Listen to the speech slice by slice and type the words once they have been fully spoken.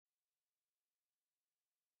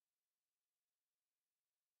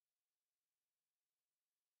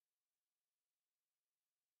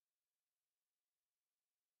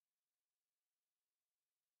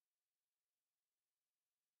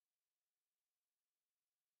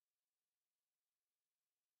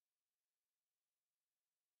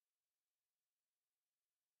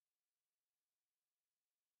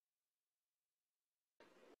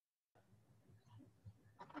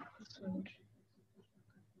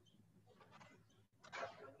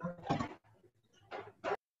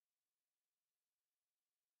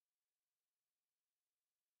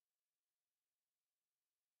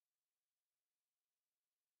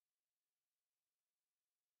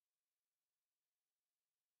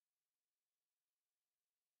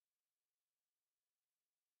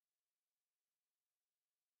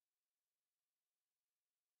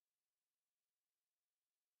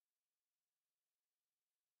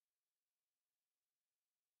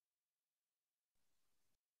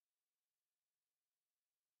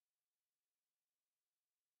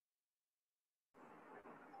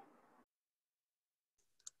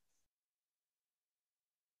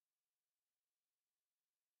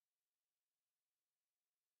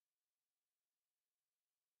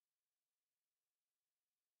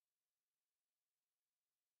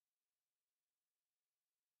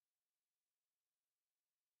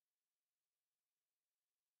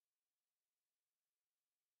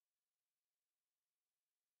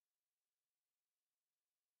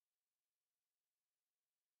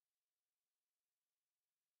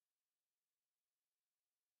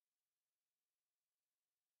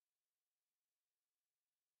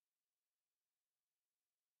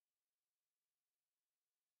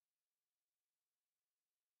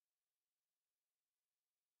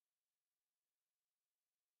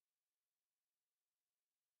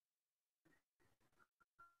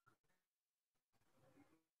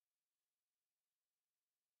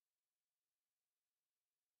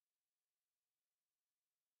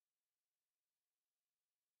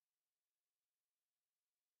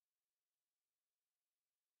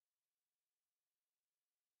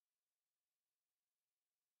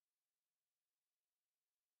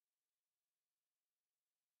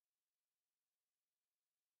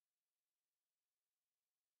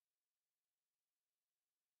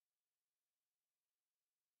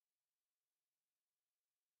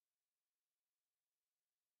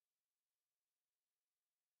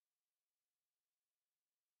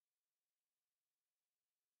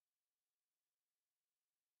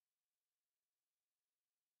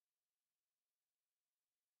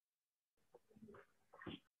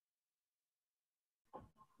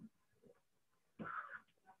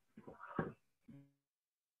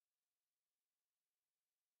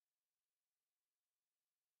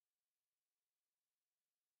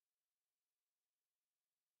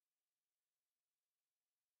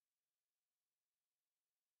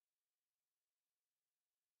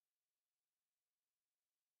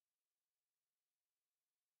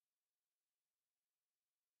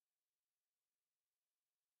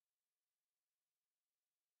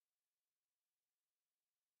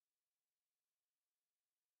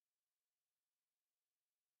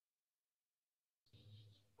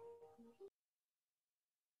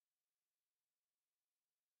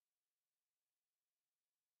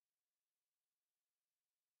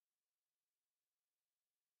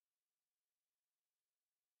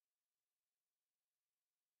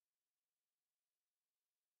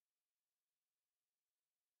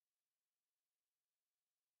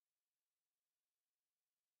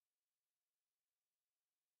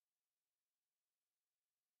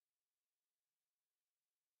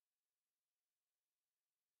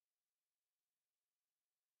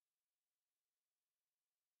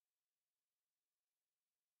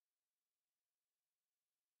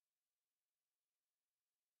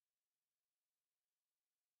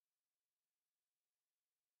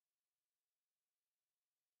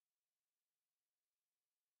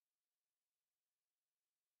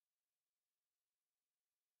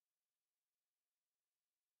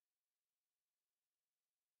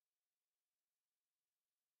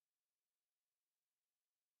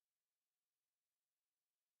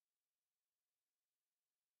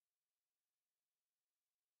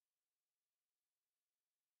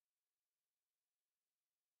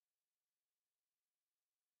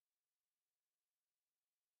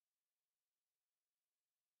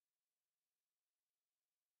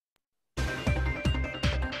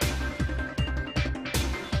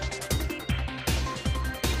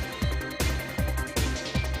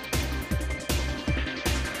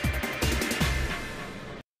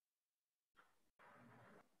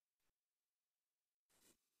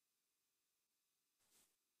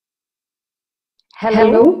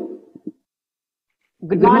Hello,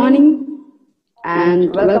 good morning,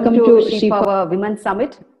 and welcome to She Power Women's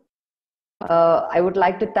Summit. I would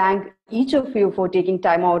like to thank each of you for taking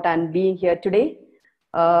time out and being here today.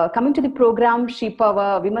 Coming to the program, She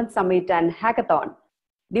Power Women's Summit and Hackathon.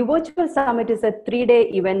 The virtual summit is a 3-day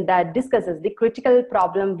event that discusses the critical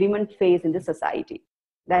problem women face in the society.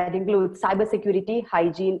 That includes cybersecurity,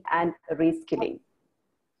 hygiene, and reskilling.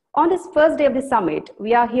 On this first day of the summit,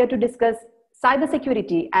 we are here to discuss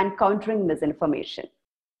cybersecurity and countering misinformation.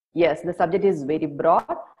 Yes, the subject is very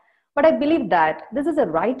broad, but I believe that this is the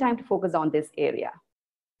right time to focus on this area.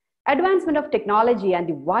 Advancement of technology and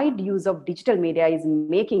the wide use of digital media is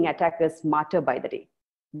making attackers smarter by the day.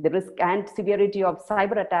 The risk and severity of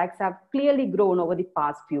cyber attacks have clearly grown over the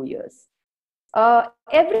past few years.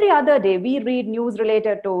 Every other day, we read news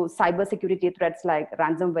related to cybersecurity threats like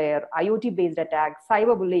ransomware, IoT-based attacks,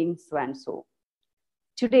 cyberbullying, so and so.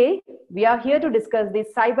 Today, we are here to discuss the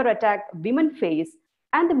cyber attack women face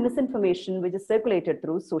and the misinformation which is circulated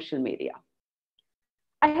through social media.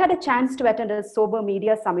 I had a chance to attend a sober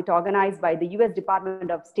media summit organized by the US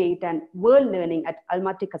Department of State and World Learning at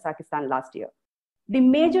Almaty, Kazakhstan last year. The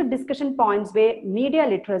major discussion points were media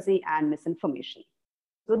literacy and misinformation.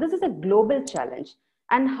 So this is a global challenge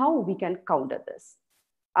and how we can counter this.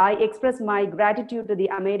 I express my gratitude to the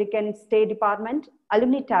American State Department,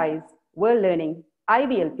 Alumni Ties, World Learning,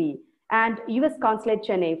 IVLP, and US Consulate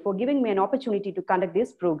Chennai for giving me an opportunity to conduct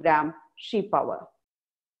this program, She Power.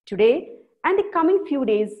 Today, and the coming few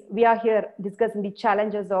days, we are here discussing the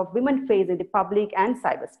challenges of women face in the public and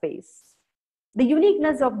cyberspace. The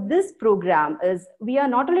uniqueness of this program is we are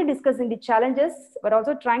not only discussing the challenges, but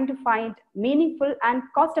also trying to find meaningful and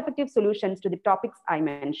cost-effective solutions to the topics I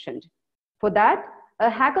mentioned. For that, a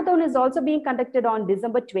hackathon is also being conducted on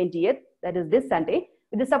December 20th, that is this Sunday,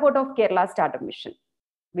 with the support of Kerala Startup Mission.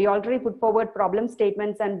 We already put forward problem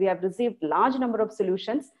statements and we have received large number of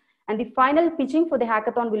solutions, and the final pitching for the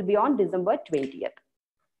hackathon will be on December 20th.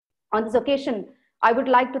 On this occasion, I would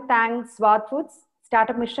like to thank Swat Foods,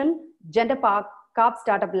 Startup Mission, Gender Park, Carp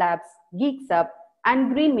Startup Labs, Geeks Up,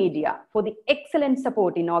 and Green Media for the excellent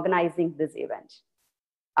support in organizing this event.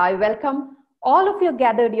 I welcome all of you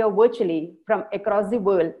gathered here virtually from across the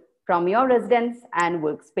world, from your residence and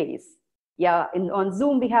workspace. Yeah, on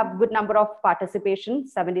Zoom, we have a good number of participation.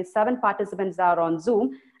 77 participants are on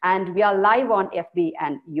Zoom, and we are live on FB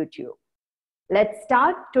and YouTube. Let's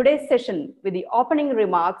start today's session with the opening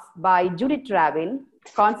remarks by Judith Travin,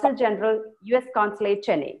 Consul General, US Consulate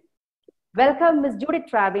Chennai. Welcome Ms. Judith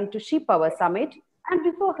Travin to She Power Summit, and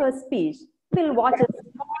before her speech, we'll watch a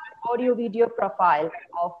small audio-video profile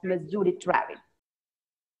of Ms. Judith Travin.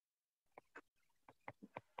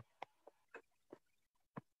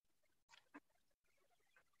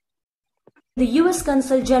 The US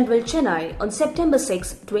Consul General Chennai on September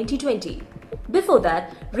 6, 2020. Before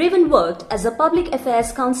that, Raven worked as a public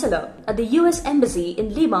affairs counselor at the US Embassy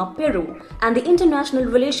in Lima, Peru, and the International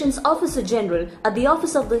Relations Officer General at the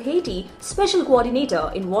Office of the Haiti Special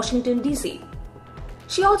Coordinator in Washington, D.C.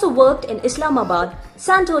 She also worked in Islamabad,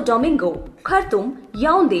 Santo Domingo, Khartoum,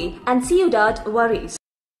 Yaoundé, and Ciudad Juarez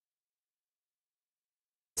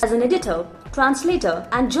as an editor, translator,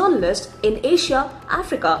 and journalist in Asia,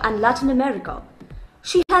 Africa, and Latin America.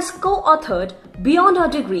 She has co-authored Beyond Our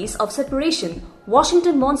Degrees of Separation,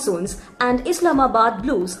 Washington Monsoons, and Islamabad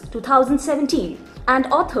Blues 2017, and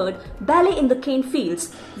authored Ballet in the Cane Fields,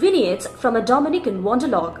 Vignettes from a Dominican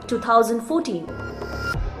Wanderlog 2014.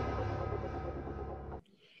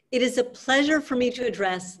 It is a pleasure for me to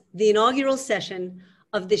address the inaugural session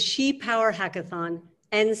of the She Power Hackathon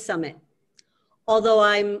and Summit. Although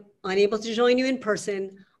I'm unable to join you in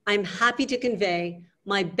person, I'm happy to convey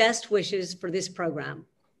my best wishes for this program.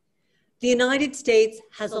 The United States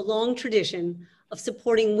has a long tradition of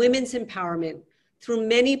supporting women's empowerment through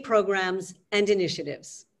many programs and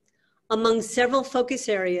initiatives. Among several focus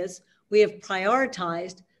areas, we have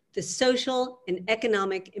prioritized the social and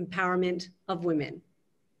economic empowerment of women.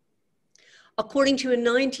 According to a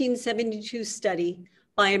 1972 study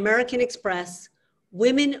by American Express,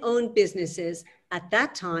 women-owned businesses at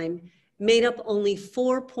that time made up only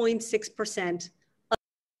 4.6% of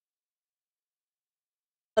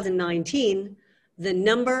 2019, the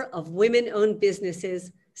number of women-owned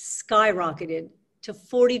businesses skyrocketed to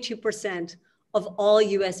 42% of all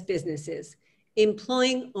US businesses,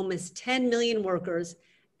 employing almost 10 million workers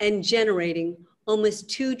and generating almost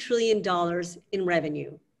 $2 trillion in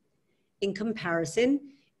revenue. In comparison,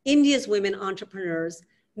 India's women entrepreneurs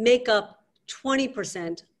make up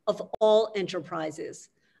 20% of all enterprises.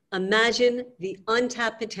 Imagine the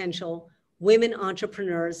untapped potential women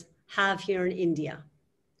entrepreneurs have here in India.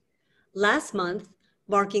 Last month,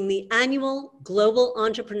 marking the annual Global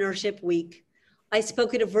Entrepreneurship Week, I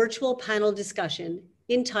spoke at a virtual panel discussion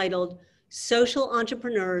entitled Social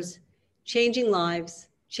Entrepreneurs, Changing Lives,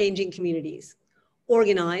 Changing Communities,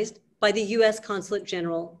 organized by the US Consulate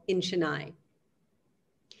General in Chennai.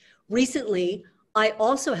 Recently, I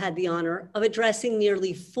also had the honor of addressing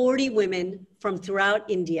nearly 40 women from throughout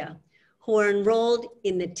India who are enrolled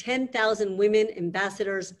in the 10,000 Women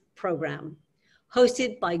Ambassadors program,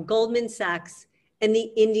 hosted by Goldman Sachs and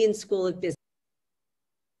the Indian School of Business.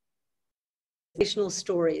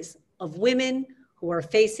 Stories of women who are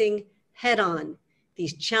facing head-on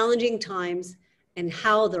these challenging times and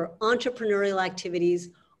how their entrepreneurial activities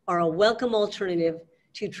are a welcome alternative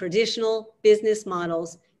to traditional business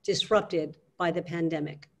models disrupted by the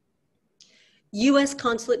pandemic. U.S.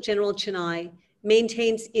 Consulate General Chennai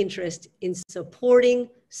maintains interest in supporting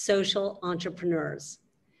social entrepreneurs.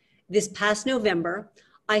 This past November,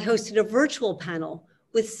 I hosted a virtual panel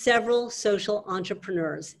with several social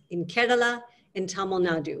entrepreneurs in Kerala and Tamil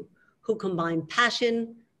Nadu who combine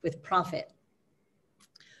passion with profit.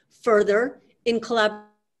 Further, in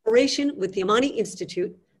collaboration with the Amani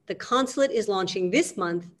Institute, the consulate is launching this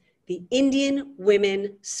month the Indian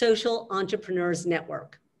Women Social Entrepreneurs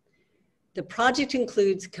Network. The project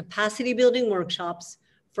includes capacity building workshops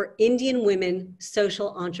for Indian women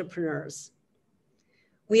social entrepreneurs.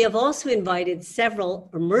 We have also invited several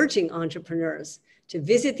emerging entrepreneurs to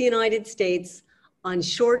visit the United States on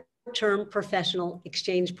short-term professional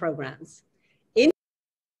exchange programs.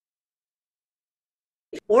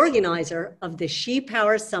 Organizer of the She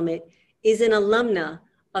Power Summit is an alumna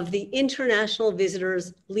of the International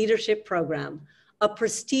Visitors Leadership Program, a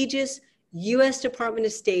prestigious U.S. Department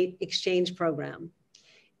of State exchange program.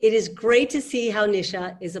 It is great to see how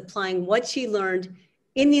Nisha is applying what she learned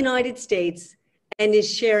in the United States and is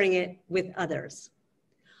sharing it with others.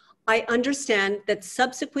 I understand that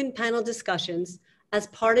subsequent panel discussions as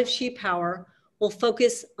part of She Power will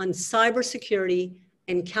focus on cybersecurity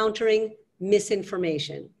and countering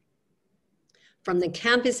misinformation. From the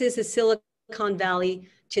campuses of Silicon Valley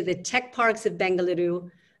to the tech parks of Bengaluru,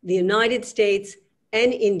 the United States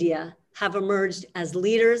and India have emerged as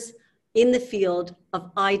leaders in the field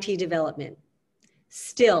of IT development.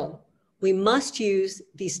 Still, we must use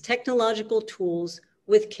these technological tools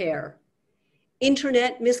with care.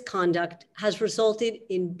 Internet misconduct has resulted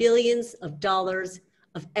in billions of dollars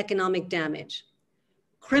of economic damage.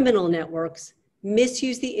 Criminal networks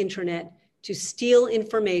misuse the internet to steal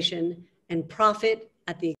information and profit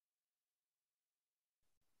at the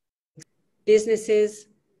businesses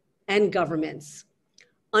and governments,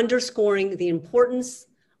 underscoring the importance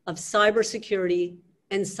of cybersecurity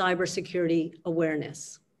and cybersecurity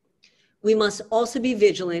awareness. We must also be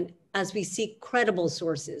vigilant as we seek credible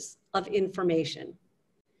sources of information.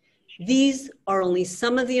 These are only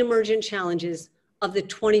some of the emergent challenges of the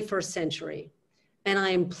 21st century, and I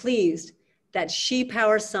am pleased that She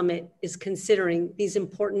Power Summit is considering these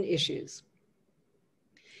important issues.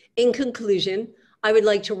 In conclusion, I would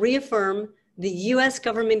like to reaffirm the U.S.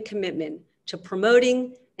 government commitment to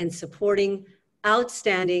promoting and supporting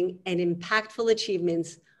outstanding and impactful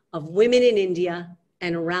achievements of women in India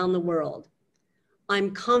and around the world.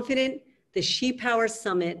 I'm confident the She Power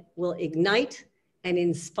Summit will ignite and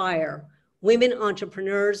inspire women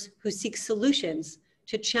entrepreneurs who seek solutions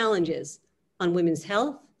to challenges on women's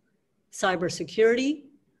health, cybersecurity,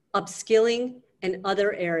 upskilling, and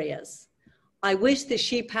other areas. I wish the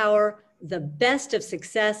She Power the best of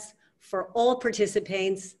success for all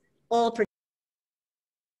participants, of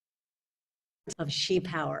She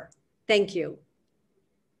Power. Thank you.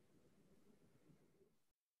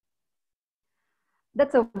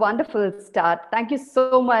 That's a wonderful start. Thank you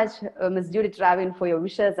so much, Ms. Judith Ravin, for your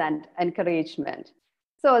wishes and encouragement.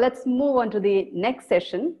 So let's move on to the next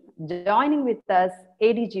session. Joining with us,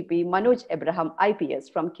 ADGP Manoj Abraham, IPS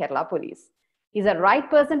from Kerala Police. He's the right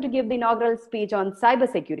person to give the inaugural speech on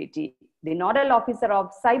cybersecurity, the nodal officer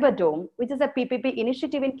of Cyberdome, which is a PPP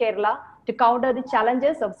initiative in Kerala to counter the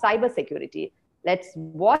challenges of cybersecurity. Let's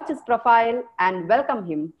watch his profile and welcome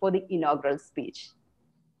him for the inaugural speech.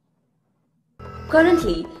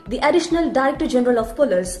 Currently, the Additional Director General of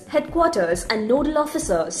Police, Headquarters and Nodal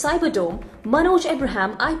Officer, Cyberdome, Manoj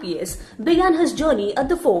Abraham IPS, began his journey at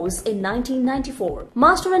the force in 1994.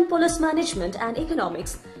 Master in Police Management and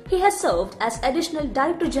Economics, he has served as Additional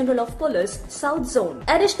Director General of Police, South Zone,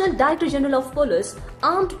 Additional Director General of Police,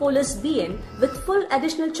 Armed Police BN with full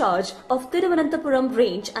additional charge of Thiruvananthapuram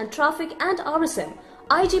Range and Traffic and RSM,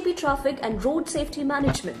 IGP Traffic and Road Safety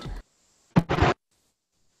Management,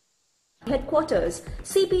 Headquarters,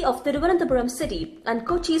 CP of Thiruvananthapuram City and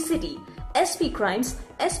Kochi City, SP Crimes,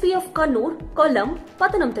 SP of Kannur, Kollam,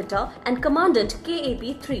 Pathanamthitta and Commandant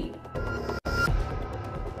KAP 3.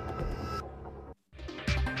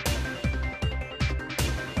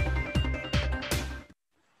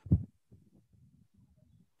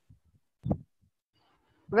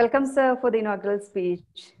 Welcome, sir, for the inaugural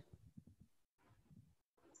speech.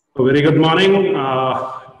 A very good morning.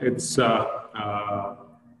 It's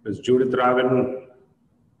Ms. Judith Raven,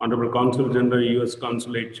 Honorable Consul General, U.S.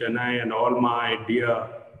 Consulate, Chennai, and all my dear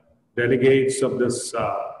delegates of this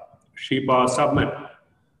SHIPA Summit.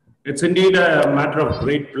 It's indeed a matter of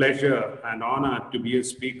great pleasure and honor to be a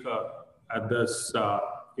speaker at this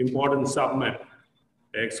important summit,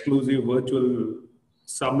 the exclusive virtual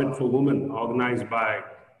summit for women organized by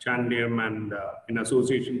Chandlium and in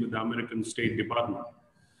association with the American State Department.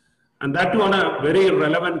 And that too on a very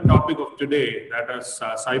relevant topic of today, that is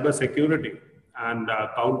cyber security and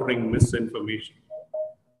countering misinformation.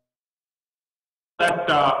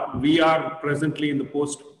 That we are presently in the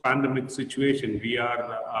post-pandemic situation. We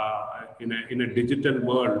are in a digital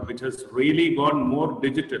world which has really gone more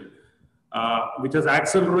digital, which has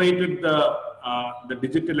accelerated the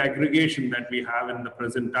digital aggregation that we have in the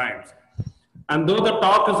present times. And though the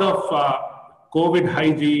talk is of COVID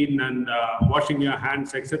hygiene and washing your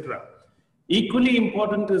hands, etc., equally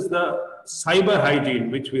important is the cyber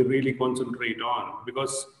hygiene, which we really concentrate on,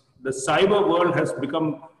 because the cyber world has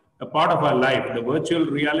become a part of our life. The virtual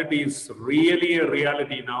reality is really a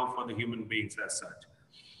reality now for the human beings as such.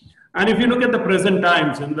 And if you look at the present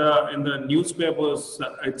times in the newspapers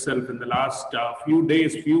itself, in the last few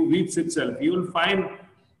days, few weeks itself, you will find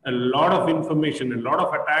a lot of information, a lot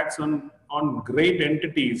of attacks on great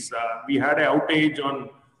entities. We had an outage on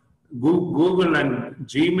Google and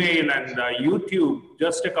Gmail and YouTube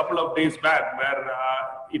just a couple of days back, where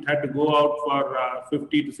it had to go out for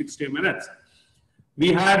 50 to 60 minutes.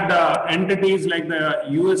 We had entities like the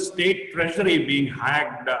US State Treasury being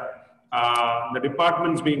hacked, the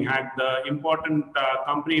departments being hacked, the important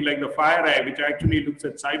company like the FireEye, which actually looks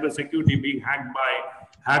at cyber security, being hacked by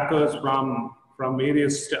hackers from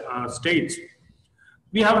various states.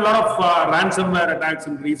 We have a lot of ransomware attacks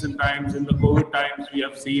in recent times. In the COVID times, we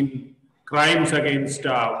have seen crimes against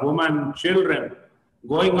women, children,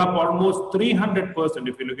 going up almost 300%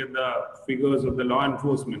 if you look at the figures of the law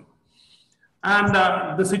enforcement. And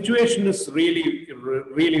the situation is really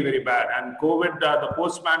very bad. And COVID, the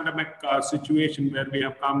post-pandemic situation where we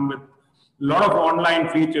have come with a lot of online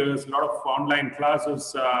features, a lot of online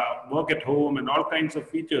classes, work at home, and all kinds of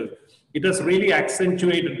features, it has really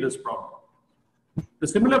accentuated this problem. The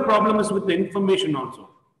similar problem is with the information also.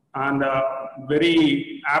 And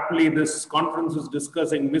very aptly, this conference is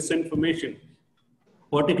discussing misinformation,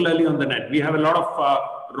 particularly on the net. We have a lot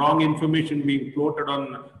of wrong information being floated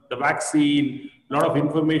on the vaccine, a lot of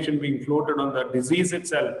information being floated on the disease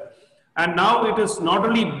itself. And now it is not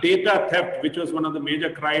only data theft, which was one of the major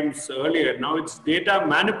crimes earlier. Now it's data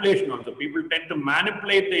manipulation also. People tend to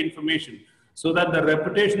manipulate the information so that the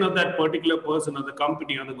reputation of that particular person or the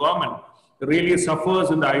company or the government really suffers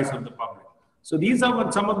in the eyes of the public. So these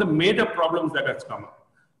are some of the major problems that has come up.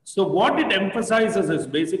 So what it emphasizes is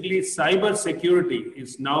basically cyber security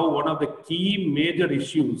is now one of the key major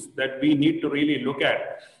issues that we need to really look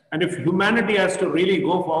at. And if humanity has to really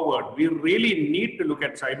go forward, we really need to look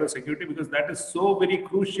at cyber security, because that is so very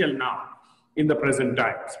crucial now in the present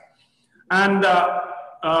times. And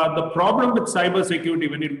the problem with cyber security,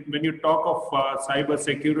 when you talk of cyber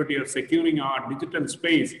security or securing our digital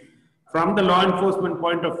space, from the law enforcement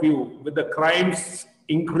point of view, with the crimes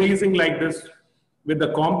increasing like this, with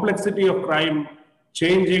the complexity of crime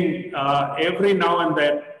changing every now and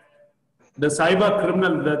then, the cyber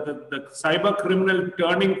criminal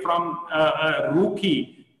turning from a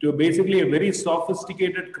rookie to basically a very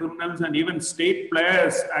sophisticated criminals, and even state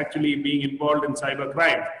players actually being involved in cyber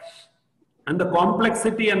crime. And the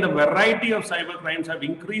complexity and the variety of cyber crimes have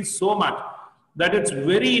increased so much that it's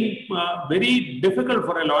very difficult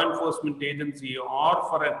for a law enforcement agency or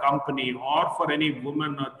for a company or for any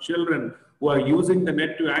women or children who are using the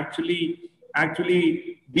net to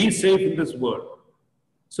actually be safe in this world.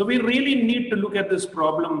 So we really need to look at this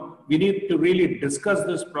problem. We need to really discuss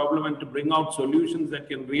this problem and to bring out solutions that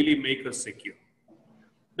can really make us secure.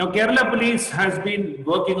 Now, Kerala Police has been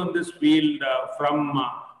working on this field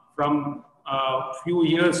from a few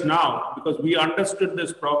years now, because we understood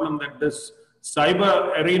this problem, that this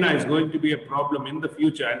cyber arena is going to be a problem in the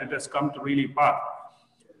future, and it has come to really pass.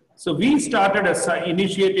 So we started an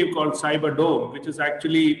initiative called Cyber Dome, which is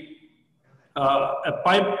actually a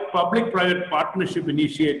public-private partnership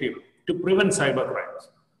initiative to prevent cyber crimes.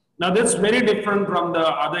 Now, this is very different from the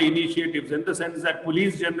other initiatives in the sense that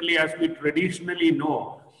police generally, as we traditionally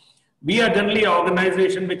know, we are generally an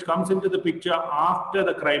organization which comes into the picture after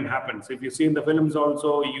the crime happens. If you see in the films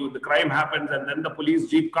also, the crime happens and then the police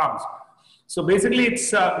jeep comes. So basically,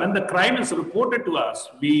 it's when the crime is reported to us,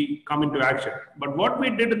 we come into action. But what we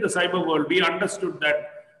did in the cyber world, we understood that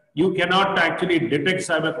you cannot actually detect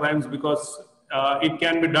cyber crimes because it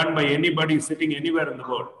can be done by anybody sitting anywhere in the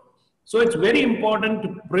world. So it's very important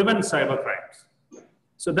to prevent cyber crimes.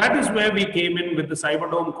 So that is where we came in with the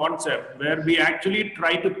Cyberdome concept, where we actually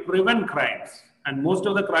try to prevent crimes. And most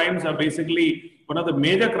of the crimes are basically, one of the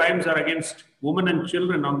major crimes are against women and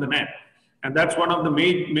children on the net. And that's one of the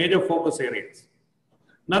major focus areas.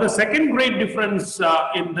 Now, the second great difference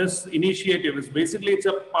in this initiative is basically it's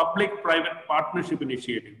a public-private partnership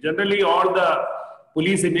initiative. Generally, all the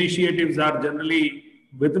police initiatives are generally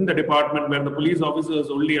within the department where the police officers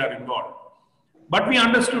only are involved. But we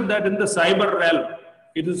understood that in the cyber realm,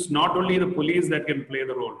 it is not only the police that can play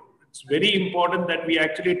the role. It's very important that we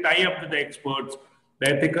actually tie up with the experts, the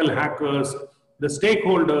ethical hackers, the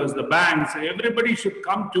stakeholders, the banks. Everybody should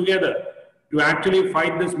come together to actually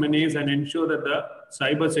fight this menace and ensure that the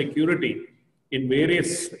cyber security in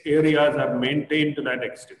various areas are maintained to that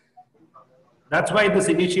extent. That's why this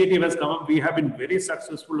initiative has come up. We have been very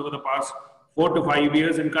successful over the past 4 to 5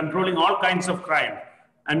 years in controlling all kinds of crime.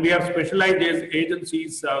 And we have specialized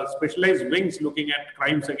agencies, specialized wings looking at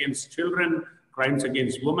crimes against children, crimes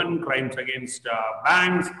against women, crimes against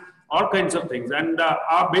banks, all kinds of things. And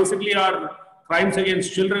basically our crimes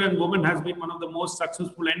against children and women has been one of the most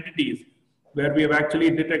successful entities where we have actually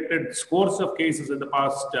detected scores of cases in the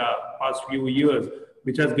past few years,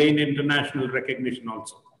 which has gained international recognition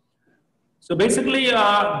also. So basically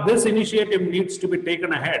this initiative needs to be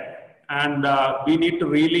taken ahead, and we need to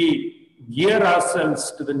really gear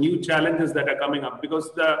ourselves to the new challenges that are coming up,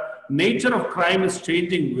 because the nature of crime is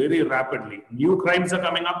changing very rapidly. New crimes are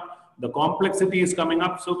coming up, the complexity is coming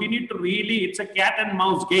up. So we need to really, it's a cat and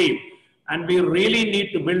mouse game, and we really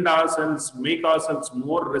need to build ourselves, make ourselves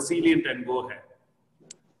more resilient and go ahead.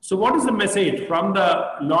 So what is the message from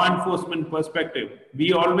the law enforcement perspective?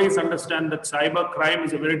 We always understand that cyber crime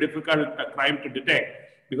is a very difficult crime to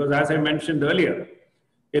detect, because as I mentioned earlier,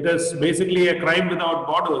 it is basically a crime without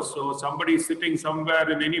borders. So somebody sitting somewhere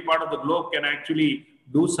in any part of the globe can actually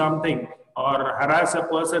do something or harass a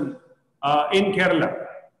person in Kerala.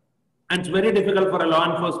 And it's very difficult for a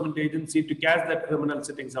law enforcement agency to catch that criminal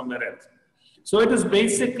sitting somewhere else. So it is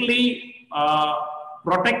basically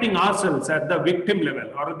protecting ourselves at the victim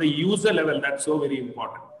level or at the user level. That's so very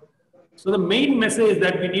important. So the main message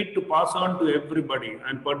that we need to pass on to everybody,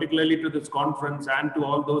 and particularly to this conference and to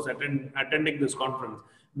all those attending this conference,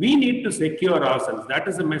 we need to secure ourselves. That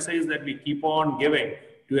is the message that we keep on giving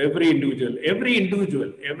to every individual,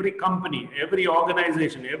 every company, every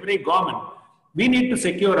organization, every government. We need to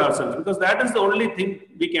secure ourselves, because that is the only thing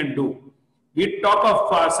we can do. We talk of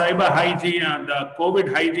cyber hygiene and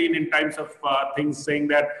COVID hygiene in times of things, saying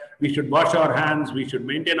that we should wash our hands, we should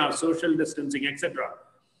maintain our social distancing, etc.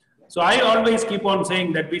 So I always keep on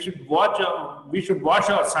saying that we should wash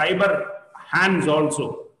our cyber hands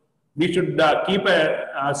also. We should keep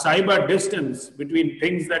a cyber distance between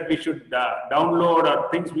things that we should download or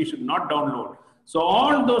things we should not download. So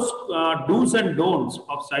all those do's and don'ts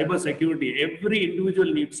of cyber security, every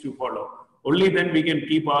individual needs to follow. Only then we can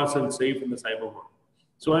keep ourselves safe in the cyber world.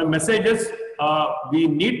 So my message is we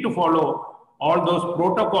need to follow all those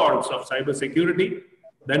protocols of cyber security.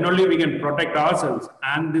 Then only we can protect ourselves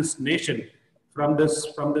and this nation from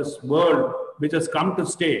this world which has come to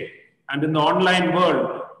stay. And in the online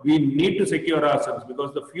world, we need to secure ourselves,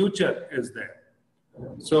 because the future is there.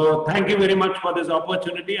 So thank you very much for this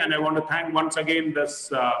opportunity. And I want to thank once again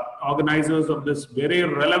this organizers of this very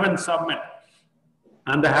relevant summit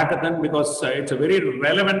and the hackathon, because it's a very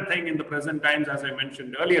relevant thing in the present times, as I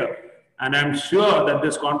mentioned earlier. And I'm sure that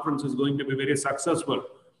this conference is going to be very successful.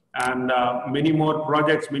 And many more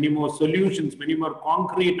projects, many more solutions, many more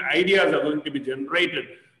concrete ideas are going to be generated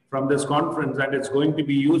from this conference. And it's going to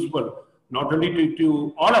be useful not only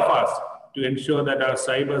to all of us to ensure that our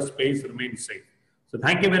cyber space remains safe. So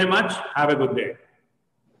thank you very much. Have a good day.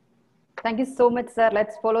 Thank you so much, sir.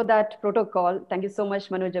 Let's follow that protocol. Thank you so much,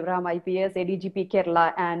 Manoj Abraham, IPS, ADGP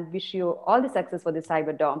Kerala, and wish you all the success for the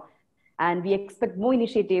Cyberdome. And we expect more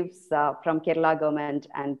initiatives from Kerala government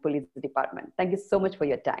and police department. Thank you so much for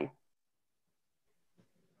your time.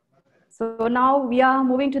 So now we are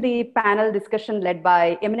moving to the panel discussion led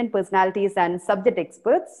by eminent personalities and subject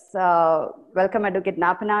experts. Welcome Advocate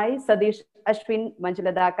Napanai, Sadish Ashwin,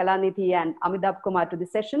 Manjulada Kalanidhi, and Amitabh Kumar to the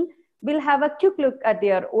session. We'll have a quick look at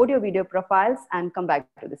their audio-video profiles and come back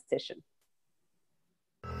to the session.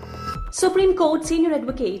 Supreme Court Senior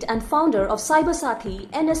Advocate and founder of Cybersathi,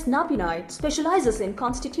 N.S. Napinai, specializes in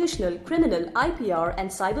constitutional, criminal, IPR and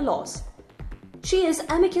cyber laws. She is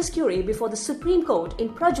amicus curiae before the Supreme Court in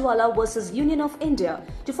Prajwala versus Union of India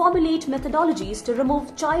to formulate methodologies to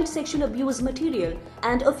remove child sexual abuse material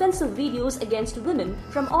and offensive videos against women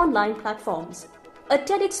from online platforms. A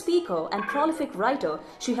TEDx speaker and prolific writer,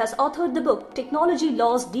 she has authored the book Technology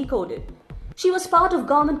Laws Decoded. She was part of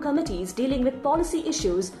government committees dealing with policy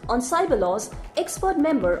issues on cyber laws, expert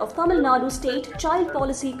member of Tamil Nadu State Child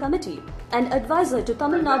Policy Committee, and advisor to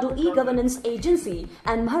Tamil Nadu E-Governance Agency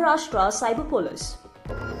and Maharashtra Cyber Police.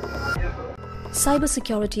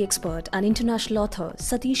 Cybersecurity expert and international author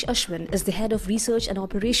Satish Ashwin is the head of research and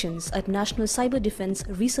operations at National Cyber Defence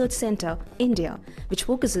Research Centre, India, which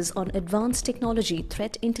focuses on advanced technology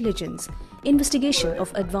threat intelligence, investigation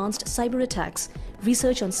of advanced cyber attacks,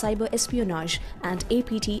 research on cyber espionage and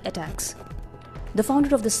APT attacks. The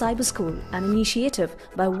founder of the Cyber School, an initiative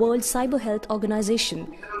by World Cyber Health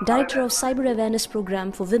Organization, director of Cyber Awareness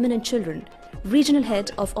Program for Women and Children, regional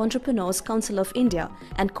head of Entrepreneurs Council of India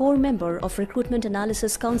and core member of Recruitment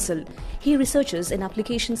Analysis Council, he researches in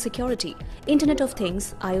application security, Internet of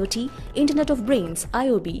Things, IoT, Internet of Brains,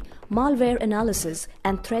 IoB, malware analysis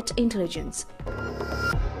and threat intelligence.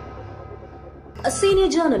 A senior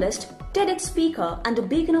journalist, TEDx speaker and a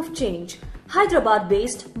beacon of change,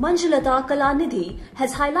 Hyderabad-based Manjulata Kalanidhi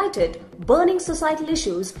has highlighted burning societal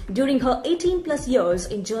issues during her 18+ years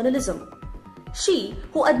in journalism. She,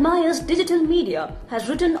 who admires digital media, has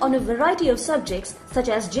written on a variety of subjects such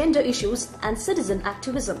as gender issues and citizen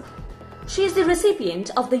activism. She is the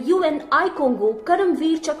recipient of the UN I-Congo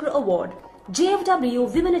Karamveer Chakra Award,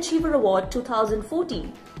 JFW Women Achiever Award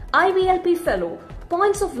 2014, IVLP Fellow,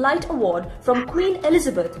 Points of Light Award from Queen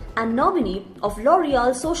Elizabeth and nominee of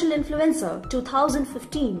L'Oreal Social Influencer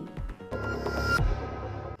 2015.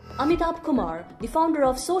 Amitabh Kumar, the founder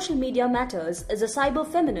of Social Media Matters, is a cyber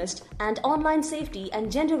feminist and online safety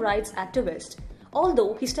and gender rights activist.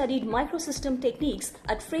 Although he studied microsystem techniques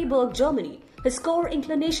at Freiburg, Germany, his core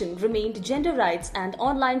inclination remained gender rights and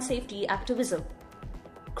online safety activism.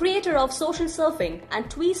 Creator of social surfing and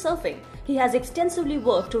twee surfing, he has extensively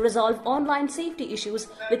worked to resolve online safety issues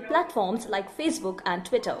with platforms like Facebook and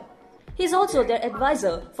Twitter. He is also their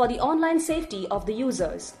advisor for the online safety of the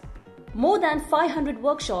users. More than 500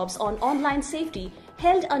 workshops on online safety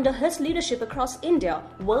held under his leadership across India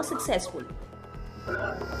were successful.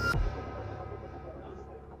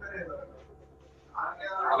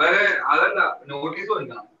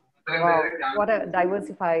 Wow, what a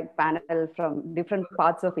diversified panel from different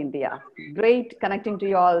parts of India. Great connecting to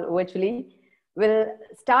you all virtually. We'll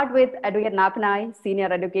start with Advocate Napanai,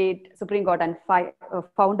 Senior Advocate, Supreme Court and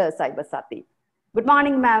founder Cyber Sati. Good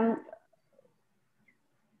morning, ma'am.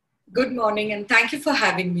 Good morning, and thank you for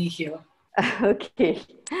having me here. Okay,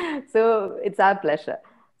 so it's our pleasure.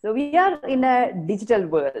 So we are in a digital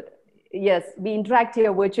world. Yes, we interact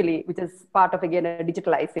here virtually, which is part of, again, a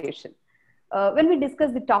digitalization. When we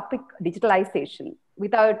discuss the topic digitalization,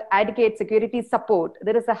 without adequate security support,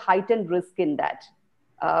 there is a heightened risk in that.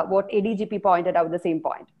 What ADGP pointed out, the same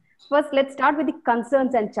point. First, let's start with the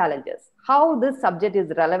concerns and challenges. How this subject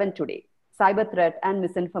is relevant today, cyber threat and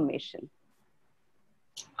misinformation.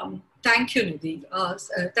 Thank you, Nidhi.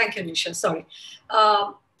 Thank you, Nisha. Sorry.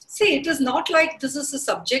 See, it is not like this is a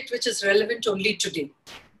subject which is relevant only today.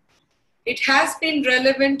 It has been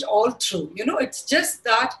relevant all through. You know, it's just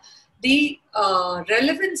that the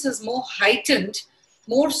relevance is more heightened,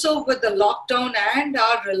 more so with the lockdown and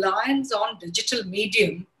our reliance on digital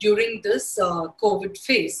medium during this COVID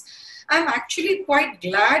phase. I'm actually quite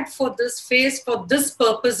glad for this phase, for this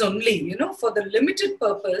purpose only, you know, for the limited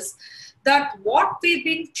purpose that what we've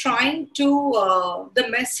been trying to, the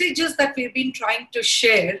messages that we've been trying to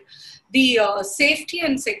share, the safety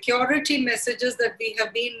and security messages that we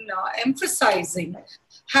have been emphasizing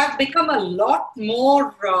have become a lot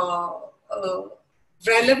more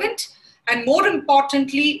relevant, and more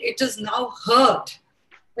importantly, it is now heard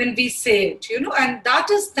when we say it, you know, and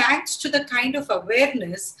that is thanks to the kind of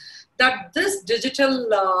awareness that this digital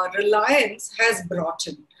reliance has brought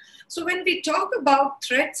in. So when we talk about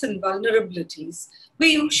threats and vulnerabilities,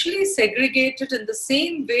 we usually segregate it in the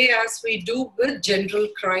same way as we do with general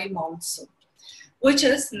crime also, which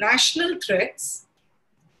is national threats,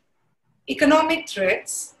 economic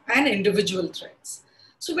threats, and individual threats.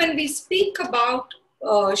 So when we speak about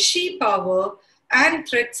she power and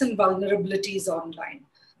threats and vulnerabilities online,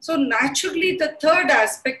 so naturally the third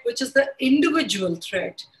aspect, which is the individual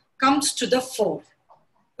threat, comes to the fore,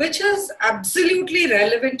 which is absolutely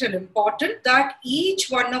relevant and important, that each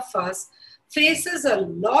one of us faces a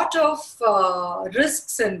lot of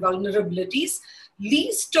risks and vulnerabilities,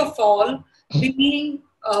 least of all being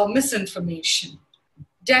misinformation,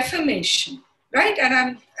 defamation, right?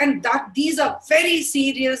 And that these are very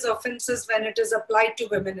serious offenses when it is applied to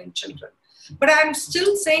women and children. But I'm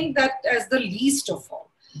still saying that as the least of all.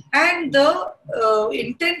 And the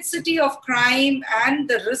intensity of crime and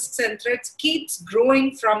the risks and threats keeps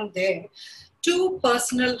growing from there to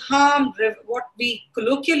personal harm, what we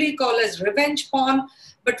colloquially call as revenge porn,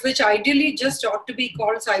 but which ideally just ought to be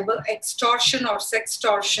called cyber extortion or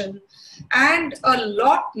sextortion, and a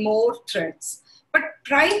lot more threats. But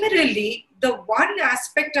primarily, the one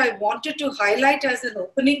aspect I wanted to highlight as an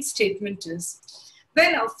opening statement is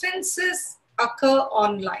when offenses occur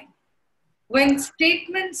online, when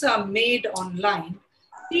statements are made online,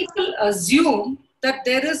 people assume that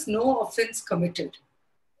there is no offense committed,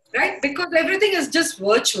 right? Because everything is just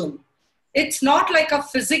virtual. It's not like a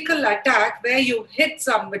physical attack where you hit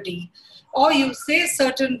somebody or you say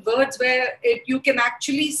certain words where you can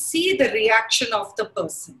actually see the reaction of the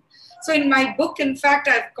person. So in my book, in fact,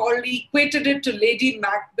 I've equated it to Lady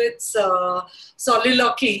Macbeth's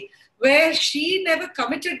soliloquy, where she never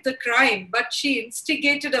committed the crime, but she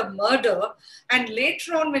instigated a murder. And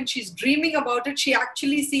later on, when she's dreaming about it, she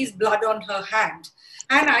actually sees blood on her hand.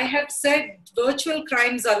 And I have said virtual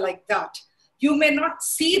crimes are like that. You may not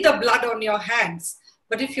see the blood on your hands,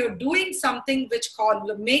 but if you're doing something which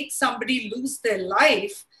makes somebody lose their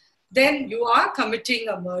life, then you are committing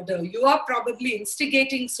a murder. You are probably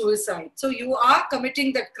instigating suicide. So you are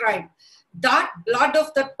committing that crime. That blood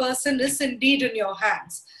of that person is indeed in your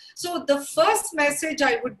hands. So the first message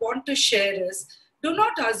I would want to share is, do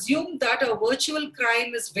not assume that a virtual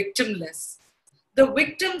crime is victimless. The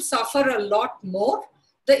victims suffer a lot more.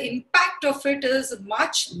 The impact of it is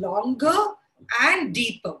much longer and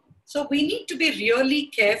deeper. So we need to be really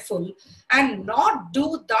careful and not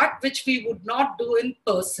do that which we would not do in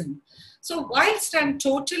person. So whilst I'm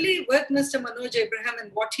totally with Mr. Manoj Abraham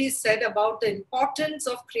and what he said about the importance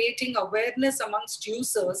of creating awareness amongst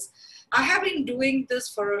users, I have been doing this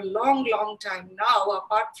for a long, long time now,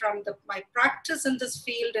 apart from my practice in this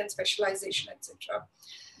field and specialization, etc.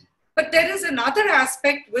 But there is another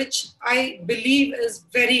aspect which I believe is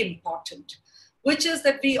very important, which is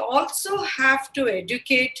that we also have to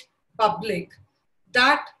educate public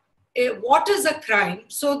that what is a crime,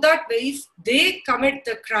 so that if they commit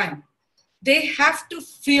the crime, they have to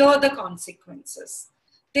fear the consequences.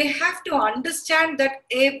 They have to understand that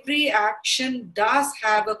every action does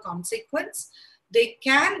have a consequence. They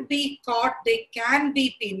can be caught, they can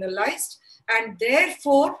be penalized, and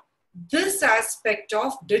therefore this aspect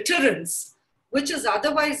of deterrence, which is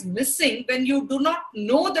otherwise missing when you do not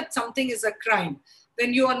know that something is a crime,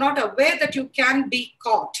 when you are not aware that you can be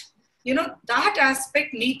caught, that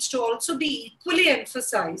aspect needs to also be equally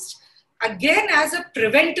emphasized, again, as a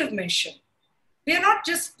preventive measure. We are not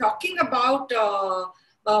just talking about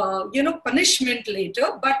punishment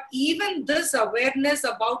later, but even this awareness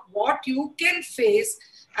about what you can face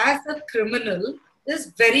as a criminal is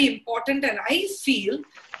very important. And I feel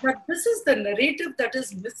that this is the narrative that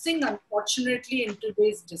is missing, unfortunately, in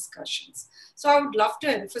today's discussions. So I would love to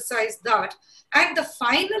emphasize that. And the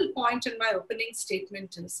final point in my opening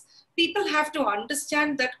statement is, people have to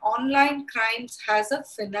understand that online crimes has a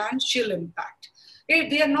financial impact.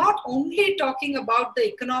 We are not only talking about the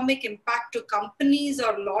economic impact to companies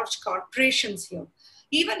or large corporations here.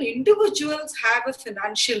 Even individuals have a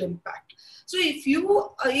financial impact. So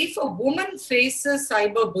if a woman faces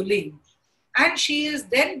cyberbullying and she is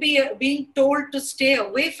then being told to stay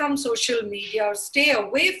away from social media or stay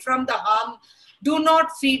away from the harm, do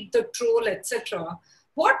not feed the troll, etc.,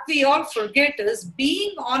 what we all forget is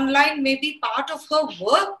being online may be part of her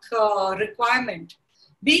work requirement.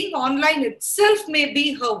 Being online itself may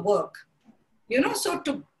be her work. So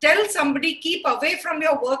to tell somebody keep away from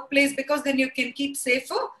your workplace because then you can keep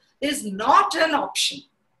safer is not an option.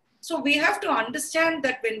 So we have to understand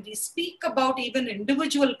that when we speak about even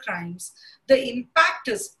individual crimes, the impact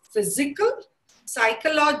is physical,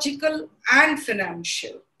 psychological, and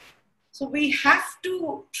financial. So we have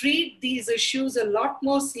to treat these issues a lot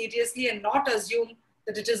more seriously and not assume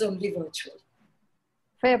that it is only virtual.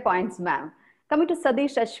 Fair points, ma'am. Coming to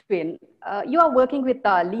Sadish Ashwin, you are working with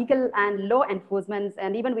legal and law enforcement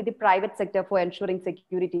and even with the private sector for ensuring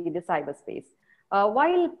security in the cyberspace.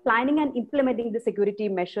 While planning and implementing the security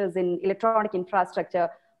measures in electronic infrastructure,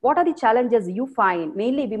 what are the challenges you find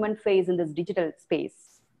mainly women face in this digital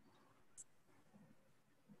space?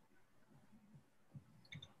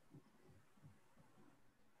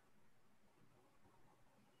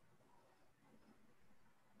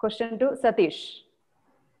 Question to Satish.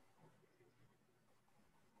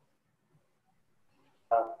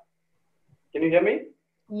 Can you hear me?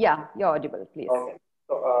 Yeah, you're audible, please. Okay.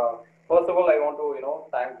 So first of all, I want to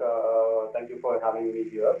thank you for having me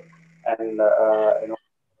here, and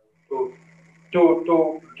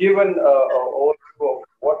to give an overview of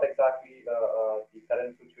what exactly the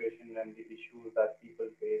current issues that people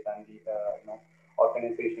face and the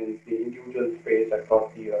organizations, the individuals face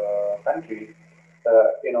across the country.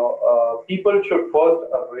 People should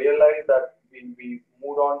first realize that we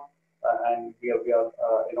moved on and we are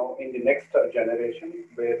in the next generation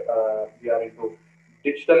where we are into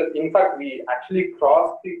digital. In fact, we actually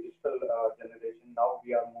crossed the digital generation. Now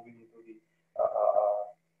we are moving into the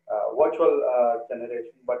virtual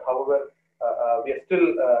generation. But however, we are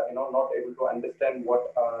still not able to understand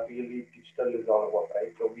what really digital is all about,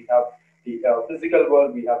 right? So we have the physical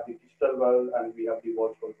world, we have the digital world, and we have the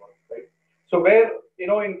virtual world, right? So where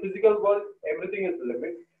in physical world everything is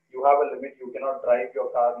limit. You have a limit. You cannot drive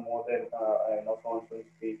your car more than so on so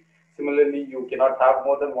speed. Similarly, you cannot have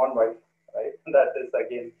more than one wife, right? That is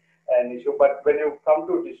again an issue. But when you come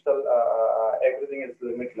to digital, everything is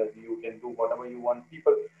limitless. You can do whatever you want.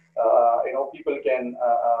 People can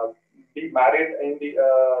be married in the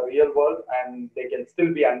real world, and they can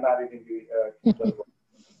still be unmarried in the digital world.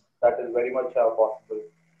 That is very much possible.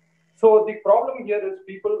 So the problem here is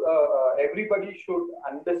people, everybody should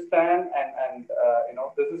understand, and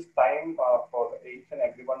this is time for each and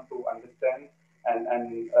everyone to understand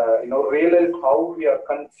and realize how we are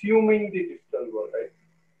consuming the digital world, right?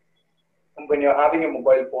 And when you're having a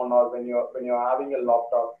mobile phone, or when you're having a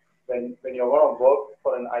laptop, when you're going to work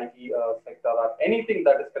for an IT sector or anything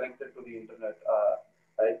that is connected to the internet,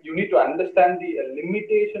 right, you need to understand the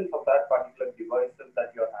limitations of that particular devices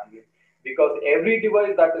that you're handling, because every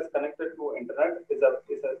device that is connected to internet is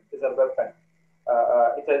a weapon.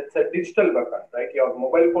 It's a digital weapon, right? Your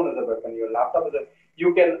mobile phone is a weapon. Your laptop is a.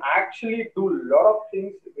 You can actually do a lot of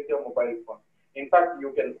things with your mobile phone. In fact,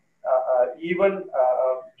 you can even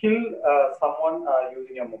kill someone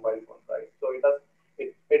using your mobile phone, right? So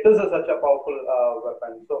it is such a powerful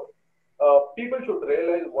weapon. So people should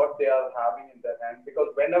realize what they are having in their hand, because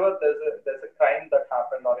whenever there's a crime that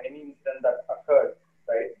happened or any incident that occurred,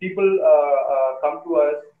 right? People come to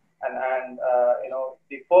us, and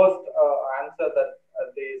the first answer that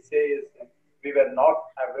they say is, we were not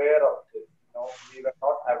aware of this. We were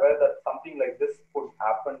not aware that something like this could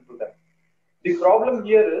happen to them. The problem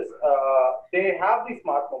here is they have the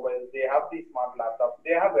smart mobiles, they have the smart laptops,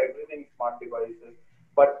 they have everything, smart devices,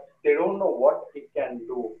 but they don't know what it can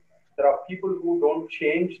do. There are people who don't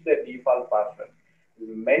change their default password.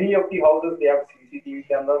 Many of the houses, they have CCTV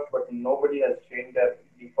cameras, but nobody has changed their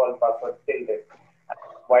default password till date.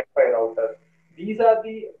 Wi-Fi routers. These are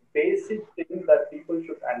the basic things that people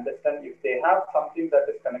should understand. If they have something that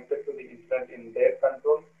is connected to the internet in their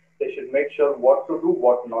control, they should make sure what to do,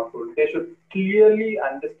 what not to do. They should clearly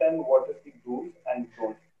understand what is the do's and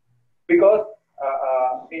don'ts. Because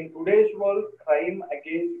in today's world, crime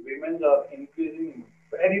against women are increasing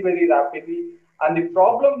very, very rapidly. And the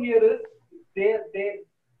problem here is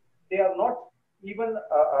they are not even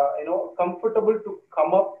comfortable to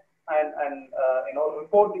come up and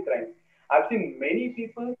report the crime. I've seen many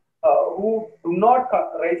people who do not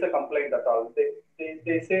raise a complaint at all.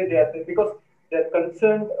 They say they are, because they're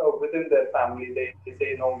concerned within their family. They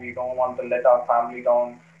say, no, we don't want to let our family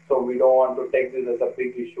down, so we don't want to take this as a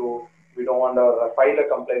big issue. We don't want to file a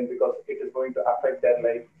complaint because it is going to affect their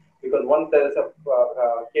life. Because once there is a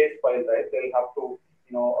case filed, right, they'll have to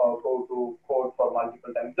go to court for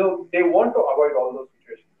multiple times. So they want to avoid all those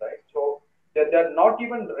situations, right? So they're not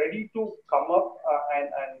even ready to come up and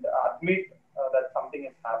admit that something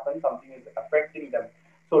has happened, something is affecting them.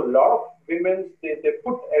 So a lot of women, they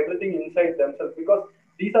put everything inside themselves, because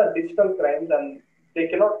these are digital crimes and they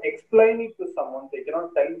cannot explain it to someone. They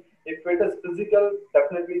cannot tell. If it is physical,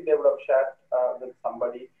 definitely they would have shared with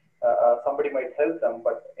somebody. Somebody might help them,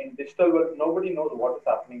 but in digital world, nobody knows what is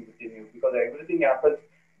happening within you, because everything happens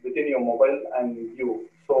within your mobile and you.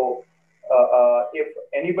 So if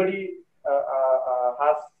anybody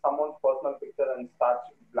has someone's personal picture and starts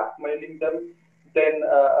blackmailing them, then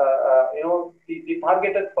the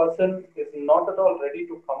targeted person is not at all ready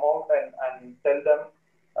to come out and tell them,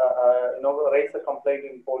 raise a complaint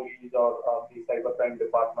in police or the cybercrime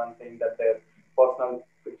department, saying that their personal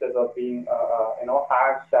pictures are being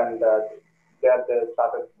hacked, and they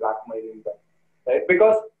started blackmailing them, right?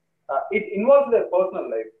 Because it involves their personal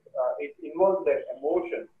life, it involves their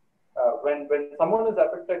emotions. When someone is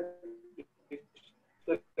affected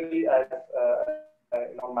digitally, as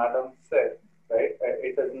Madam said, right?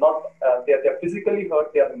 It is not. They're physically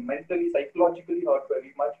hurt. They are mentally, psychologically hurt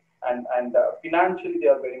very much, and financially they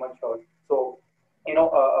are very much hurt. So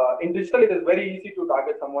in digital, it is very easy to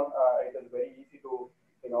target someone. It is very easy to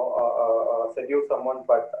seduce someone,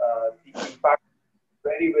 but the impact is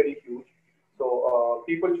very, very huge. So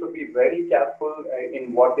people should be very careful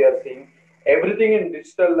in what they are seeing. Everything in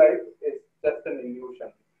digital life is just an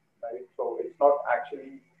illusion, right? So it's not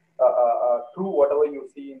actually true. Whatever you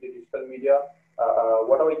see in the digital media,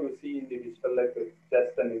 whatever you see in the digital life is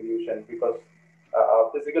just an illusion, because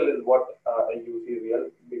physical is what you see real.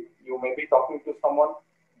 You may be talking to someone,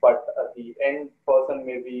 but the end person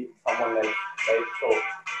may be someone else, right? So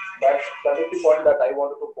that is the point that I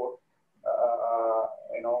wanted to put.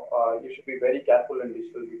 You should be very careful in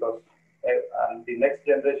digital, because and the next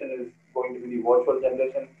generation is going to be the virtual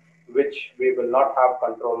generation, which we will not have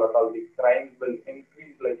control at all. The crime will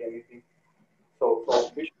increase like anything. So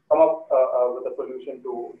we should come up with a solution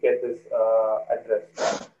to get this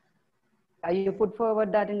addressed. You put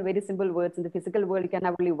forward that in very simple words. In the physical world, you can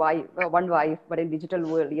have only one wife, but in digital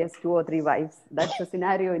world, yes, two or three wives. That's the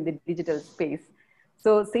scenario in the digital space.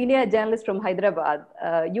 So, senior journalist from Hyderabad,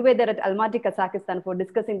 you were there at Almaty, Kazakhstan, for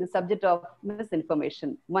discussing the subject of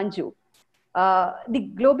misinformation. Manju,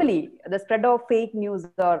 globally, the spread of fake news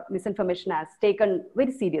or misinformation has taken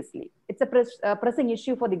very seriously. It's a pressing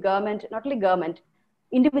issue for the government, not only government,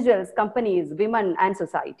 individuals, companies, women, and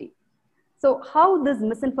society. So, how this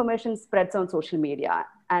misinformation spreads on social media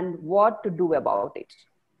and what to do about it?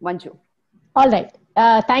 Manju. All right.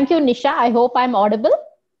 Thank you, Nisha. I hope I'm audible.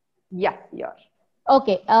 Yeah, you're.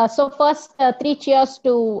 Okay. So first, three cheers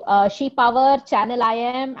to She Power, Channel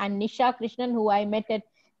IM, and Nisha Krishnan, who I met at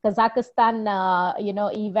Kazakhstan,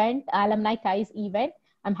 event, Alumni Ties event.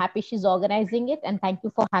 I'm happy she's organizing it, and thank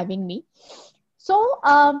you for having me. So,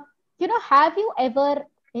 have you ever,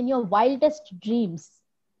 in your wildest dreams,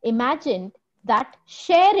 imagined that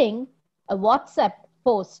sharing a WhatsApp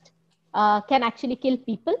post can actually kill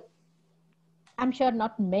people? I'm sure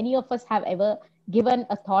not many of us have ever given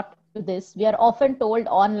a thought to this. We are often told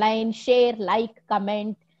online, share, like,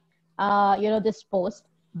 comment, this post.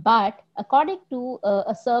 But according to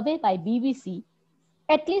a survey by BBC,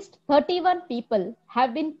 at least 31 people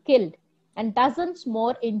have been killed and dozens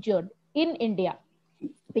more injured in India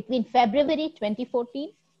between February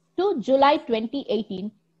 2014 to July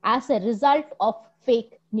 2018 as a result of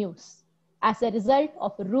fake news, as a result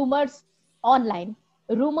of rumors online,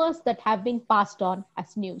 rumors that have been passed on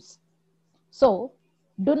as news. So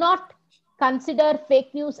do not consider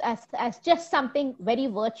fake news as just something very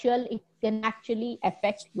virtual. It can actually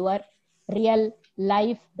affect your real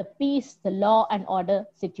life, the peace, the law and order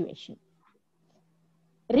situation.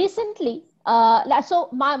 Recently, so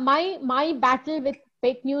my battle with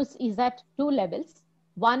fake news is at two levels.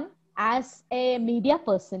 One, as a media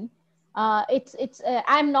person,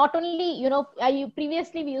 I'm not only,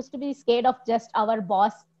 previously we used to be scared of just our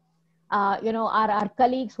boss, our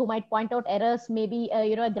colleagues who might point out errors, maybe,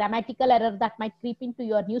 a grammatical error that might creep into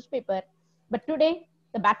your newspaper. But today,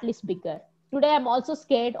 the battle is bigger. Today, I'm also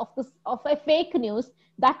scared of a fake news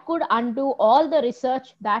that could undo all the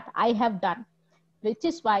research that I have done, which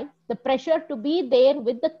is why the pressure to be there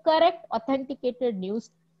with the correct authenticated news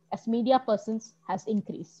as media persons has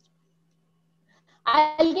increased.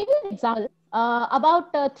 I'll give you an example.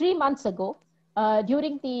 About 3 months ago,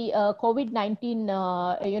 during the COVID-19,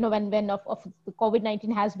 when of the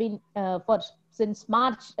COVID-19 has been since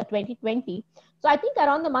March 2020. So I think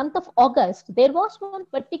around the month of August, there was one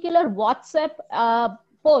particular WhatsApp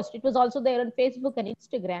post. It was also there on Facebook and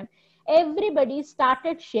Instagram. Everybody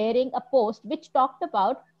started sharing a post which talked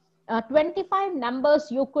about 25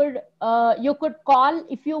 numbers you could call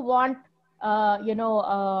if you want,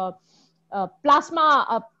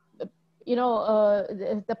 plasma,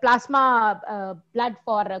 the plasma blood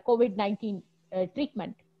for COVID-19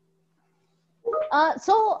 treatment.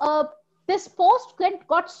 So this post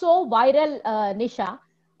got so viral, Nisha.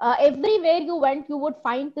 Everywhere you went, you would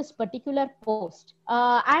find this particular post.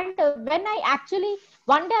 And when I actually,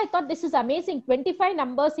 one day I thought this is amazing, 25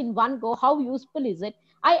 numbers in one go, how useful is it?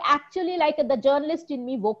 I actually, like the journalist in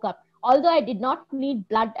me, woke up. Although I did not need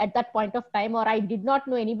blood at that point of time, or I did not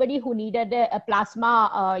know anybody who needed a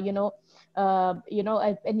plasma,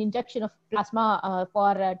 an injection of plasma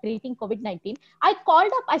for treating COVID-19.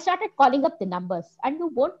 I started calling up the numbers, and you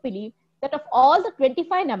won't believe that of all the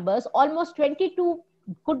 25 numbers, almost 22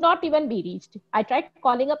 could not even be reached. I tried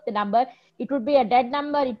calling up the number. It would be a dead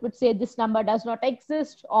number. It would say this number does not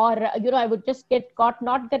exist, or, I would just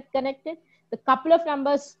not get connected. The couple of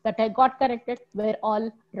numbers that I got connected were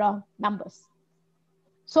all wrong numbers.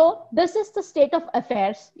 So this is the state of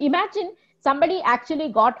affairs. Imagine somebody actually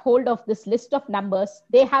got hold of this list of numbers.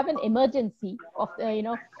 They have an emergency of, a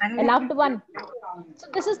loved one. So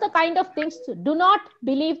this is the kind of things. Do not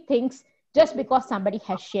believe things just because somebody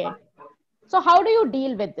has shared. So how do you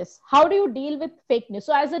deal with this? How do you deal with fake news?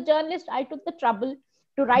 So as a journalist, I took the trouble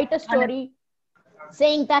to write a story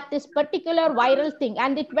saying that this particular viral thing,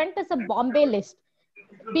 and it went as a Bombay list.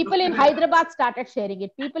 People in Hyderabad started sharing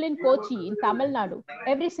it. People in Kochi, in Tamil Nadu,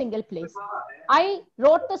 every single place. I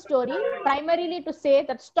wrote the story primarily to say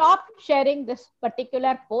that stop sharing this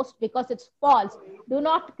particular post because it's false. Do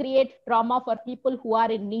not create trauma for people who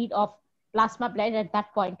are in need of plasma blood at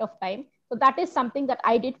that point of time. So that is something that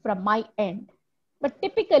I did from my end. But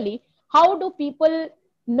typically, how do people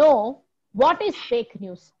know what is fake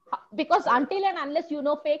news? Because until and unless you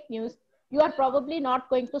know fake news, you are probably not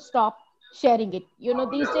going to stop sharing it.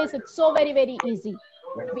 These days it's so very, very easy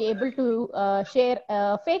to be able to share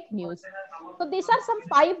fake news. So these are some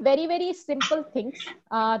 5 very, very simple things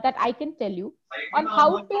that I can tell you on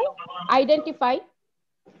how to identify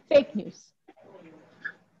fake news.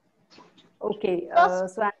 Okay.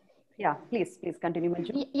 Yeah, please continue,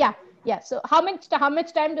 Manju. Yeah. So how much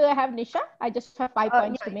time do I have, Nisha? I just have 5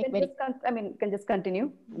 points to make. Can just continue.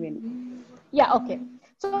 Yeah. Okay.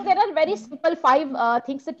 So there are very simple 5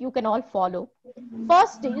 things that you can all follow.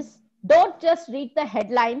 First is, don't just read the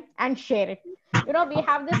headline and share it. We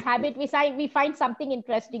have this habit. We find something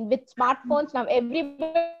interesting with smartphones now.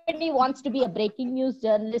 Everybody wants to be a breaking news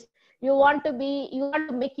journalist. You want to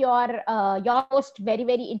make your post very,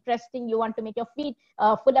 very interesting. You want to make your feed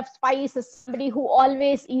full of spice, as somebody who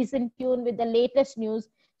always is in tune with the latest news.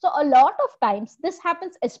 So a lot of times this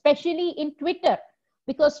happens, especially in Twitter,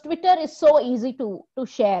 because Twitter is so easy to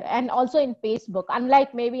share, and also in Facebook.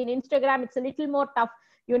 Unlike maybe in Instagram, it's a little more tough.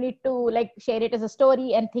 You need to share it as a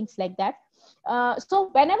story and things like that. So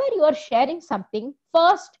whenever you are sharing something,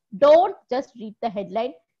 first, don't just read the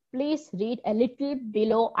headline. Please read a little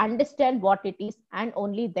below, understand what it is, and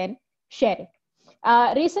only then share it.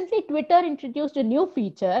 Recently, Twitter introduced a new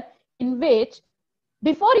feature in which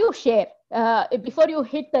before you share, before you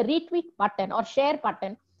hit the retweet button or share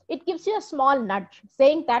button, it gives you a small nudge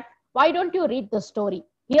saying that, why don't you read the story?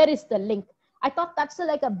 Here is the link. I thought that's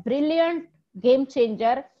a brilliant game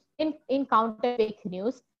changer in counter fake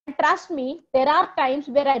news. And trust me, there are times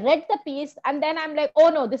where I read the piece and then I'm like, oh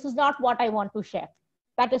no, this is not what I want to share.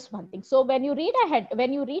 That is one thing. So when you read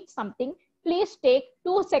something, please take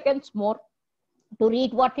 2 seconds more to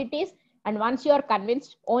read what it is. And once you are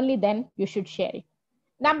convinced, only then you should share it.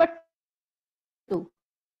 Number 2,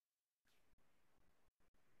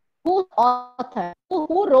 who's author?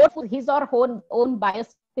 Who wrote his or her own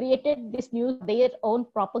bias, created this news, their own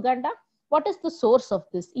propaganda? What is the source of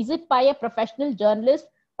this? Is it by a professional journalist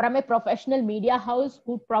from a professional media house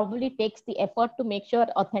who probably takes the effort to make sure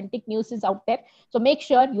authentic news is out there? So make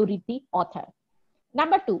sure you read the author.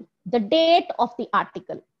 Number 2, the date of the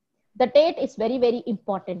article. The date is very, very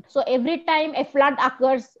important. So every time a flood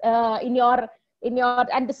occurs in your,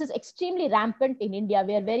 and this is extremely rampant in India,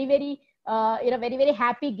 we are very, very very, very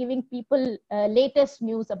happy giving people latest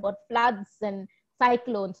news about floods and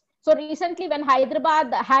cyclones. So recently, when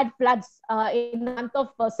Hyderabad had floods in the month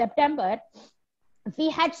of September,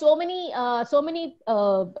 we had so many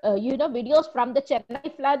videos from the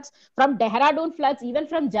Chennai floods, from Dehradun floods, even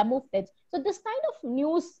from Jammu floods. So this kind of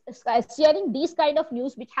news, sharing these kind of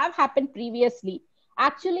news which have happened previously,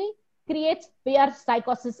 actually creates fear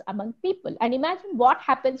psychosis among people. And imagine what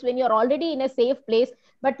happens when you're already in a safe place,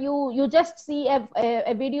 but you just see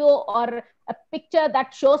a video or a picture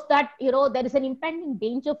that shows that there is an impending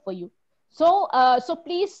danger for you. So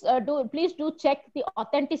please do check the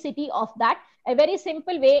authenticity of that. A very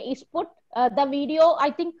simple way is put the video,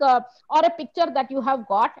 I think, or a picture that you have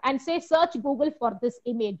got, and say search Google for this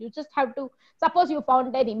image. You just have to, suppose you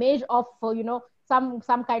found an image of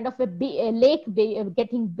some kind of a lake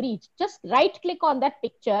getting breached. Just right click on that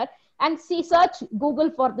picture and search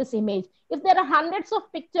Google for this image. If there are hundreds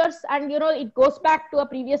of pictures and it goes back to a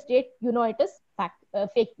previous date, it is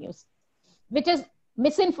fake news, which is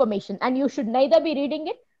misinformation, and you should neither be reading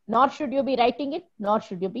it, nor should you be writing it, nor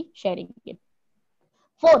should you be sharing it.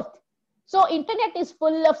 Fourth, so internet is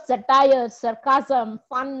full of satire, sarcasm,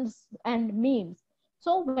 puns, and memes.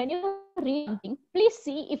 So when you read something, please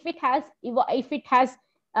see if it has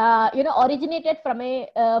originated from a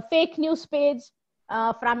fake news page,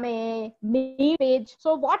 from a meme page.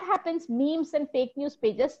 So what happens? Memes and fake news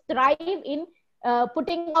pages thrive in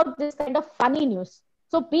putting out this kind of funny news.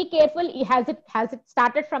 So be careful. Has it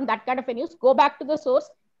started from that kind of a news? Go back to the source,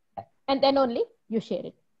 and then only you share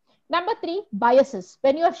it. Number 3, biases.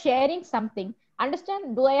 When you are sharing something,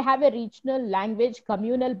 understand, do I have a regional, language,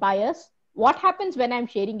 communal bias? What happens when I'm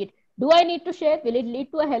sharing it? Do I need to share? Will it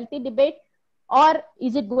lead to a healthy debate? Or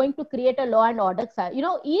is it going to create a law and order?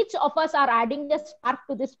 Each of us are adding a spark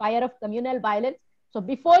to this fire of communal violence. So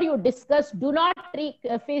before you discuss, do not treat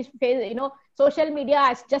social media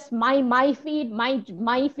as just my feed,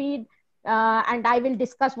 my feed, and I will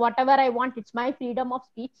discuss whatever I want. It's my freedom of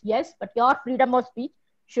speech. Yes, but your freedom of speech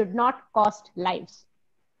should not cost lives.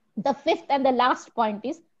 The fifth and the last point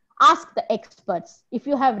is ask the experts. If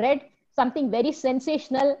you have read something very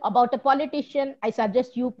sensational about a politician, I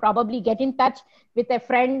suggest you probably get in touch with a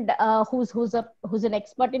friend who's an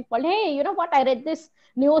expert in politics. Hey, you know what? I read this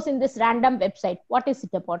news in this random website. What is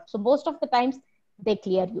it about? So most of the times they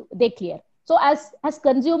clear you. They clear. So as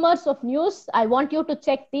consumers of news, I want you to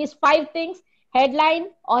check these 5 things: headline,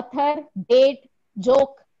 author, date,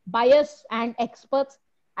 joke, bias, and experts.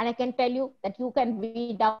 And I can tell you that you can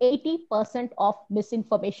weed out 80% of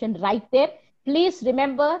misinformation right there. Please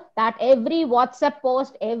remember that every WhatsApp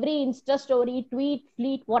post, every Insta story, tweet,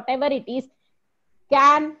 fleet, whatever it is,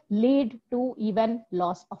 can lead to even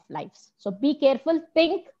loss of lives. So be careful,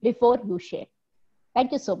 think before you share.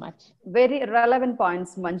 Thank you so much. Very relevant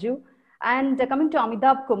points, Manju. And coming to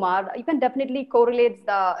Amitabh Kumar, you can definitely correlate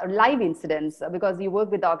the live incidents because you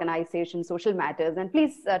work with organizations, social matters. And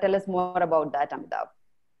please tell us more about that, Amitabh.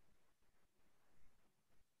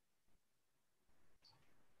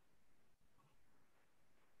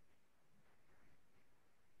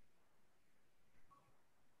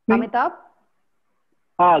 Amitabh?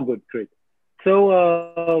 Good, great. So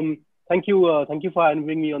thank you for having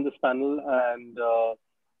me on this panel, and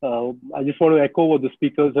I just want to echo what the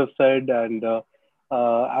speakers have said. And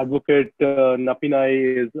Advocate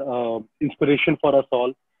Napinai is inspiration for us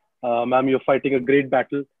all. Ma'am, you're fighting a great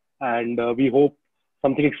battle, and we hope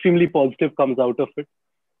something extremely positive comes out of it.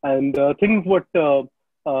 And things what Mr.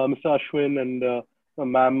 Ashwin and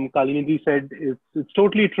Ma'am Kalinidhi said it's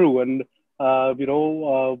totally true. And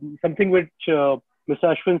something which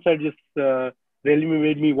Mr. Ashwin said just really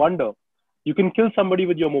made me wonder. You can kill somebody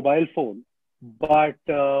with your mobile phone, but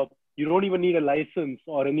you don't even need a license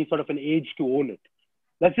or any sort of an age to own it.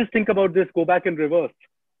 Let's just think about this, go back in reverse.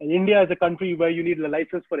 And India is a country where you need a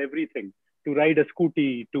license for everything. To ride a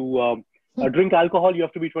scooty, to drink alcohol, you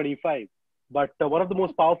have to be 25. But one of the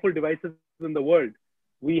most powerful devices in the world,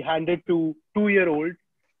 we hand it to 2-year-olds.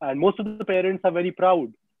 And most of the parents are very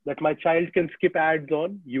proud that my child can skip ads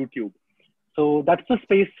on YouTube. So that's the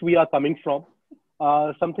space we are coming from.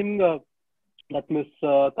 Something that Ms.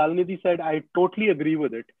 Kalinidhi said, I totally agree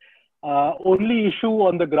with it. Only issue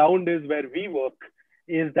on the ground is where we work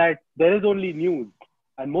is that there is only news.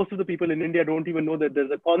 And most of the people in India don't even know that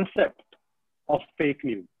there's a concept of fake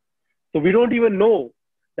news. So we don't even know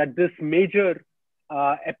that this major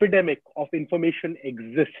epidemic of information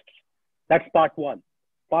exists. That's part one.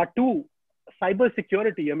 Part two,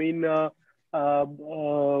 cybersecurity. I mean,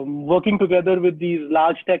 working together with these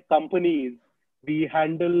large tech companies, we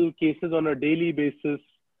handle cases on a daily basis.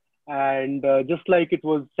 And just like it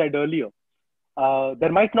was said earlier,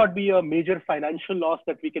 there might not be a major financial loss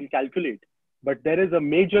that we can calculate, but there is a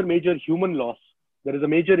major human loss. There is a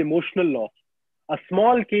major emotional loss. A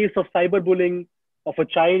small case of cyberbullying of a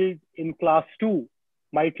child in class 2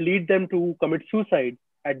 might lead them to commit suicide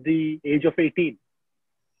at the age of 18.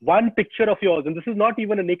 One picture of yours, and this is not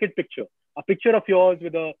even a naked picture, a picture of yours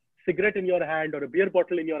with a cigarette in your hand or a beer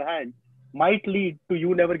bottle in your hand might lead to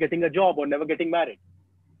you never getting a job or never getting married.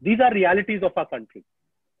 These are realities of our country.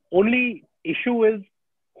 Only issue is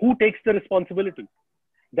who takes the responsibility.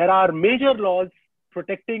 There are major laws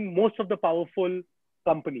protecting most of the powerful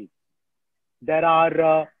companies. There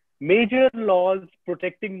are major laws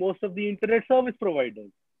protecting most of the internet service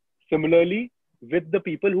providers. Similarly, with the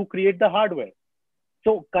people who create the hardware.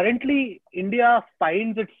 So currently, India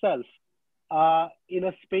finds itself in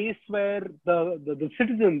a space where the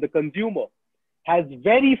citizen, the consumer, has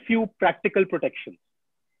very few practical protections.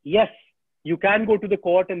 Yes, you can go to the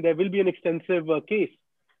court and there will be an extensive case,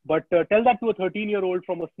 but tell that to a 13-year-old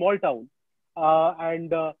from a small town,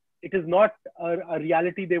 and it is not a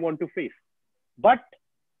reality they want to face. But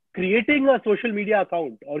creating a social media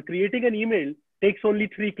account or creating an email takes only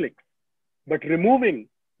 3 clicks. But removing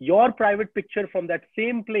your private picture from that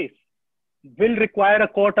same place will require a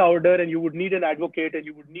court order, and you would need an advocate and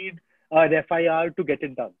you would need an FIR to get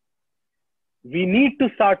it done. We need to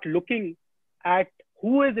start looking at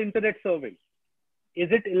who is internet serving. Is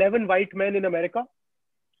it 11 white men in America?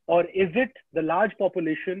 Or is it the large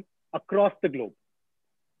population across the globe?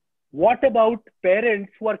 What about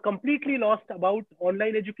parents who are completely lost about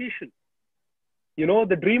online education? You know,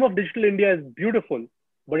 the dream of digital India is beautiful,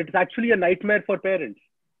 but it's actually a nightmare for parents.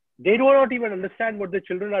 They do not even understand what their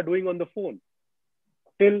children are doing on the phone.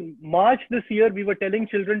 Till March this year, we were telling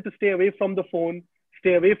children to stay away from the phone,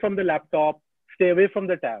 stay away from the laptop, stay away from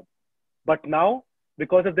the tab. But now,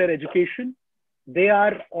 because of their education, they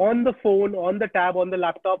are on the phone, on the tab, on the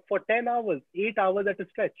laptop for 10 hours, 8 hours at a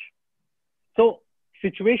stretch. So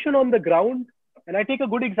situation on the ground, and I take a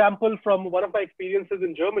good example from one of my experiences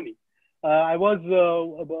in Germany. I was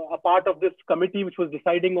a part of this committee which was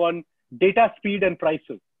deciding on data speed and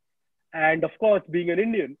prices. And of course, being an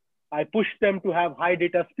Indian, I pushed them to have high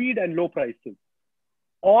data speed and low prices.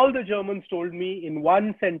 All the Germans told me in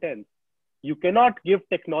one sentence, you cannot give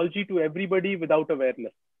technology to everybody without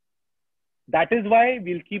awareness. That is why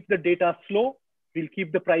we'll keep the data slow, we'll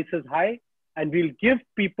keep the prices high, and we'll give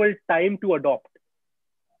people time to adopt.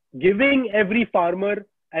 Giving every farmer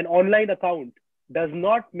an online account does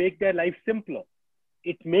not make their life simpler.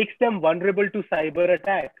 It makes them vulnerable to cyber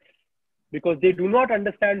attacks because they do not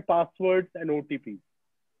understand passwords and OTPs.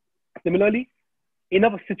 Similarly, in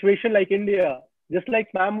a situation like India, just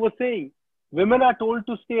like ma'am was saying, women are told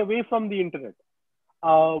to stay away from the internet.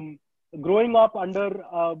 Growing up under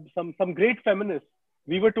some great feminists,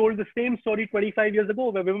 we were told the same story 25 years ago,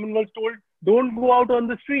 where women were told, don't go out on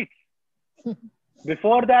the streets.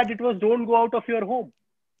 Before that, it was don't go out of your home.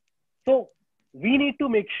 So we need to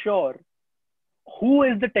make sure who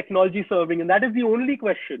is the technology serving? And that is the only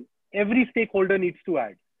question every stakeholder needs to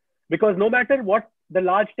add. Because no matter what the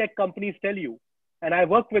large tech companies tell you, and I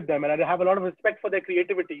work with them and I have a lot of respect for their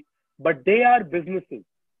creativity, but they are businesses.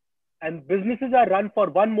 And businesses are run for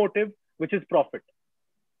one motive, which is profit.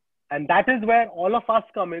 And that is where all of us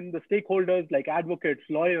come in, the stakeholders like advocates,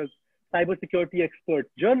 lawyers, cybersecurity experts,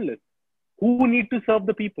 journalists, who need to serve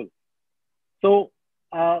the people. So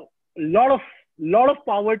a lot of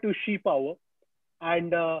power to She Power,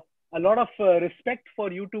 and a lot of respect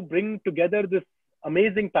for you to bring together this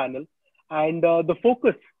amazing panel. And the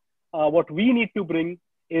focus, what we need to bring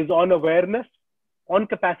is on awareness, on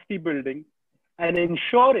capacity building, and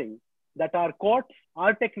ensuring that our courts,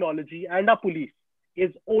 our technology, and our police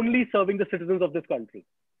is only serving the citizens of this country.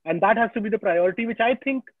 And that has to be the priority, which I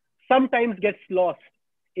think sometimes gets lost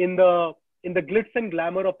in the glitz and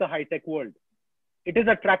glamour of the high-tech world. It is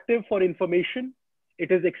attractive for information.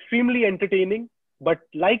 It is extremely entertaining. But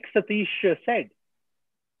like Satish said,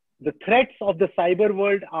 the threats of the cyber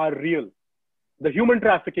world are real. The human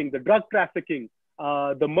trafficking, the drug trafficking,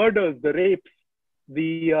 the murders, the rapes,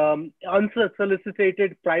 the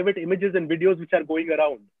unsolicited private images and videos which are going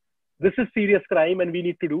around. This is serious crime and we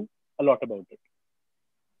need to do a lot about it.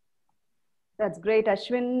 That's great,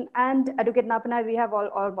 Ashwin. And Advocate Napana, we have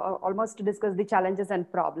almost discussed the challenges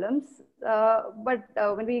and problems. But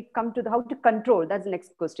when we come to how to control, that's the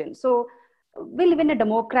next question. So we live in a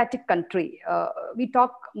democratic country. We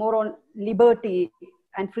talk more on liberty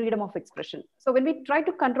and freedom of expression. So when we try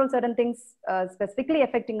to control certain things, specifically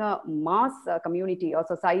affecting a mass community or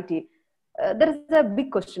society, there is a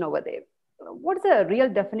big question over there. What is the real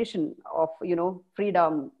definition of,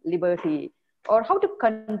 freedom, liberty, or how to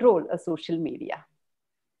control a social media?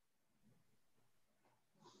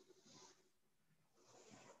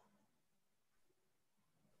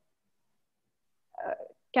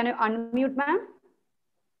 Can you unmute, ma'am?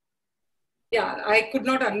 Yeah, I could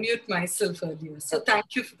not unmute myself earlier. So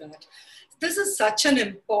thank you for that. This is such an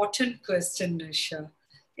important question, Nisha.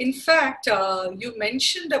 In fact, you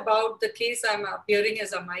mentioned about the case I'm appearing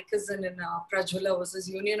as a my cousin in Prajwala versus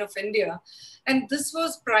Union of India. And this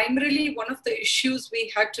was primarily one of the issues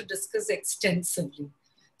we had to discuss extensively.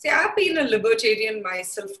 See, I've been a libertarian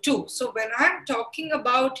myself too. So when I'm talking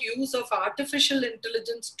about use of artificial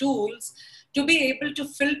intelligence tools to be able to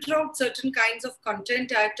filter out certain kinds of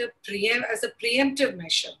content as a preemptive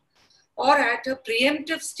measure, or at a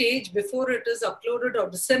preemptive stage before it is uploaded or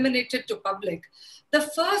disseminated to public, the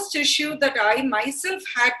first issue that I myself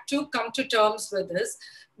had to come to terms with is,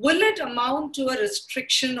 will it amount to a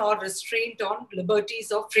restriction or restraint on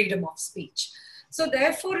liberties or freedom of speech? So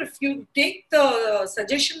therefore, if you take the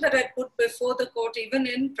suggestion that I put before the court, even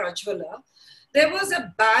in Prajwala, there was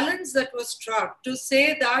a balance that was struck to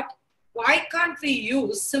say that why can't we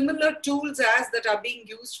use similar tools as that are being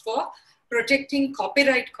used for protecting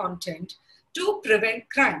copyright content to prevent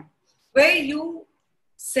crime, where you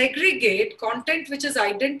segregate content which is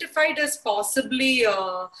identified as possibly,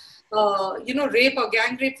 rape or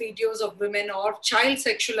gang rape videos of women or child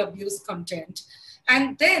sexual abuse content,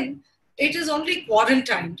 and then it is only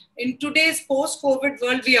quarantined. In today's post-COVID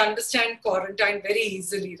world, we understand quarantine very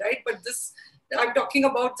easily, right? But this, I'm talking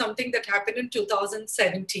about something that happened in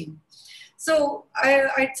 2017. So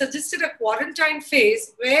I suggested a quarantine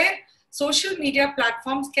phase where social media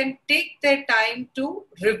platforms can take their time to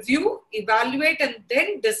review, evaluate, and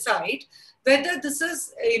then decide whether this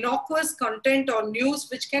is innocuous content or news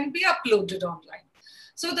which can be uploaded online.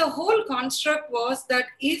 So the whole construct was that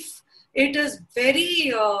if it is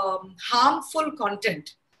very harmful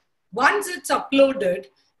content, once it's uploaded,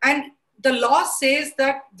 and the law says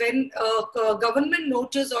that when a government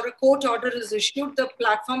notice or a court order is issued, the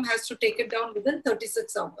platform has to take it down within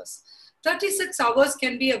 36 hours. 36 hours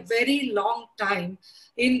can be a very long time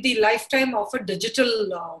in the lifetime of a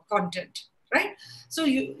digital content, right? So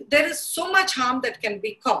there is so much harm that can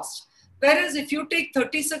be caused. Whereas if you take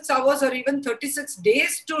 36 hours or even 36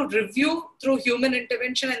 days to review through human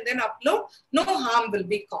intervention and then upload, no harm will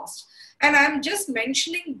be caused. And I'm just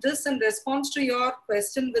mentioning this in response to your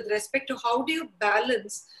question with respect to how do you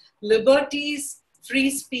balance liberties,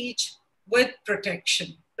 free speech with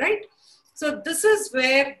protection, right? So this is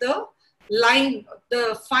where the line,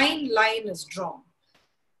 the fine line is drawn.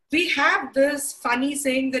 We have this funny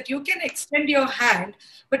saying that you can extend your hand,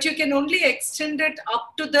 but you can only extend it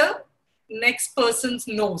up to the next person's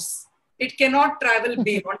nose. It cannot travel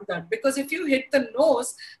beyond that, because if you hit the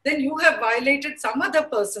nose, then you have violated some other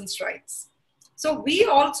person's rights. So we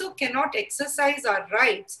also cannot exercise our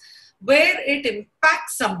rights where it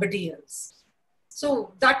impacts somebody else.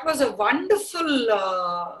 So that was a wonderful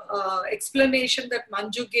explanation that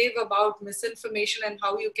Manju gave about misinformation and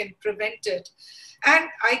how you can prevent it. And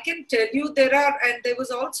I can tell you there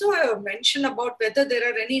was also a mention about whether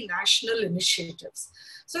there are any national initiatives.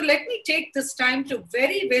 So let me take this time to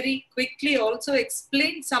very, very quickly also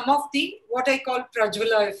explain some of the, what I call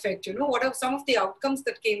Prajwala effect, what are some of the outcomes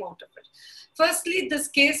that came out of it. Firstly, this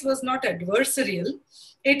case was not adversarial,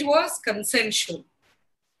 it was consensual.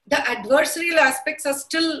 The adversarial aspects are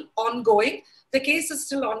still ongoing. The case is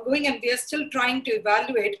still ongoing and we are still trying to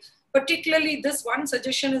evaluate. Particularly this one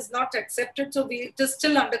suggestion is not accepted, so it is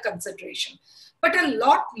still under consideration. But a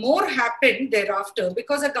lot more happened thereafter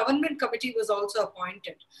because a government committee was also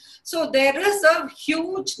appointed. So there is a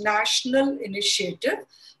huge national initiative.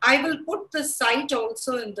 I will put the site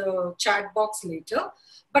also in the chat box later.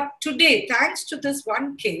 But today, thanks to this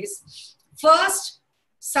one case, first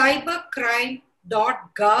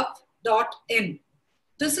cybercrime.gov.in.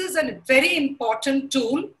 This is a very important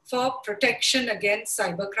tool for protection against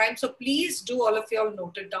cybercrime. So please do all of you all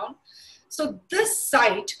note it down. So this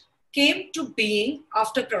site came to being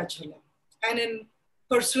after Prajwala and in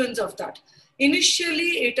pursuance of that.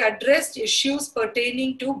 Initially, it addressed issues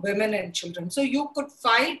pertaining to women and children. So you could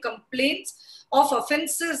file complaints of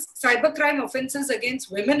offenses, cybercrime offenses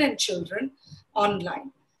against women and children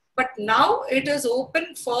online. But now it is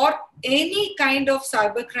open for any kind of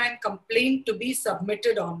cybercrime complaint to be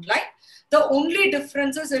submitted online. The only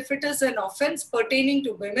difference is if it is an offense pertaining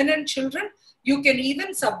to women and children, you can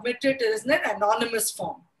even submit it as an anonymous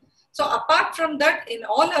form. So apart from that, in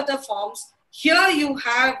all other forms, here you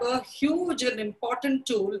have a huge and important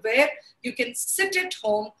tool where you can sit at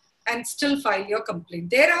home and still file your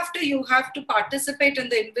complaint. Thereafter, you have to participate in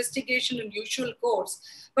the investigation in usual course.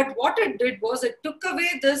 But what it did was it took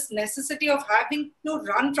away this necessity of having to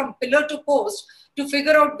run from pillar to post to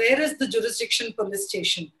figure out where is the jurisdiction police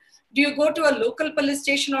station. Do you go to a local police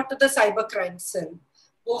station or to the cybercrime cell?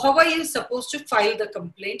 Or how are you supposed to file the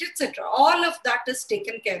complaint, etc. All of that is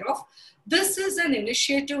taken care of. This is an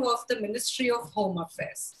initiative of the Ministry of Home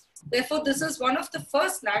Affairs. Therefore, this is one of the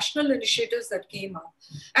first national initiatives that came up.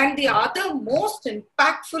 And the other most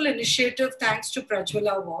impactful initiative, thanks to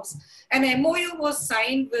Prajwala, was an MOU was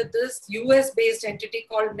signed with this US-based entity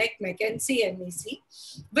called NEC,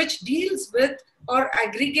 which deals with or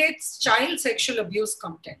aggregates child sexual abuse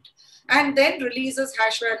content and then releases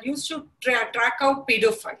hash values to track out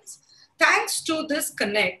pedophiles. Thanks to this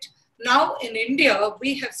connect, now in India,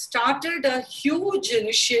 we have started a huge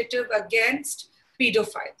initiative against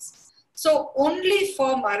pedophiles. So only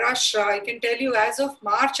for Maharashtra, I can tell you as of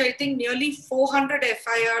March, I think nearly 400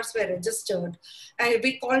 FIRs were registered. And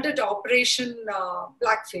we called it Operation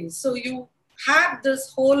Blackface. So you have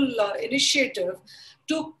this whole initiative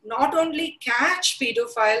to not only catch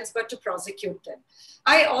pedophiles, but to prosecute them.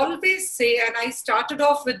 I always say, and I started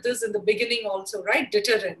off with this in the beginning also, right?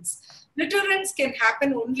 Deterrence. Deterrence can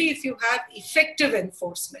happen only if you have effective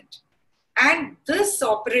enforcement. And this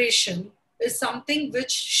operation is something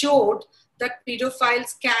which showed that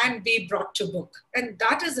pedophiles can be brought to book. And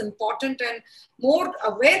that is important, and more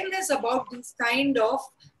awareness about this kind of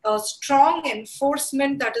strong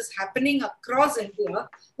enforcement that is happening across India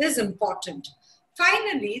is important.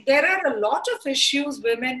 Finally, there are a lot of issues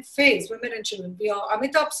women face, women and children.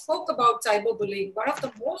 Amitabh spoke about cyberbullying, one of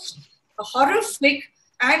the most horrific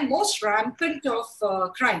and most rampant of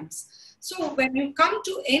crimes. So when you come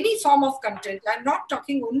to any form of content, I'm not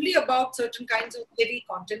talking only about certain kinds of heavy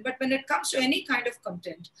content, but when it comes to any kind of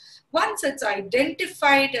content, once it's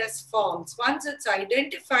identified as false, once it's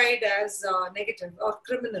identified as negative or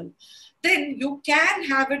criminal, then you can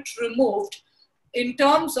have it removed in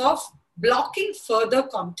terms of blocking further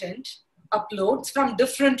content uploads from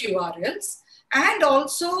different URLs and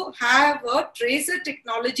also have a tracer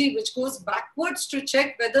technology which goes backwards to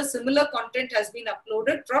check whether similar content has been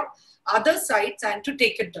uploaded from other sites and to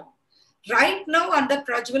take it down. Right now under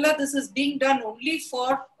Prajwala, this is being done only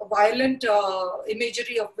for violent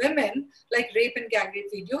imagery of women, like rape and gang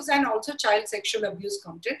rape videos, and also child sexual abuse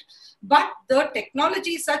content. But the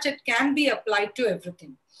technology is such it can be applied to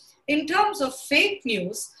everything. In terms of fake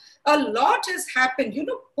news, a lot has happened,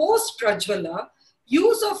 post Prajwala.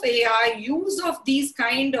 Use of AI, use of these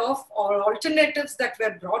kind of alternatives that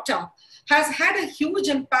were brought up has had a huge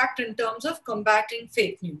impact in terms of combating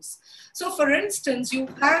fake news. So for instance, you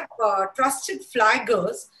have trusted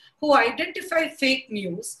flaggers who identify fake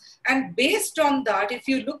news. And based on that, if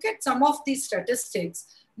you look at some of these statistics,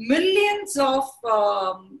 millions of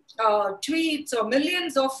tweets or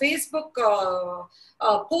millions of Facebook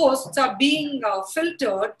posts are being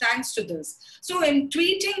filtered thanks to this. So in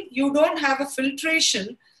tweeting, you don't have a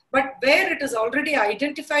filtration, but where it is already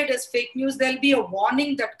identified as fake news, there'll be a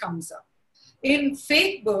warning that comes up. In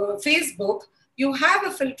Facebook, you have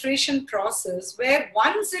a filtration process where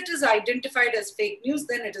once it is identified as fake news,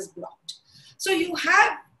 then it is blocked. So you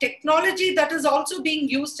have technology that is also being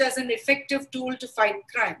used as an effective tool to fight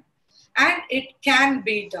crime, and it can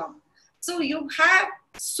be done. So you have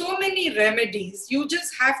so many remedies, you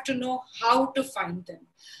just have to know how to find them.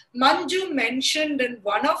 Manju mentioned in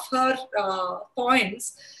one of her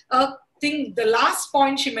points, the last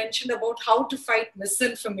point she mentioned about how to fight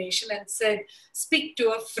misinformation and said, speak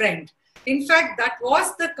to a friend. In fact, that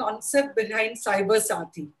was the concept behind Cyber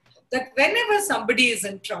Saathi, that whenever somebody is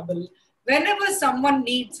in trouble, whenever someone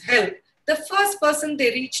needs help, the first person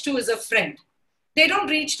they reach to is a friend. They don't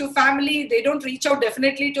reach to family, they don't reach out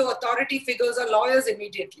definitely to authority figures or lawyers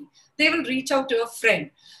immediately. They will reach out to a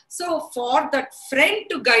friend. So for that friend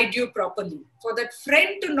to guide you properly, for that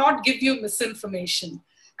friend to not give you misinformation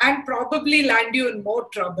and probably land you in more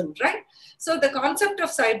trouble, right? So the concept of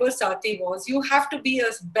Cyber Saathi was you have to be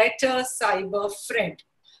a better cyber friend.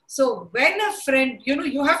 So when a friend,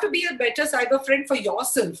 you have to be a better cyber friend for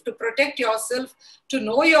yourself, to protect yourself, to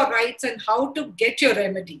know your rights and how to get your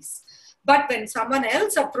remedies. But when someone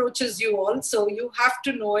else approaches you also, you have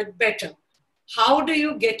to know it better. How do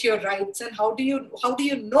you get your rights, and how do you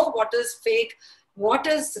know what is fake, what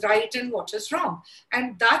is right and what is wrong?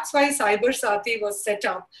 And that's why Cyber Saathi was set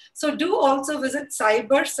up. So do also visit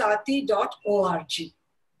cybersaathi.org.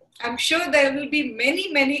 I'm sure there will be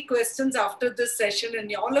many, many questions after this session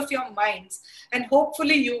in all of your minds. And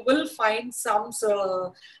hopefully you will find some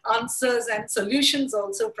answers and solutions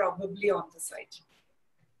also probably on the site.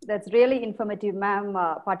 That's really informative, ma'am.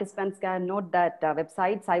 Participants can note that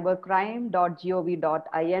website,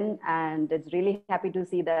 cybercrime.gov.in, and it's really happy to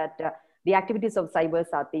see that the activities of Cyber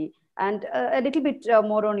Saathi. And a little bit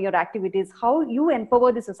more on your activities, how you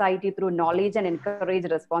empower the society through knowledge and encourage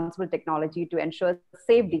responsible technology to ensure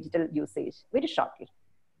safe digital usage. Very shortly.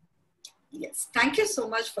 Yes, thank you so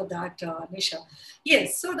much for that, Nisha.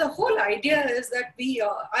 Yes, so the whole idea is that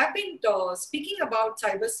I've been speaking about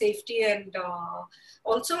cyber safety and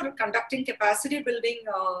also conducting capacity building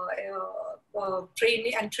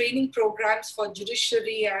training programs for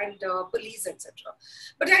judiciary and police, etc.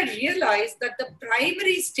 But I realized that the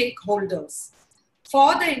primary stakeholders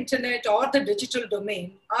for the internet or the digital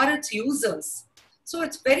domain are its users. So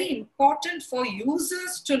it's very important for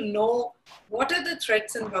users to know what are the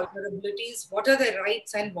threats and vulnerabilities, what are their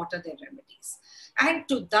rights and what are their remedies. And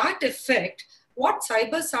to that effect, what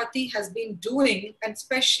Cyber Saathi has been doing, and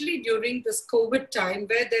especially during this COVID time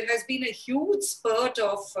where there has been a huge spurt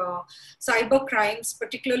of cyber crimes,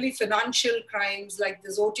 particularly financial crimes like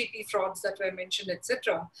these OTP frauds that were mentioned,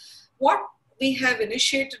 etc. What we have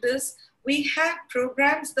initiated is we have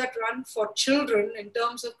programs that run for children in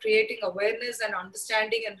terms of creating awareness and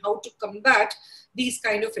understanding and how to combat these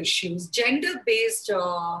kind of issues, gender-based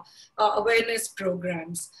awareness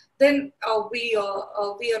programs. Then we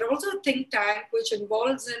are also a think tank which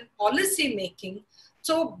involves in policy making,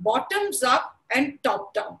 so bottoms up and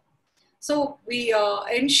top down. So we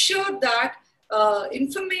ensure that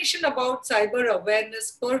information about cyber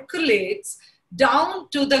awareness percolates down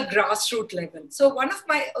to the grassroots level. So one of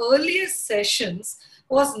my earliest sessions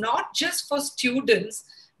was not just for students,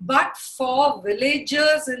 but for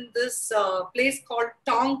villagers in this place called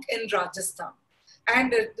Tonk in Rajasthan.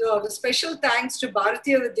 And special thanks to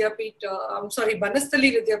Banasthali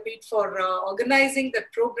Vidyapeeth for organizing that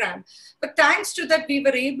program. But thanks to that, we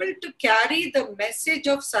were able to carry the message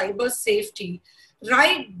of cyber safety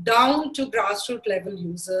right down to grassroots level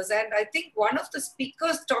users. And I think one of the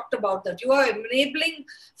speakers talked about that. You are enabling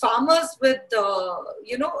farmers with,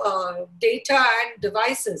 data and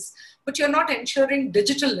devices, but you're not ensuring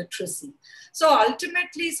digital literacy. So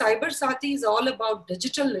ultimately, Cyber Sati is all about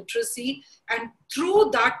digital literacy, and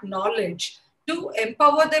through that knowledge, to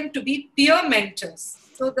empower them to be peer mentors.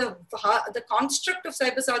 So the construct of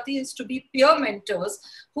Cyber Sati is to be peer mentors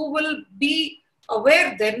who will be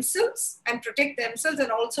aware themselves and protect themselves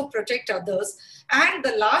and also protect others. And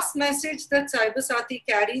the last message that Cyber Sati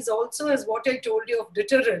carries also is what I told you of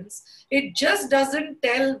deterrence. It just doesn't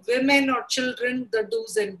tell women or children the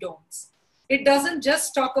do's and don'ts. It doesn't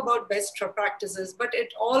just talk about best practices, but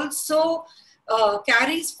it also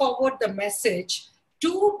carries forward the message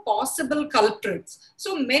to possible culprits.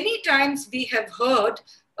 So many times we have heard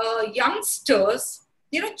youngsters,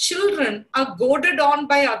 children are goaded on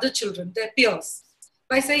by other children, their peers,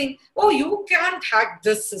 by saying, oh, you can't hack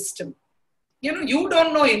this system. You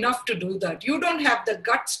don't know enough to do that. You don't have the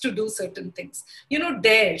guts to do certain things.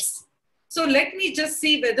 Dares. So let me just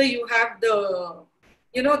see whether you have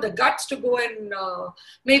the guts to go and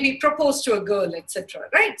maybe propose to a girl, etc.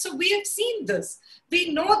 Right? So we have seen this.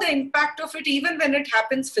 We know the impact of it even when it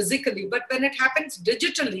happens physically, but when it happens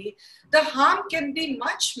digitally, the harm can be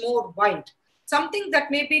much more wide. Something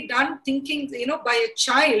that may be done thinking, by a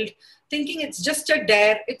child, thinking it's just a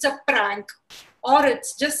dare, it's a prank, or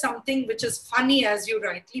it's just something which is funny, as you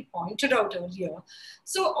rightly pointed out earlier.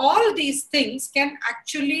 So all these things can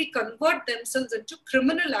actually convert themselves into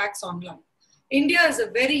criminal acts online. India is a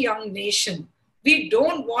very young nation. We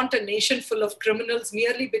don't want a nation full of criminals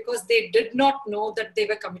merely because they did not know that they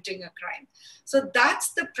were committing a crime. So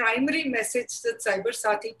that's the primary message that Cyber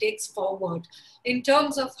Sati takes forward in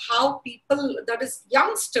terms of how people, that is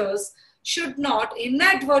youngsters, should not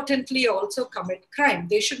inadvertently also commit crime.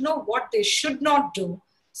 They should know what they should not do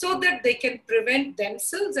so that they can prevent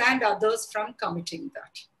themselves and others from committing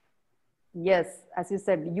that. Yes, as you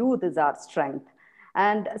said, youth is our strength.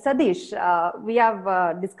 And Sadish, we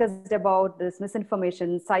have discussed about this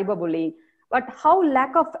misinformation, cyberbullying, but how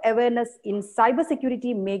lack of awareness in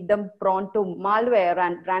cybersecurity make them prone to malware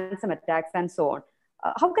and ransom attacks and so on?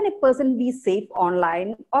 How can a person be safe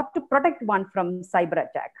online or to protect one from cyber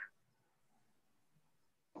attack?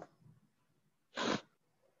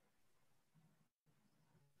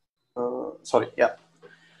 Sorry, yeah.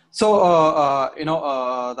 So,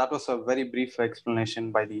 that was a very brief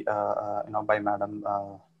explanation by the, by Madam,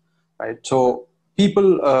 right? So,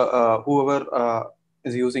 people, whoever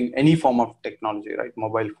is using any form of technology, right,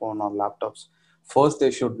 mobile phone or laptops, first they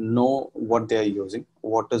should know what they are using,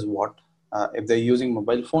 what is what. If they're using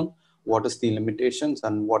mobile phone, what is the limitations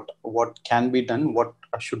and what can be done, what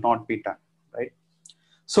should not be done, right?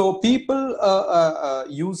 So people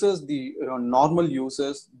users, the normal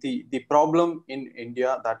users, the problem in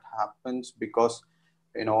India that happens because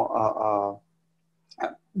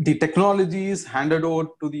the technology is handed over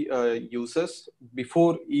to the users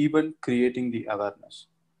before even creating the awareness.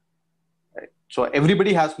 Right? So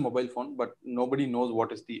everybody has mobile phone, but nobody knows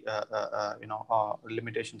what is the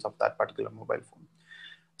limitations of that particular mobile phone.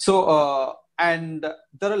 So and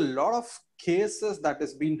there are a lot of cases that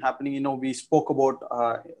has been happening. We spoke about.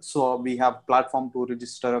 So we have platform to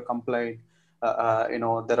register a complaint.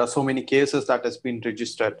 There are so many cases that has been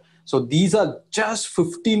registered. So these are just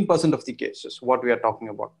 15% of the cases what we are talking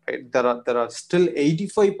about. Right? There are still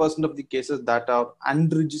 85% of the cases that are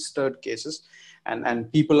unregistered cases,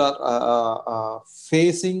 and people are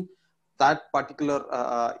facing that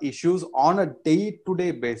particular issues on a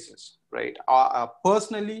day-to-day basis. Right?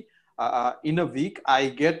 Personally, in a week, I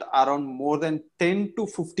get around more than 10 to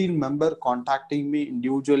 15 members contacting me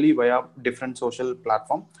individually via different social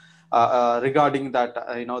platform regarding that.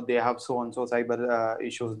 They have so and so cyber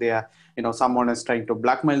issues. They are, someone is trying to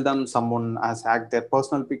blackmail them. Someone has hacked their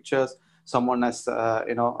personal pictures. Someone has,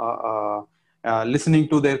 listening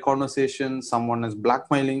to their conversation. Someone is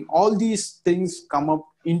blackmailing. All these things come up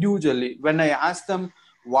individually. When I ask them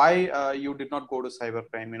why you did not go to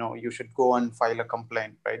cybercrime, you should go and file a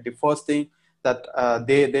complaint, right? The first thing that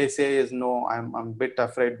they say is, no, I'm a bit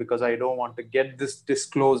afraid because I don't want to get this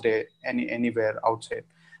disclosed anywhere outside,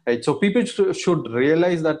 right? So people should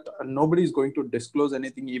realize that nobody is going to disclose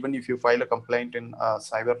anything. Even if you file a complaint in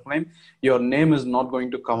cybercrime, your name is not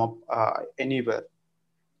going to come up anywhere,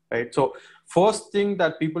 right? So first thing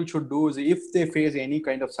that people should do is, if they face any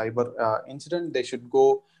kind of cyber incident, they should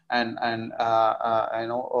go and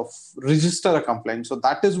register a complaint. So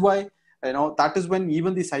that is why, when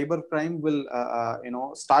even the cybercrime will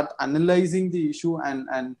start analyzing the issue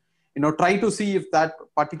and try to see if that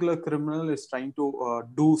particular criminal is trying to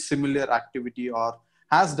do similar activity or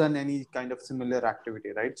has done any kind of similar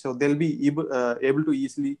activity, right? So they'll be able to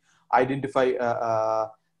easily identify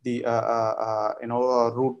the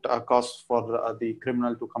root cause for the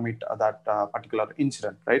criminal to commit that particular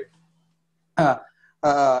incident, right?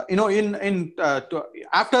 Uh,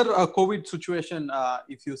 after a COVID situation,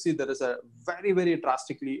 if you see, there is a very, very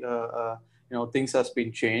drastically, things has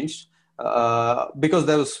been changed because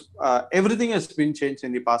there was everything has been changed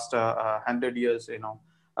in the past 100 years.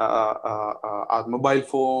 Our mobile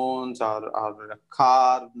phones, our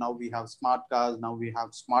car. Now we have smart cars. Now we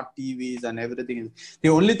have smart TVs and everything. The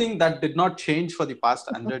only thing that did not change for the past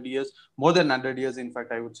 100 years, more than 100 years, in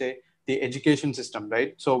fact, I would say, the education system,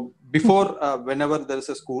 right? So before, whenever there is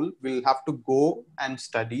a school, we'll have to go and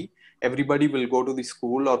study. Everybody will go to the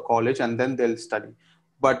school or college and then they'll study.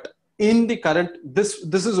 But in the current, this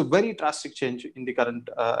is a very drastic change in the current,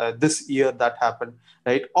 this year that happened,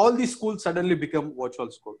 right? All these schools suddenly become virtual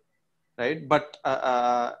school, right? But,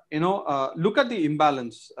 look at the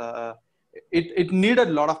imbalance. It needed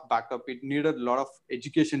a lot of backup. It needed a lot of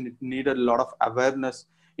education. It needed a lot of awareness.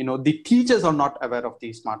 The teachers are not aware of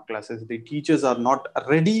these smart classes. The teachers are not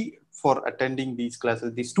ready for attending these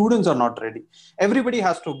classes. The students are not ready. Everybody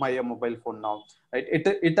has to buy a mobile phone now, right?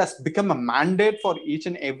 It has become a mandate for each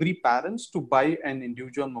and every parents to buy an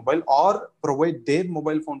individual mobile or provide their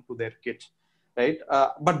mobile phone to their kids, right?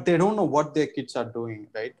 But they don't know what their kids are doing,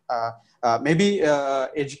 right? Maybe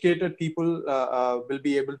educated people will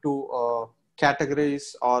be able to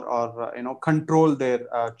categorize or control their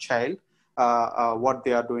child, what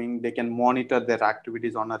they are doing. They can monitor their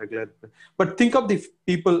activities on a regular basis. But think of the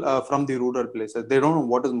people from the rural places. They don't know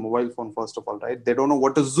what is mobile phone, first of all, right? They don't know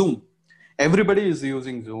what is Zoom. Everybody is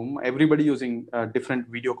using Zoom. Everybody using different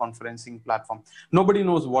video conferencing platform. Nobody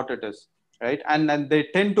knows what it is, right? And they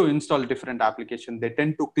tend to install different applications. They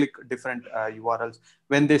tend to click different URLs.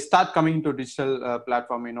 When they start coming to digital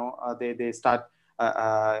platform, they start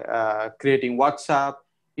creating WhatsApp.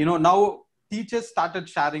 Now teachers started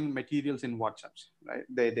sharing materials in WhatsApps, right?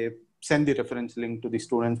 They send the reference link to the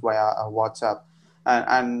students via WhatsApp,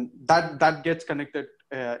 and that gets connected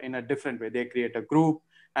in a different way. They create a group,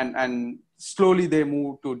 and slowly they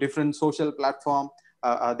move to different social platform.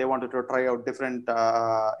 They wanted to try out different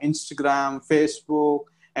Instagram, Facebook,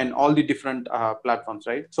 and all the different platforms,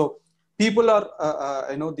 right? So people are,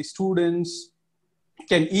 the students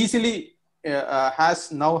can easily has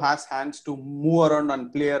hands to move around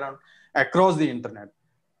and play around across the internet.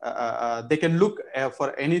 They can look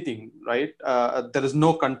for anything, right? There is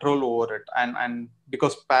no control over it, and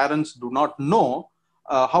because parents do not know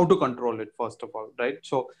how to control it, first of all, right?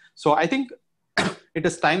 So I think it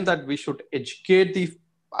is time that we should educate the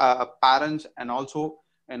parents and also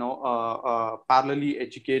parallelly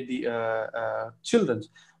educate the children.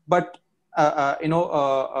 But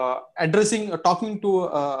talking to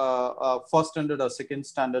first standard or second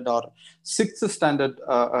standard or sixth standard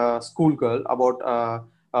school girl about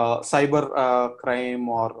cyber crime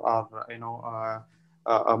or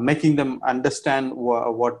making them understand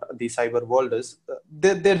what the cyber world is,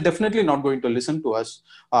 they're definitely not going to listen to us.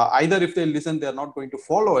 Either if they listen, they're not going to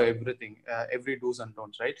follow everything, every do's and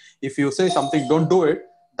don'ts, right? If you say something, don't do it,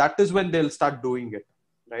 that is when they'll start doing it,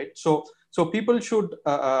 right? So people should,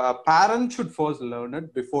 parents should first learn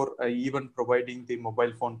it before even providing the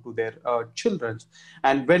mobile phone to their children.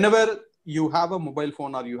 And whenever you have a mobile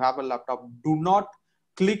phone or you have a laptop, do not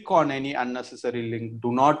click on any unnecessary link.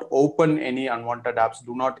 Do not open any unwanted apps.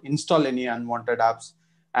 Do not install any unwanted apps.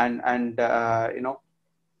 And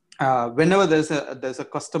whenever there's a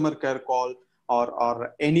customer care call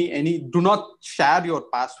or any, do not share your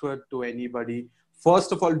password to anybody.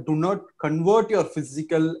 First of all, do not convert your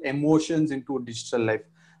physical emotions into a digital life,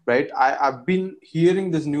 right? I've been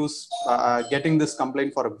hearing this news, getting this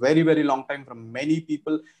complaint for a very, very long time from many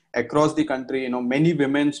people across the country. Many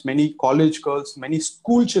women's, many college girls, many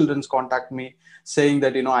school children contact me saying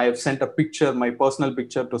that, I have sent a picture, my personal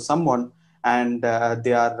picture, to someone, and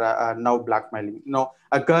they are now blackmailing.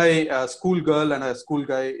 A school girl and a school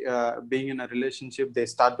guy being in a relationship, they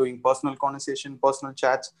start doing personal conversation, personal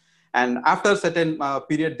chats, and after a certain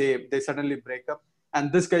period, they suddenly break up, and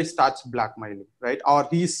this guy starts blackmailing, right? Or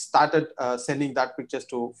he started sending that pictures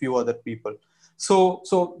to few other people. So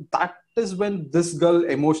that is when this girl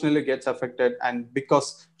emotionally gets affected, and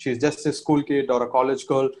because she's just a school kid or a college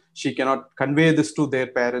girl, she cannot convey this to their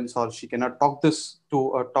parents, or she cannot talk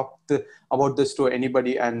about this to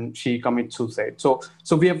anybody, and she commits suicide. So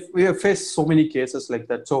we have faced so many cases like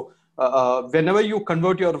that. So whenever you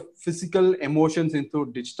convert your physical emotions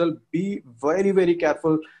into digital, be very, very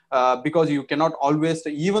careful, because you cannot always,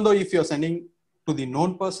 even though if you're sending to the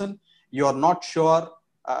known person, you're not sure,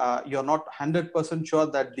 you're not 100% sure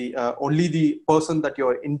that the only the person that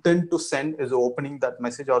you're intent to send is opening that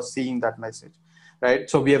message or seeing that message, right?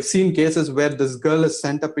 So we have seen cases where this girl has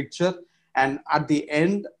sent a picture, and at the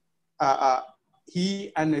end,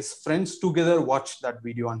 he and his friends together watch that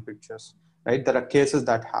video and pictures, right? There are cases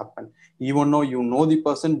that happen. Even though you know the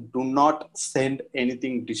person, do not send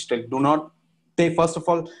anything digital. Do not take, first of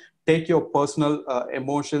all, take your personal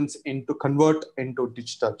emotions into, convert into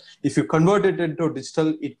digital. If you convert it into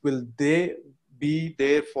digital, it will be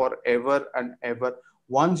there forever and ever.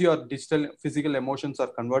 Once your digital physical emotions are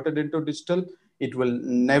converted into digital, it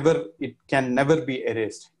can never be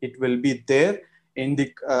erased. It will be there in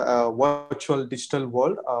the virtual digital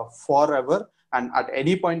world forever, and at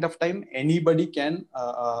any point of time anybody can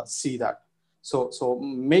see that. So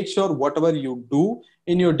make sure whatever you do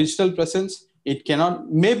in your digital presence, it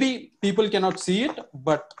cannot, maybe people cannot see it,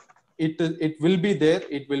 but it will be there.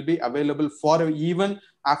 It will be available for even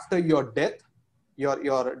after your death.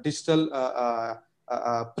 Your digital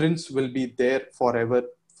prints will be there forever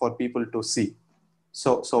for people to see.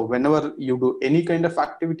 So whenever you do any kind of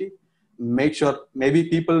activity, make sure, maybe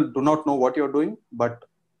people do not know what you're doing, but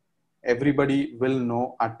everybody will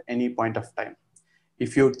know at any point of time.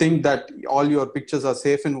 If you think that all your pictures are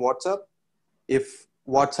safe in WhatsApp, if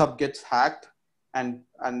WhatsApp gets hacked and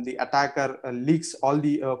the attacker leaks all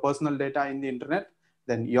the personal data in the internet,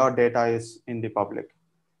 then your data is in the public,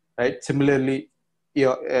 right? Similarly,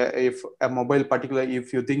 if a mobile, particularly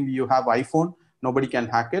if you think you have iPhone, nobody can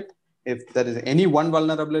hack it. If there is any one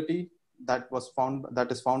vulnerability that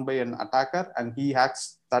is found by an attacker and he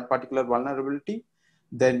hacks that particular vulnerability,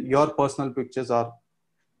 then your personal pictures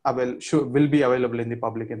will be available in the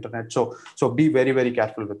public internet. So be very, very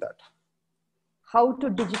careful with that. How to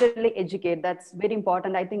digitally educate, that's very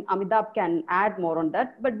important. I think Amitabh can add more on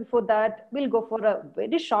that. But before that, we'll go for a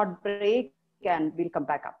very short break and we'll come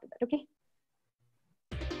back after that, okay?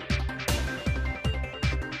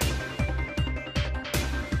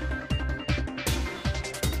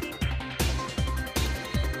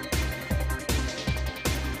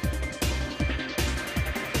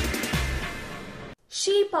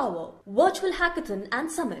 She Power Virtual Hackathon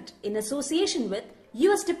and Summit in association with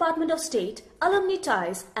US Department of State, Alumni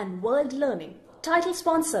Ties and World Learning. Title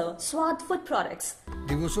sponsor Swad Food Products.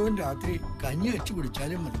 ദിവസവും രാത്രി കഞ്ഞി വെച്ച്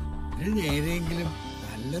കുടിച്ചാലും മതി. നേരെയെങ്കിലും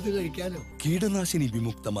നല്ലത് കഴിക്കാലോ. കീടനാശിനി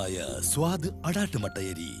വിമുക്തമായ സ്വാദ്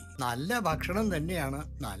അടാട്ടുമട്ടയരി. നല്ല ഭക്ഷണം തന്നെയാണ്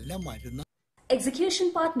നല്ല മരുന്ന്. Execution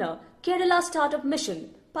partner Kerala Startup Mission,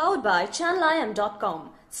 powered by channelim.com,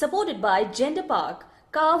 supported by Gender Park,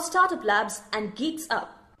 Carve Startup Labs and Geeks Up.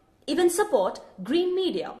 Event support Green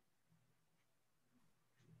Media.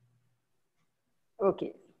 Okay,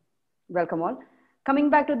 welcome all. Coming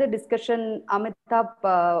back to the discussion, Amitabh,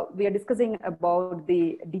 we are discussing about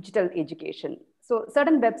the digital education. So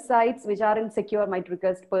certain websites which are insecure might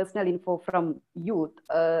request personal info from youth,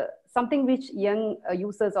 something which young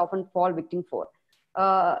users often fall victim for.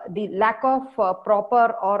 The lack of proper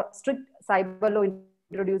or strict cyber law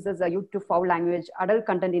introduces youth to foul language, adult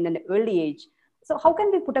content in an early age. So how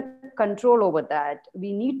can we put a control over that?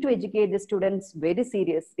 We need to educate the students very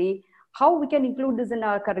seriously. How we can include this in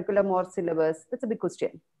our curriculum or syllabus? That's a big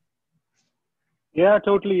question. Yeah,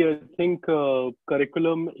 totally. I think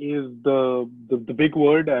curriculum is the big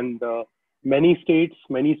word, and many states,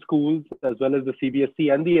 many schools, as well as the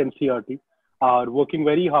CBSE and the NCERT are working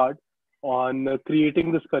very hard on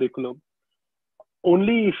creating this curriculum.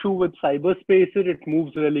 Only issue with cyberspace is it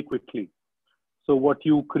moves really quickly. So what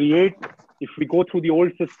you create, if we go through the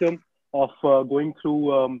old system of going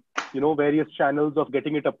through various channels of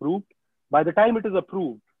getting it approved, by the time it is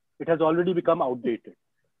approved, it has already become outdated.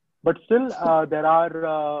 But still, there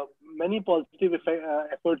are many positive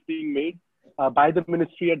efforts being made by the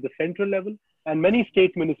ministry at the central level and many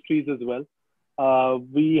state ministries as well.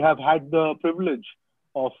 We have had the privilege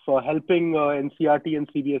of helping NCERT and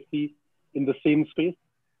CBSE in the same space.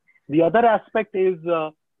 The other aspect is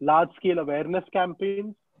large-scale awareness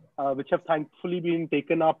campaigns, which have thankfully been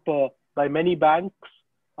taken up by many banks,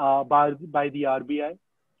 by the RBI.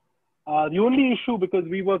 The only issue, because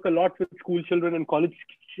we work a lot with school children and college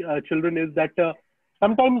children, is that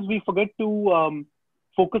sometimes we forget to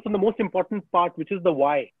focus on the most important part, which is the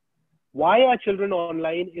why. Why are children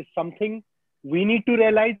online is something we need to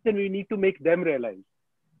realize, and we need to make them realize.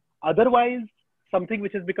 Otherwise, something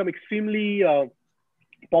which has become extremely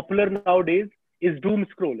popular nowadays is doom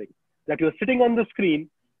scrolling, that you're sitting on the screen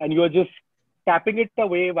and you're just tapping it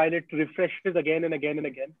away while it refreshes again and again and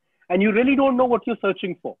again. and you really don't know what you're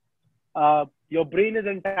searching for. Your brain is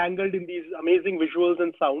entangled in these amazing visuals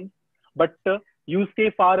and sounds, but you stay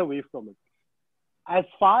far away from it. As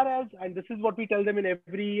far as, and this is what we tell them in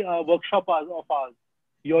every workshop of ours,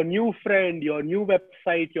 your new friend, your new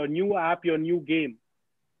website, your new app, your new game,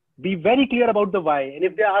 be very clear about the why. And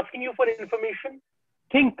if they're asking you for information,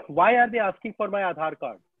 think, why are they asking for my Aadhaar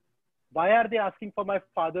card? Why are they asking for my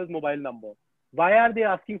father's mobile number? Why are they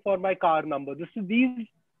asking for my car number? These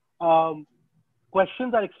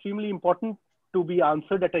questions are extremely important to be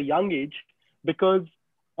answered at a young age, because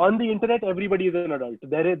on the internet, everybody is an adult.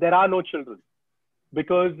 There are no children,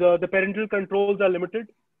 because the parental controls are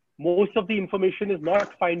limited. Most of the information is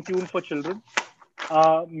not fine-tuned for children.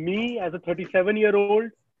 Me as a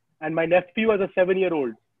 37-year-old and my nephew as a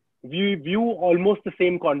 7-year-old, we view almost the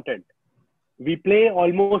same content. We play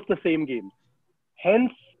almost the same games.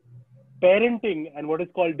 Hence, parenting and what is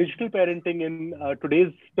called digital parenting in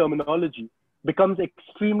today's terminology becomes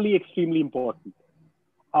extremely, extremely important.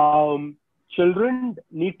 Children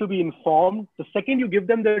need to be informed. The second you give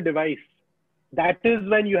them the device, that is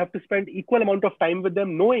when you have to spend equal amount of time with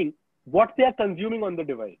them, knowing what they are consuming on the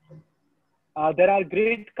device. There are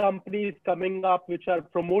great companies coming up which are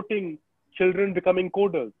promoting children becoming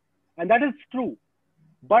coders, and that is true.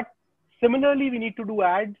 But similarly, we need to do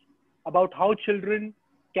ads about how children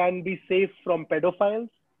can be safe from pedophiles,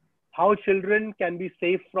 how children can be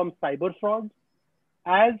safe from cyber frauds,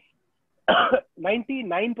 as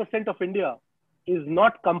 99% of India is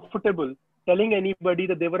not comfortable telling anybody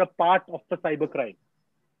that they were a part of a cybercrime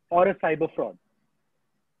or a cyber fraud.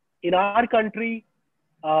 In our country,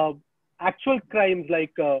 actual crimes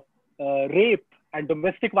like rape and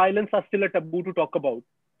domestic violence are still a taboo to talk about.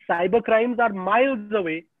 Cyber crimes are miles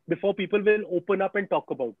away before people will open up and talk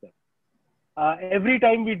about them. Every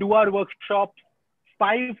time we do our workshops,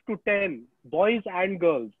 5 to 10 boys and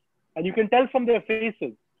girls, and you can tell from their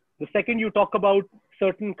faces, the second you talk about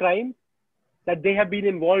certain crimes, that they have been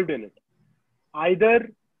involved in it. Either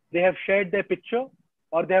they have shared their picture,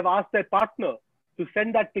 or they have asked their partner to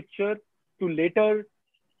send that picture to later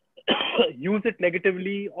use it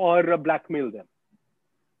negatively or blackmail them.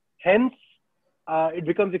 Hence, it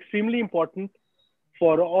becomes extremely important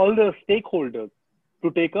for all the stakeholders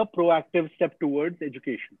to take a proactive step towards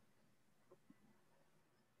education.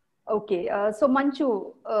 Okay, so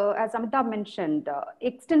Manju, as Amitabh mentioned,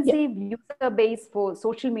 extensive user base for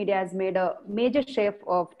social media has made a major share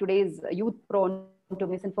of today's youth prone to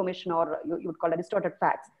misinformation, or you would call it distorted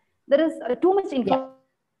facts. There is too much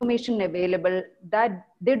information available that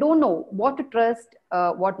they don't know what to trust,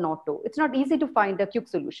 what not to. It's not easy to find a quick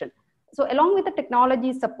solution. So along with the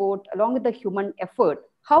technology support, along with the human effort,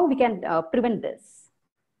 how we can prevent this?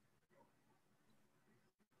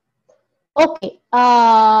 Okay,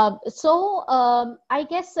 I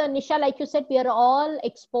guess Nisha, like you said, we are all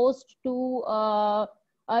exposed to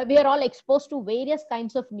various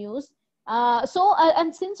kinds of news.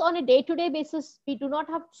 And since on a day-to-day basis we do not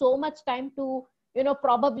have so much time to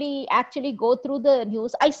probably actually go through the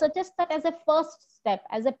news, I suggest that as a first step,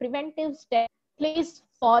 as a preventive step, please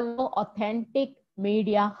follow authentic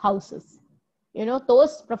media houses.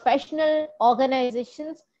 Those professional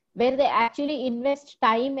organizations where they actually invest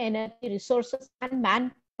time, energy, resources, and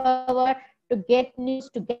manpower to get news,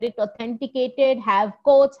 to get it authenticated, have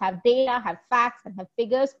quotes, have data, have facts, and have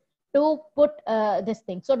figures to put this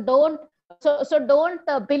thing. So don't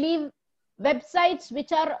believe websites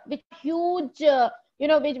which are huge,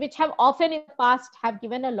 which have often in the past have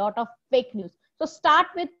given a lot of fake news. So start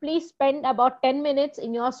with, please spend about 10 minutes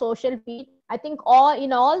in your social feed. I think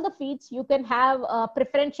in all the feeds you can have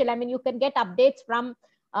preferential. I mean, you can get updates from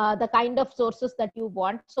the kind of sources that you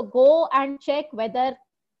want. So go and check whether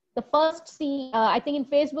the first see. I think in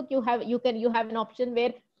Facebook you have an option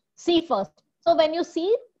where see first. So when you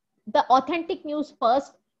see the authentic news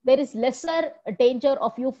first, there is lesser danger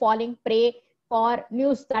of you falling prey for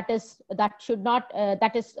news that is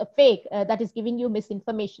fake, that is giving you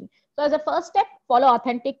misinformation. So as a first step, follow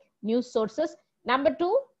authentic news sources. Number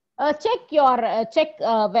two, check the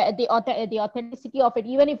authenticity of it.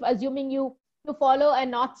 Even if assuming you follow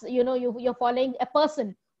and not, you're following a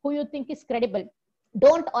person who you think is credible,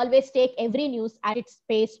 don't always take every news at its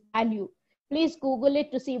face value. Please Google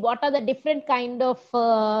it to see what are the different kind of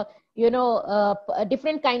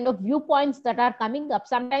different kind of viewpoints that are coming up.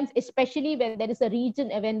 Sometimes, especially when there is a region,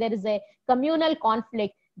 when there is a communal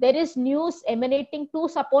conflict, there is news emanating to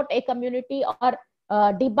support a community or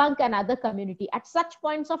debunk another community. At such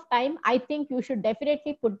points of time, I think you should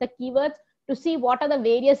definitely put the keywords to see what are the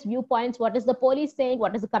various viewpoints, what is the police saying,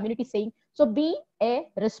 what is the community saying. So be a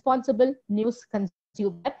responsible news consumer.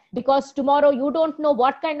 consumer, because tomorrow you don't know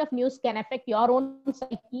what kind of news can affect your own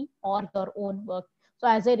psyche or your own work. So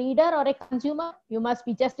as a reader or a consumer, you must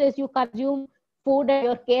be, just as you consume food and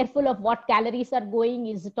you're careful of what calories are going,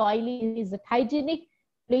 is it oily, is it hygienic,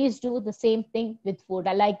 please do the same thing with food.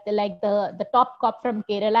 I like the top cop from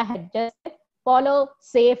Kerala had just said, follow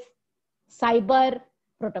safe cyber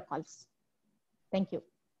protocols. Thank you.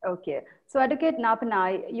 Okay. So Advocate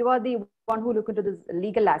Napanai, you are the one who look into the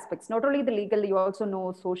legal aspects. Not only the legal, you also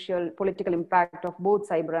know social, political impact of both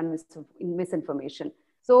cyber and misinformation.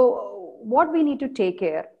 So what we need to take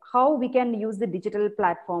care, how we can use the digital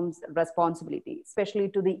platforms responsibility, especially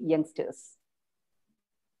to the youngsters.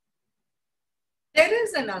 There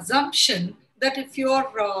is an assumption that if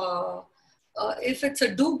it's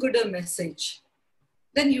a do-gooder message,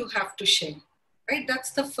 then you have to share, right?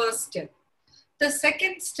 That's the first step. The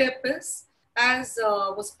second step is, as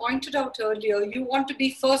was pointed out earlier, you want to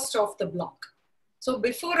be first off the block. So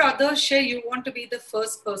before others share, you want to be the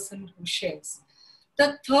first person who shares.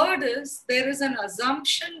 The third is, there is an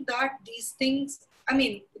assumption that these things, I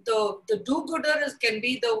mean, the do-gooder can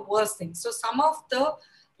be the worst thing. So some of the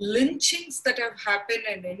lynchings that have happened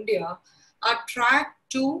in India are tracked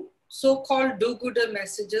to so-called do-gooder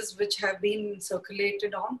messages which have been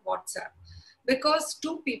circulated on WhatsApp. Because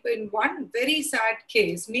two people, in one very sad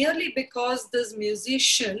case, merely because this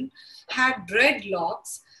musician had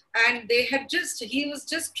dreadlocks and he was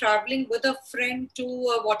just traveling with a friend to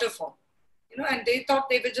a waterfall, and they thought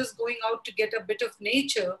they were just going out to get a bit of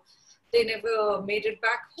nature. They never made it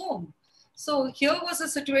back home. So here was a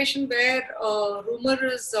situation where rumor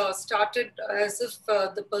is started as if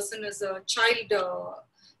the person is a child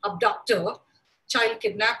abductor, child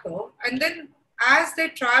kidnapper, and then as they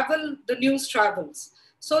travel, the news travels.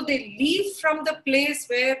 So they leave from the place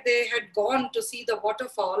where they had gone to see the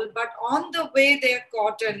waterfall, but on the way they are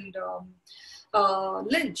caught and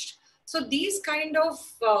lynched. So these kind of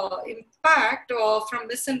impact from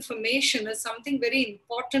misinformation is something very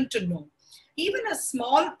important to know. Even a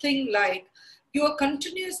small thing like you are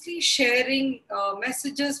continuously sharing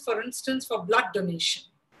messages, for instance, for blood donation.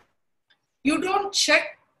 You don't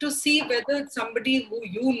check to see whether it's somebody who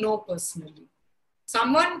you know personally.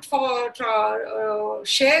 Someone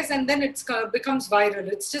shares and then it becomes viral.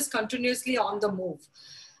 It's just continuously on the move.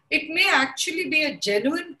 It may actually be a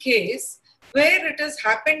genuine case where it has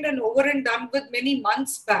happened and over and done with many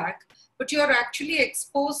months back, but you're actually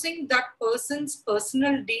exposing that person's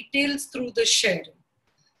personal details through the sharing.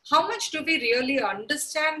 How much do we really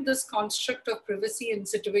understand this construct of privacy in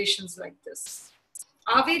situations like this?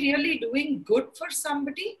 Are we really doing good for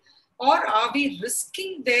somebody, or are we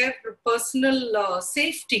risking their personal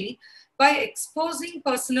safety by exposing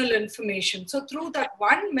personal information? So through that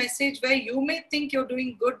one message where you may think you're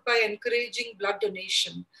doing good by encouraging blood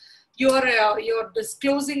donation, you're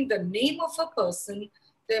disclosing the name of a person,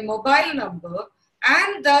 their mobile number,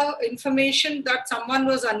 and the information that someone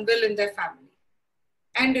was unwell in their family.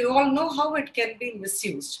 And you all know how it can be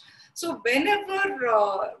misused. So whenever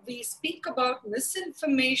we speak about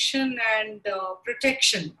misinformation and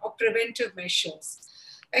protection or preventive measures,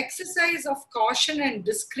 exercise of caution and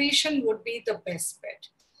discretion would be the best bet.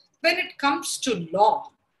 When it comes to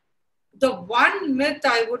law, the one myth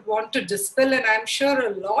I would want to dispel, and I'm sure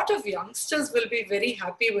a lot of youngsters will be very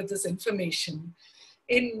happy with this information.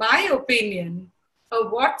 In my opinion, a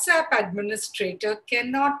WhatsApp administrator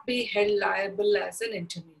cannot be held liable as an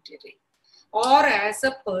intermediary or as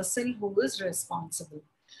a person who is responsible.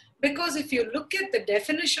 Because if you look at the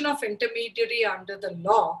definition of intermediary under the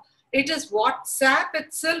law, it is WhatsApp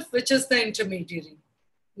itself which is the intermediary,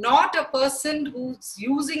 not a person who's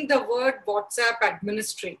using the word WhatsApp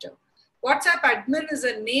administrator. WhatsApp admin is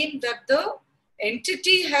a name that the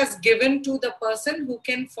entity has given to the person who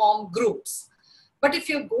can form groups. But if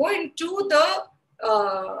you go into the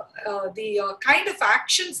kind of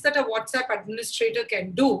actions that a WhatsApp administrator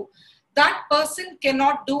can do, that person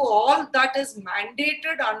cannot do all that is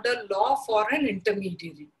mandated under law for an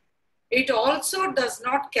intermediary. It also does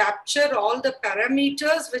not capture all the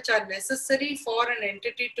parameters which are necessary for an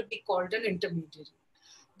entity to be called an intermediary.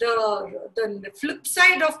 The flip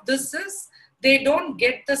side of this is they don't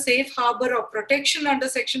get the safe harbor or protection under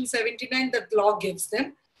Section 79 that law gives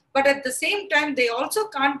them. But at the same time, they also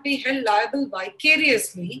can't be held liable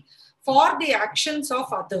vicariously for the actions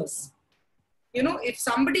of others. If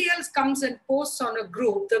somebody else comes and posts on a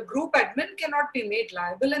group, the group admin cannot be made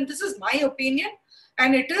liable. And this is my opinion.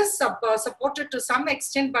 And it is supported to some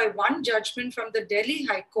extent by one judgment from the Delhi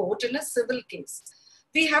High Court in a civil case.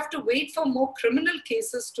 We have to wait for more criminal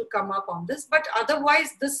cases to come up on this. But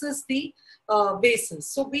otherwise, this is the basis.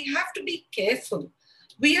 So we have to be careful.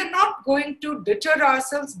 We are not going to deter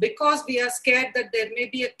ourselves because we are scared that there may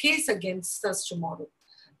be a case against us tomorrow.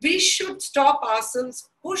 We should stop ourselves,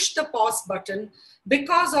 push the pause button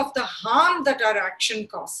because of the harm that our action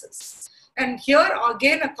causes. And here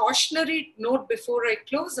again, a cautionary note before I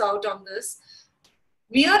close out on this.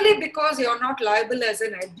 Merely because you're not liable as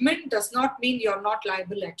an admin does not mean you're not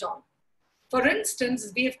liable at all. For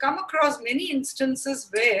instance, we have come across many instances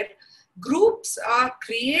where groups are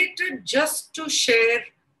created just to share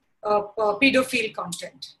pedophile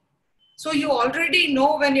content. So you already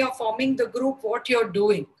know when you're forming the group what you're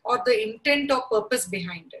doing or the intent or purpose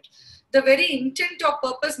behind it. The very intent or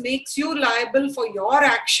purpose makes you liable for your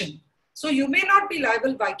action. So you may not be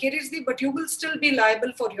liable vicariously, but you will still be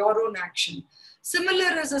liable for your own action.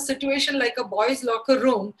 Similar is a situation like a boys' locker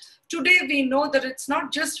room. Today we know that it's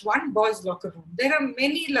not just one boys' locker room. There are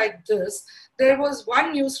many like this. There was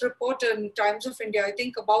one news report in Times of India, I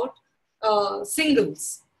think, about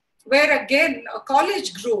singles, where again a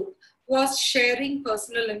college group was sharing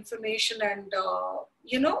personal information and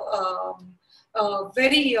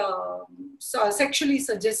very sexually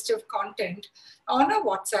suggestive content on a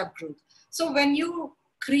WhatsApp group. So when you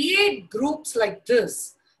create groups like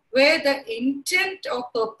this, where the intent or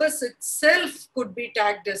purpose itself could be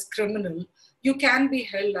tagged as criminal, you can be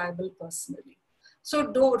held liable personally.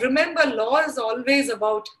 So remember, law is always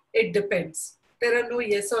about it depends. There are no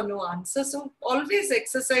yes or no answers. So always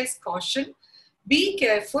exercise caution, be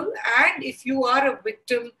careful, and if you are a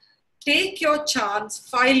victim, take your chance,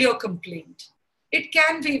 file your complaint. It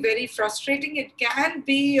can be very frustrating. It can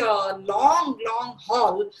be a long, long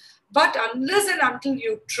haul, but unless and until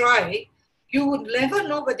you try, you would never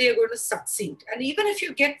know whether you're going to succeed. And even if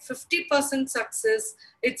you get 50% success,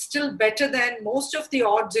 it's still better than most of the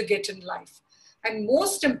odds you get in life. And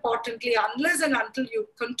most importantly, unless and until you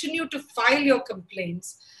continue to file your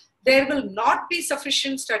complaints, there will not be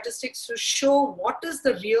sufficient statistics to show what is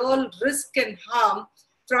the real risk and harm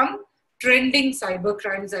from trending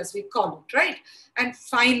cybercrimes, as we call it, right? And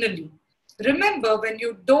finally, remember, when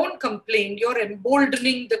you don't complain, you're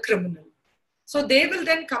emboldening the criminal. So they will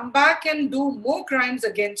then come back and do more crimes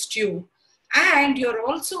against you. And you're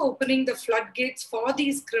also opening the floodgates for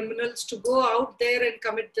these criminals to go out there and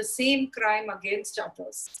commit the same crime against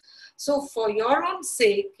others. So for your own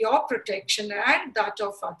sake, your protection and that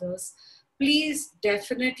of others, please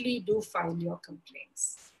definitely do file your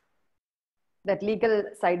complaints. That legal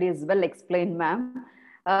side is well explained, ma'am.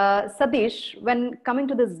 Satish, when coming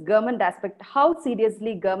to this government aspect, how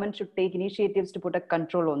seriously government should take initiatives to put a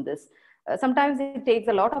control on this? Sometimes it takes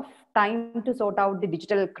a lot of time to sort out the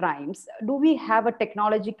digital crimes. Do we have a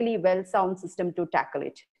technologically well-sound system to tackle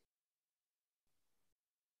it?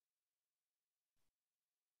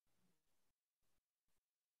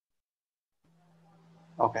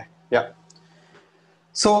 Okay, yeah.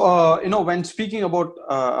 So, when speaking about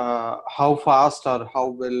how fast or how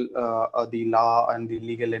well the law and the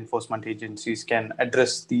legal enforcement agencies can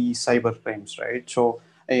address the cyber crimes, right? So,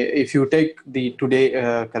 if you take the today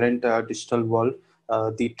current digital world,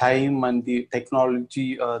 the time and the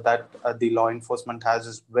technology that the law enforcement has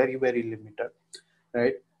is very, very limited,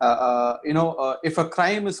 right? If a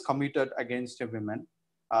crime is committed against a woman,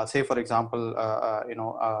 say for example,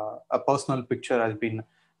 a personal picture has been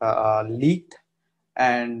leaked,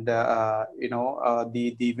 and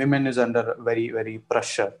the women is under very, very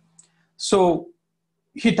pressure, so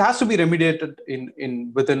it has to be remediated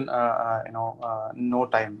in within no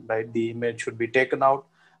time, right? The image should be taken out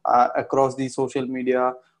across the social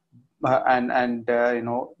media, and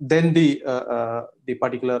then the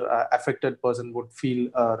particular affected person would feel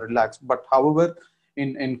relaxed. But however,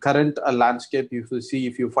 in current landscape, if you see,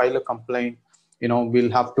 if you file a complaint,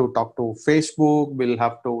 we'll have to talk to Facebook, we'll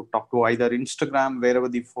have to talk to either Instagram, wherever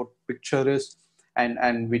the picture is,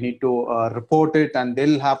 and we need to report it, and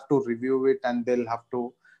they'll have to review it, and they'll have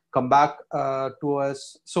to come back to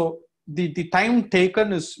us. So the time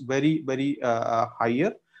taken is very, very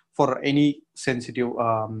higher for any sensitive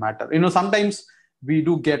matter. Sometimes we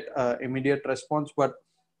do get immediate response, but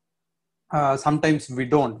sometimes we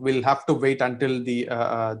don't. We'll have to wait until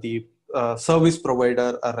the service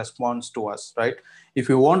provider responds to us, right? If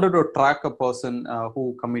you wanted to track a person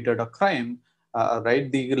who committed a crime,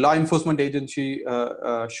 right, the law enforcement agency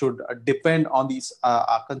should depend on these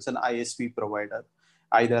concerned ISP provider,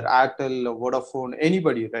 either Airtel, Vodafone,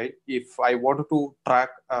 anybody, right? If I wanted to track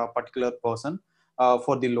a particular person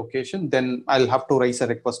for the location, then I'll have to raise a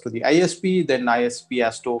request to the ISP. Then ISP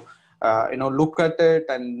has to look at it,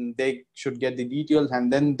 and they should get the details,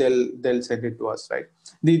 and then they'll send it to us, right?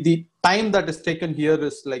 The time that is taken here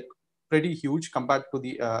is like pretty huge compared to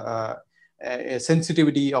the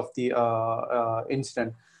sensitivity of the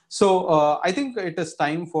incident. So I think it is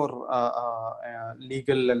time for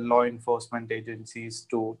legal and law enforcement agencies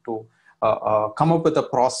to come up with a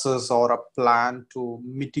process or a plan to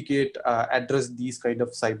mitigate, address these kind of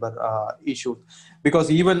cyber issues.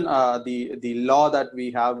 Because even the law that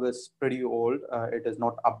we have is pretty old. It is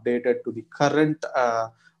not updated to the current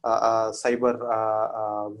cyber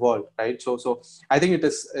world, right? So I think it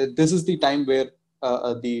is this is the time where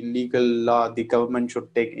the legal law, the government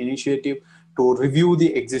should take initiative to review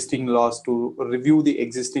the existing laws, to review the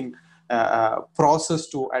existing process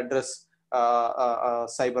to address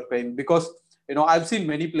cybercrime. Because I've seen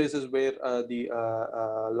many places where the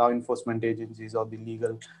law enforcement agencies or the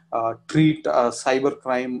legal treat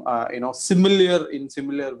cybercrime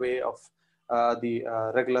similar way of the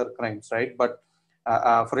regular crimes, right? But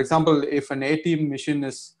for example, if an ATM machine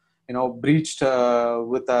is breached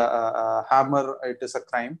with a hammer, it is a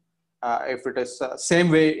crime. If it is same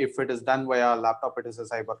way, if it is done via a laptop, it is a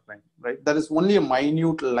cyber crime, right? There is only a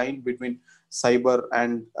minute line between cyber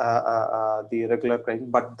and the regular crime,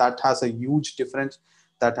 but that has a huge difference,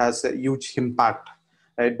 that has a huge impact,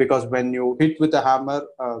 right? Because when you hit with a hammer,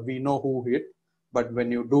 we know who hit, but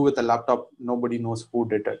when you do with a laptop, nobody knows who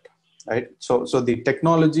did it, right? So the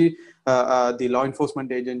technology, the law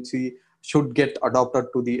enforcement agency should get adopted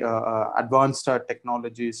to the advanced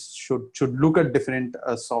technologies, should look at different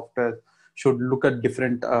software, should look at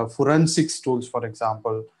different forensics tools, for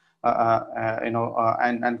example,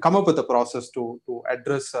 and come up with a process to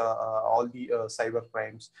address all the cyber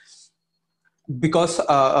crimes. Because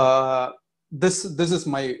this is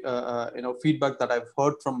my feedback that I've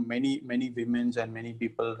heard from many women and many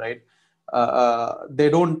people, right? They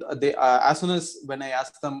as soon as when I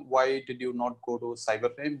ask them, why did you not go to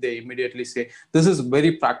cybercrime, they immediately say this is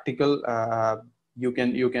very practical. You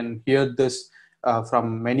can hear this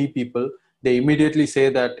from many people. They immediately say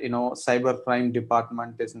that cybercrime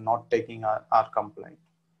department is not taking our complaint.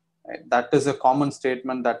 Right? That is a common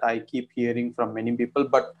statement that I keep hearing from many people.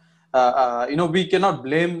 But we cannot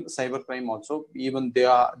blame cybercrime also. Even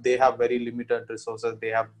they have very limited resources. They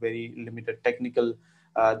have very limited technical.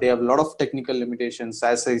 They have a lot of technical limitations.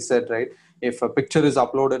 As I said, right? If a picture is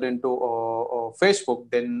uploaded into Facebook,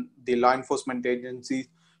 then the law enforcement agency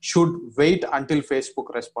should wait until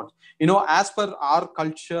Facebook responds. As per our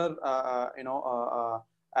culture,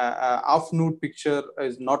 off nude picture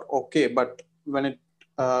is not okay. But when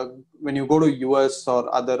you go to US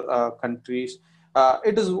or other countries,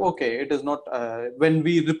 it is okay. It is not. When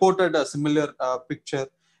we reported a similar picture,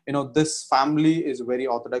 this family is very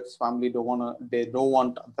orthodox family. They don't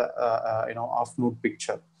want the off nude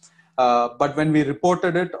picture. But when we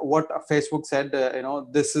reported it, what Facebook said,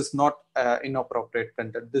 this is not inappropriate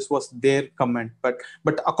content. This was their comment. But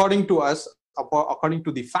according to us, according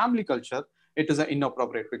to the family culture, it is an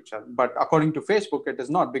inappropriate picture. But according to Facebook, it is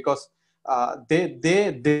not, because they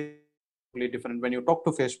totally different. When you talk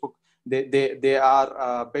to Facebook, they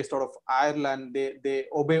are based out of Ireland. They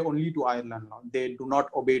obey only to Ireland law. They do not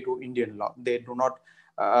obey to Indian law. They do not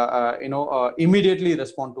immediately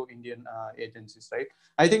respond to Indian agencies, right?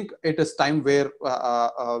 I think it is time where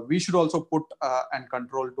we should also put and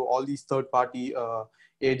control to all these third-party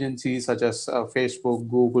agencies such as Facebook,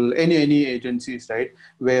 Google, any agencies, right?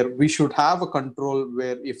 Where we should have a control,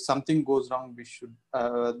 where if something goes wrong,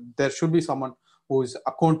 there should be someone who is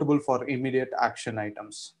accountable for immediate action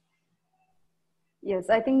items.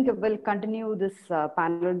 Yes, I think we'll continue this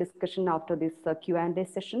panel discussion after this Q&A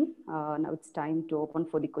session. Now it's time to open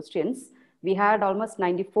for the questions. We had almost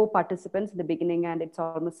 94 participants in the beginning, and it's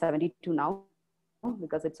almost 72 now,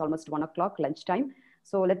 because it's almost 1 o'clock lunchtime.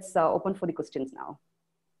 So let's open for the questions now.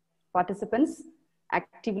 Participants,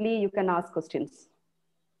 actively you can ask questions.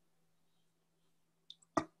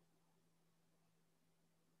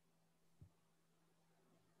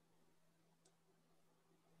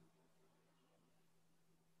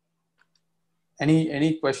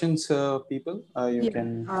 Any questions, people? You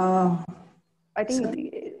can. I think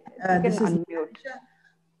you can unmute.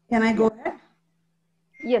 Can I go ahead?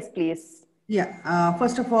 Yes, please. Yeah.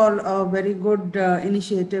 First of all, a very good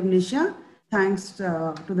initiative, Nisha. Thanks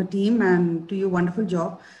to the team and to you. Wonderful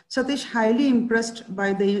job. Satish, highly impressed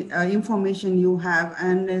by the information you have,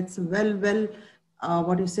 and it's well,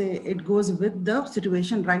 what you say, it goes with the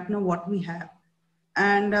situation right now, what we have.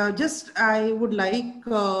 And I would like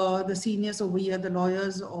the seniors over here, the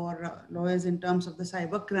lawyers or lawyers in terms of the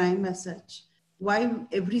cyber crime as such, why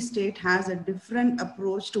every state has a different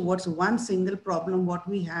approach towards one single problem, what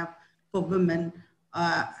we have for women.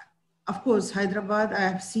 Of course, Hyderabad, I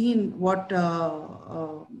have seen what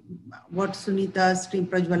Sunita's team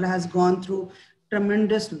Prajwala has gone through.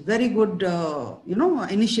 tremendous, very good,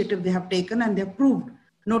 initiative they have taken, and they've proved,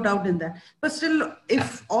 no doubt in that. But still,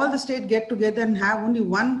 if all the states get together and have only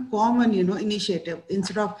one common, initiative,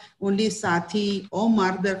 instead of only Sathi or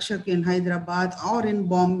Margdarshak in Hyderabad or in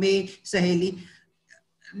Bombay, Saheli,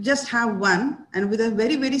 just have one, and with a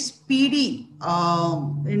very, very speedy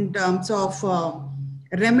in terms of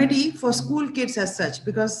remedy for school kids as such,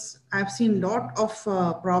 because I've seen a lot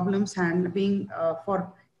of problems handling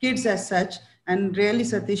for kids as such, and really,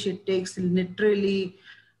 Satish, it takes literally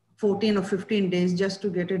 14 or 15 days just to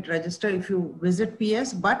get it registered if you visit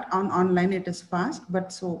PS, but online it is fast.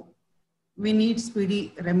 But so we need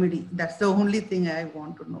speedy remedy. That's the only thing I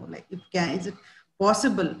want to know. Like, is it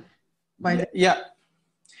possible by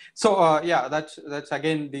So that's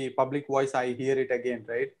again the public voice. I hear it again,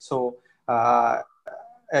 right? So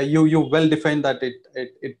you well defined that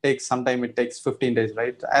it takes some time. It takes 15 days,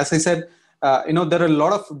 right? As I said, there are a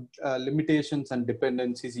lot of limitations and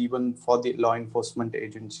dependencies even for the law enforcement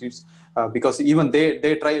agencies, because even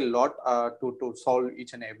they try a lot to solve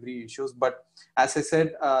each and every issues. But as I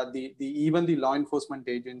said, even the law enforcement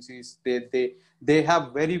agencies, they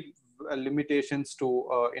have very limitations to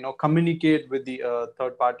communicate with the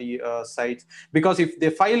third party sites, because if they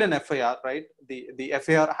file an FIR, right, the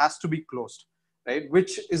FIR has to be closed, right,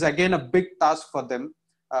 which is again a big task for them,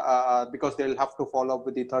 because they'll have to follow up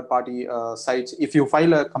with the third party sites. If you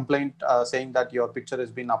file a complaint saying that your picture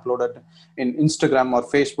has been uploaded in Instagram or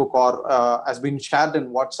Facebook or has been shared in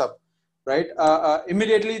WhatsApp, right,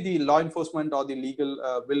 immediately the law enforcement or the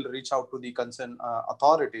legal will reach out to the concerned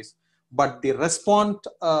authorities. But the response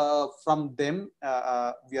from them,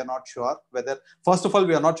 we are not sure whether, first of all,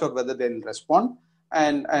 we are not sure whether they will respond.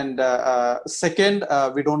 And second,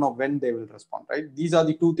 we don't know when they will respond, right? These are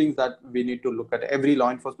the two things that we need to look at. Every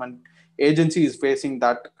law enforcement agency is facing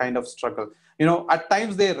that kind of struggle. At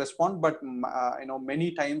times they respond, but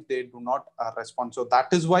many times they do not respond. So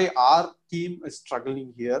that is why our team is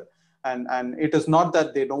struggling here. And it is not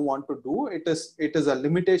that they don't want to do it. It is a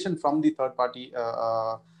limitation from the third party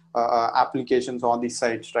applications on these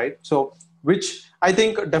sites, right? So, which I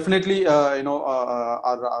think definitely, even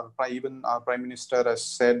our Prime Minister has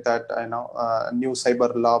said that a new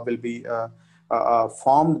cyber law will be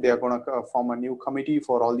formed. They are going to form a new committee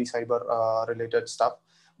for all the cyber related stuff.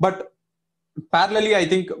 But parallelly, I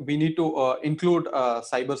think we need to include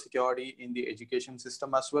cyber security in the education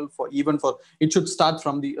system as well. It should start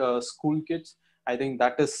from the school kids. I think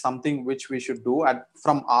that is something which we should do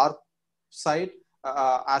from our side.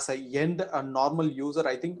 As a normal user,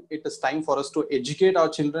 I think it is time for us to educate our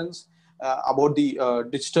children about the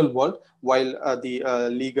digital world, while the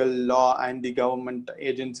legal law and the government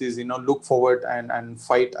agencies, look forward and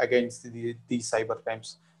fight against these cyber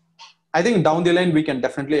crimes. I think down the line, we can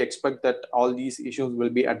definitely expect that all these issues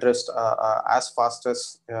will be addressed as fast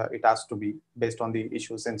as it has to be, based on the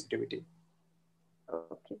issue sensitivity.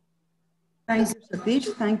 Okay. Thank you,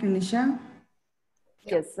 Satish. Thank you, Nisha.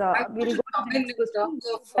 Yes, we'll go to the next question.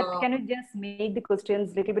 But can you just make the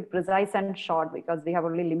questions a little bit precise and short, because we have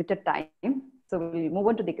only limited time. So we'll move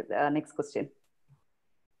on to the next question.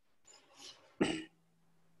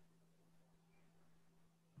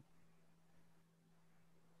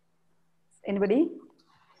 Anybody?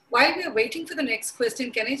 While we are waiting for the next question,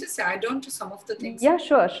 can I just add on to some of the things? Yeah,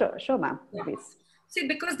 sure, ma'am. Yeah. Please. See,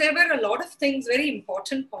 because there were a lot of things, very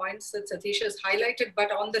important points that Satish has highlighted, but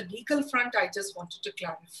on the legal front, I just wanted to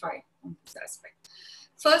clarify on this aspect.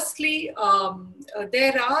 Firstly,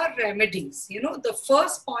 there are remedies. The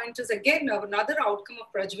first point is, again, another outcome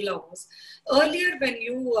of Prajwala was, earlier when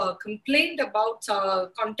you complained about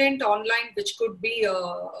content online which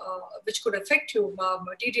could affect you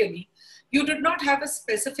materially, you did not have a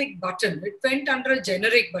specific button. It went under a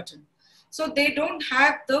generic button. So they don't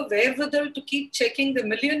have the wherewithal to keep checking the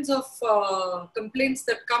millions of complaints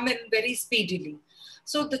that come in very speedily.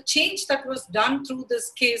 So the change that was done through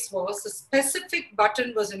this case was a specific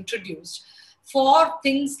button was introduced for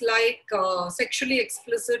things like sexually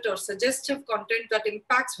explicit or suggestive content that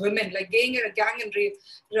impacts women, like rape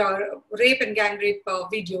and gang rape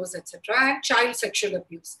videos, etc., and child sexual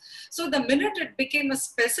abuse. So the minute it became a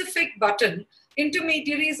specific button,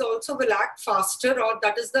 intermediaries also will act faster, or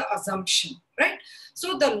that is the assumption, right?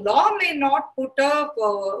 So the law may not put an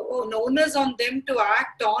onus on them to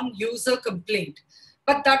act on user complaint,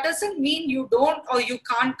 but that doesn't mean you don't or you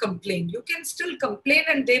can't complain. You can still complain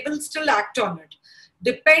and they will still act on it,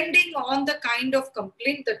 depending on the kind of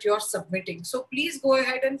complaint that you're submitting. So please go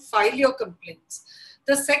ahead and file your complaints.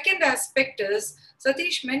 The second aspect is,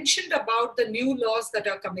 Satish mentioned about the new laws that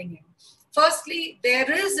are coming in. Firstly, there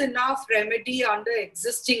is enough remedy under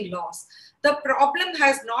existing laws. The problem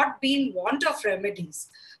has not been want of remedies.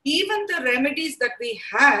 Even the remedies that we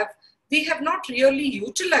have not really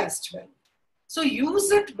utilized well. So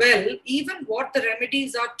use it well, even what the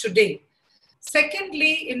remedies are today.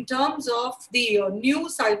 Secondly, in terms of the new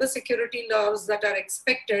cybersecurity laws that are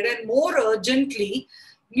expected, and more urgently,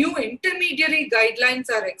 new intermediary guidelines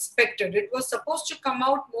are expected. It was supposed to come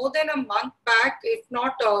out more than a month back, if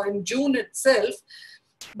not in June itself,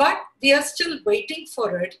 but we are still waiting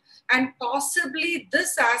for it. And possibly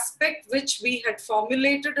this aspect which we had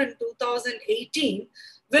formulated in 2018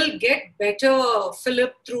 will get better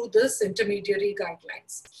fillip through this intermediary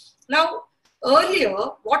guidelines. Now, earlier,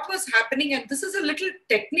 what was happening, and this is a little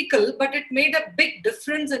technical, but it made a big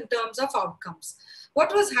difference in terms of outcomes.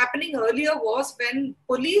 What was happening earlier was when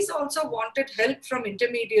police also wanted help from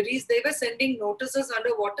intermediaries, they were sending notices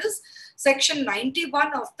under what is Section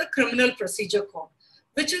 91 of the Criminal Procedure Code,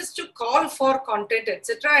 which is to call for content,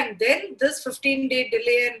 etc. And then this 15-day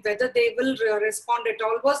delay and whether they will respond at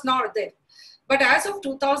all was not there. But as of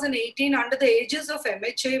 2018, under the aegis of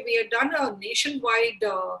MHA, we had done a nationwide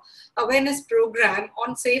awareness program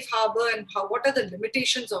on safe harbor and what are the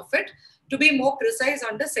limitations of it, to be more precise,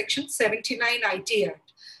 under Section 79 IT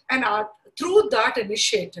Act. And through that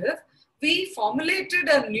initiative, we formulated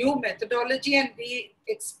a new methodology and we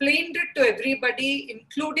explained it to everybody,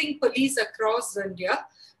 including police across India.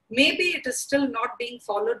 Maybe it is still not being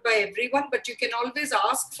followed by everyone, but you can always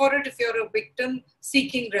ask for it if you're a victim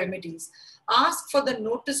seeking remedies. Ask for the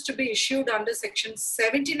notice to be issued under Section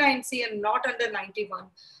 79C and not under 91.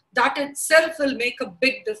 That itself will make a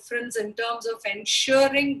big difference in terms of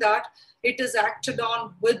ensuring that it is acted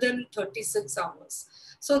on within 36 hours.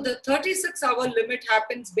 So the 36-hour limit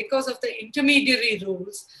happens because of the intermediary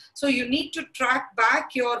rules. So you need to track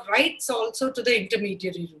back your rights also to the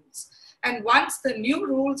intermediary rules. And once the new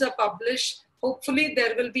rules are published, hopefully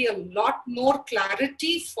there will be a lot more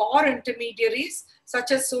clarity for intermediaries,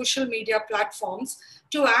 such as social media platforms,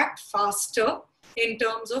 to act faster in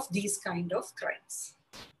terms of these kind of crimes.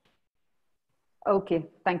 Okay,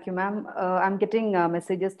 thank you, ma'am. I'm getting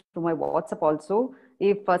messages to my WhatsApp also.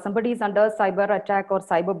 If somebody is under cyber attack or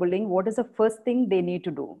cyber bullying, what is the first thing they need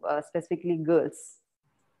to do, specifically girls?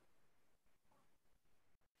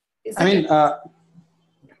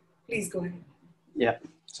 Please go ahead. Yeah,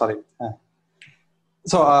 sorry.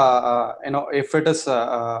 So, if it is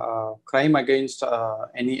a crime against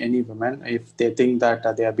any women, if they think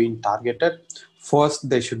that they are being targeted, first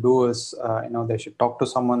they should do is, they should talk to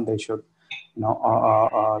someone. They should,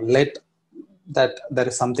 let that there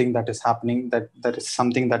is something that is happening, that there is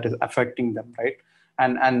something that is affecting them, right?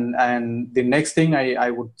 And the next thing I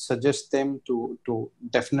would suggest them to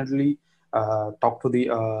definitely talk to the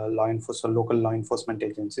local law enforcement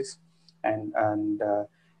agencies, and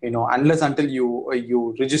unless until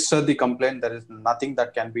you register the complaint, there is nothing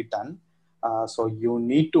that can be done. So you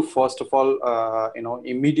need to first of all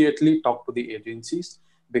immediately talk to the agencies,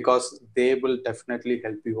 because they will definitely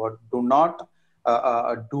help you out. Do not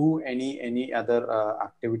do any other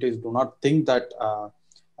activities. Do not think that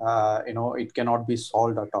it cannot be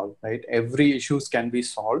solved at all, right? Every issues can be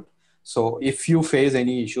solved. So if you face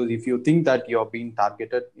any issues, if you think that you're being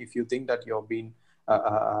targeted, if you think that you're being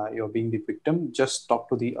the victim, just talk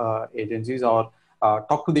to the agencies, or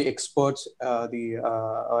talk to the experts. There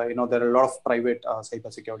are a lot of private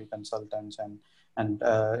cybersecurity consultants and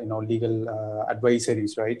legal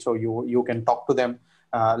advisories, right? So you can talk to them.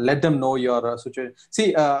 Let them know your situation.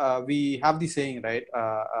 See, we have the saying, right?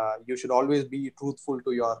 You should always be truthful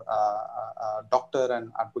to your doctor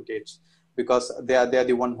and advocates, because they are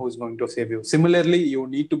the one who is going to save you. Similarly, you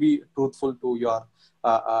need to be truthful to your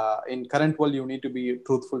in current world, you need to be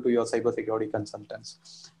truthful to your cybersecurity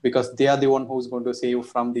consultants, because they are the one who is going to save you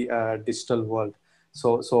from the digital world.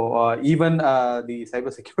 So even the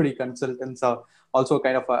cybersecurity consultants are also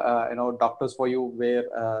kind of doctors for you,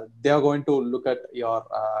 where they are going to look at your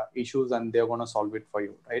issues and they are going to solve it for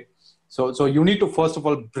you, right? So you need to first of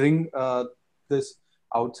all bring this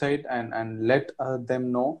outside and let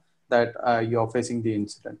them know that you are facing the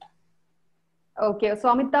incident. Okay, so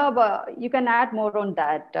Amitabh, you can add more on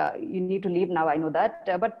that. You need to leave now, I know that.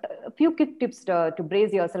 But a few quick tips to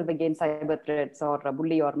brace yourself against cyber threats or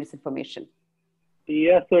bully or misinformation.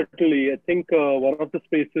 Yeah, certainly. I think one of the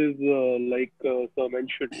spaces, like Sir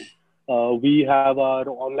mentioned, we have our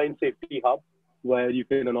online safety hub, where you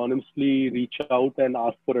can anonymously reach out and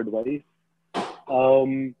ask for advice.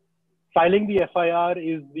 Filing the FIR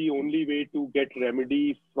is the only way to get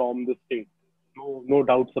remedy from the state. No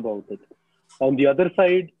doubts about it. On the other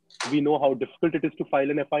side, we know how difficult it is to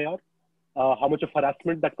file an FIR, how much of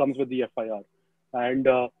harassment that comes with the FIR. And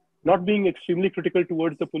not being extremely critical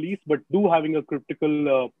towards the police, but having a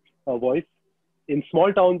critical voice. In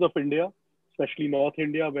small towns of India, especially North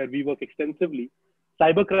India, where we work extensively,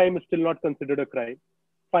 cybercrime is still not considered a crime.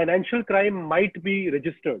 Financial crime might be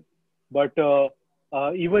registered, but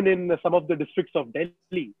even in some of the districts of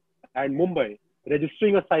Delhi and Mumbai,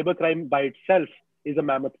 registering a cybercrime by itself is a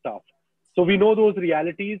mammoth task. So we know those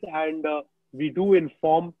realities, and we do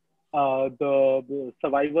inform the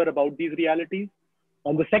survivor about these realities.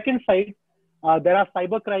 On the second side, there are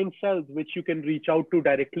cybercrime cells which you can reach out to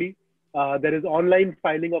directly. There is online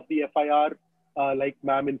filing of the FIR, like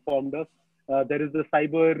ma'am informed us. There is the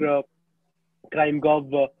cyber crime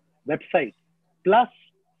gov website. Plus,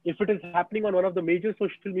 if it is happening on one of the major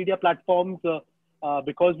social media platforms,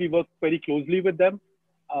 because we work very closely with them,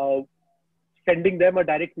 sending them a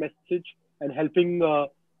direct message and helping the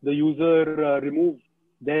user remove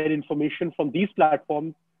their information from these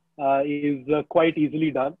platforms is quite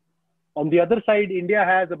easily done. On the other side, India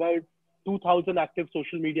has about 2,000 active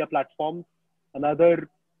social media platforms, another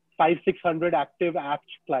 500-600 active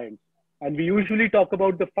apps clients. And we usually talk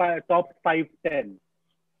about the top 5-10.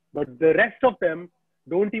 But the rest of them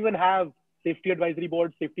don't even have safety advisory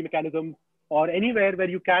boards, safety mechanisms, or anywhere where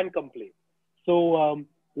you can complain. So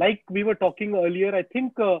like we were talking earlier, I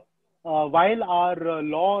think while our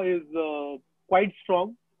law is quite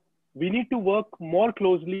strong, we need to work more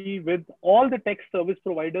closely with all the tech service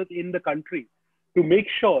providers in the country to make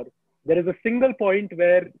sure there is a single point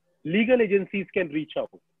where legal agencies can reach out.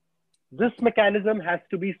 This mechanism has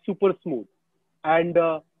to be super smooth. And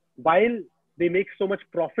while they make so much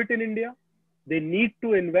profit in India, they need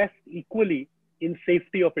to invest equally in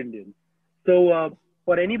safety of Indians. So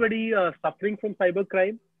for anybody suffering from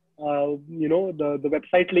cybercrime, the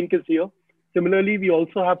website link is here. Similarly, we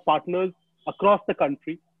also have partners across the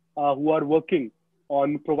country who are working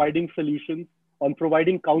on providing solutions, on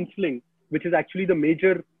providing counseling, which is actually the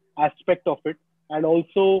major aspect of it, and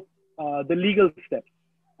also the legal steps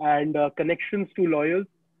and connections to lawyers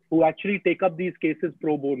who actually take up these cases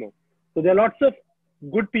pro bono. So there are lots of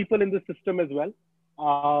good people in the system as well.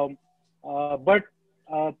 But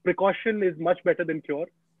precaution is much better than cure.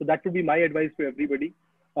 So that would be my advice to everybody,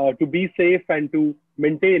 to be safe and to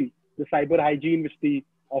maintain the cyber hygiene, which the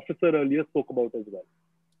officer earlier spoke about as well.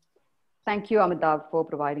 Thank you, Amitabh, for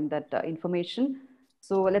providing that information.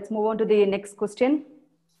 So let's move on to the next question.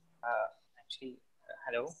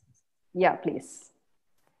 Hello. Yeah, please.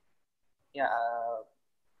 Yeah.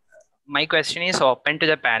 My question is open to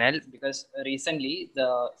the panel because recently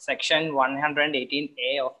the section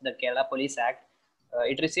 118A of the Kerala Police Act,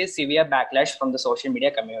 it receives severe backlash from the social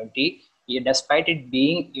media community, despite it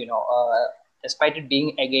being,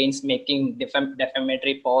 against making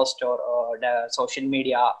defamatory post or the social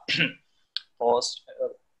media post,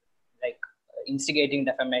 like instigating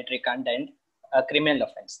defamatory content, a criminal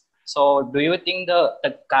offense. So do you think the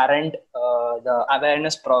current the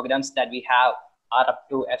awareness programs that we have are up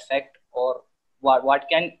to effect, or what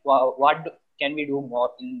can we do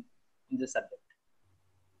more in this subject?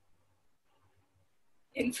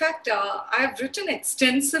 In fact, I've written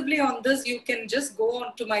extensively on this. You can just go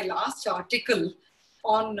on to my last article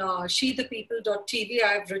on shethepeople.tv.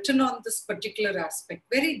 I've written on this particular aspect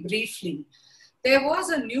very briefly. There was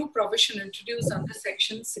a new provision introduced under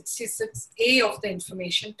Section 66A of the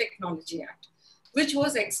Information Technology Act, which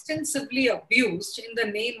was extensively abused in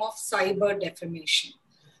the name of cyber defamation.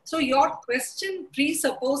 So your question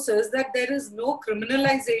presupposes that there is no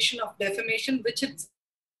criminalization of defamation, which it's.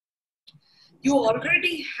 You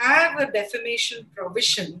already have a defamation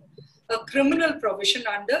provision, a criminal provision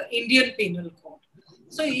under Indian Penal Code.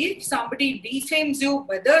 So if somebody defames you,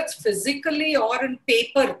 whether it's physically or in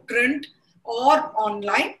paper, print, or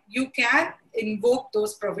online, you can invoke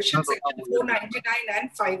those provisions, Section 499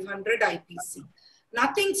 and 500 IPC.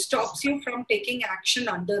 Nothing stops you from taking action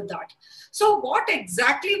under that. So what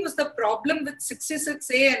exactly was the problem with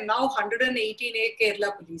 66A and now 118A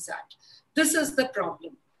Kerala Police Act? This is the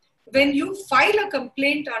problem. When you file a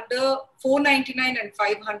complaint under 499 and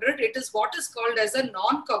 500, it is what is called as a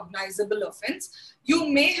non-cognizable offense. You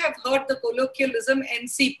may have heard the colloquialism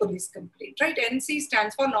NC police complaint, right? NC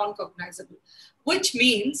stands for non-cognizable, which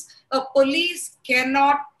means a police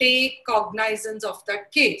cannot take cognizance of that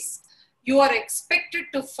case. You are expected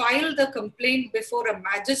to file the complaint before a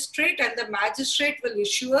magistrate, and the magistrate will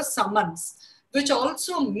issue a summons, which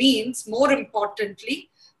also means, more importantly,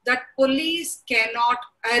 that police cannot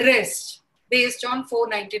arrest based on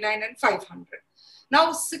 499 and 500.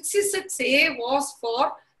 Now, 66A was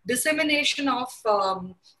for dissemination of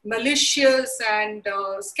malicious and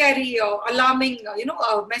scary or alarming,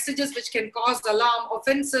 messages which can cause alarm,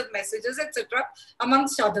 offensive messages, etc.,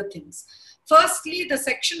 amongst other things. Firstly, the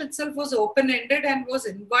section itself was open-ended and was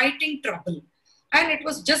inviting trouble, and it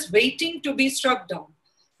was just waiting to be struck down.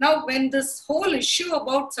 Now, when this whole issue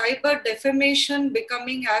about cyber defamation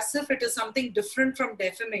becoming as if it is something different from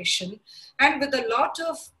defamation, and with a lot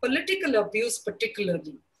of political abuse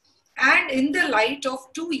particularly, and in the light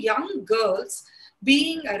of two young girls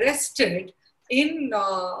being arrested in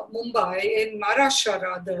Mumbai, in Maharashtra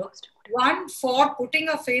rather, one for putting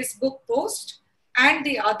a Facebook post and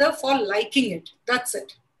the other for liking it. That's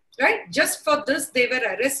it, right? Just for this, they were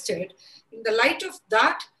arrested. In the light of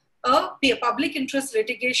that, a public interest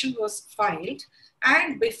litigation was filed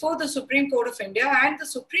and before the Supreme Court of India, and the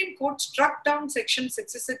Supreme Court struck down Section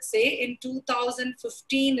 66A in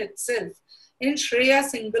 2015 itself in Shreya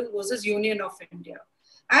Singhal versus Union of India.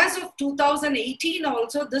 As of 2018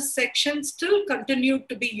 also, this section still continued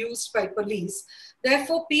to be used by police.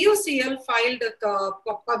 Therefore, PUCL filed a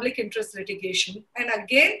public interest litigation, and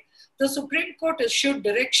again, the Supreme Court issued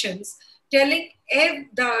directions telling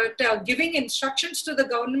giving instructions to the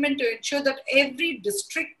government to ensure that every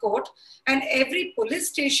district court and every police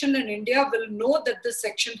station in India will know that this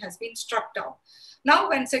section has been struck down. Now,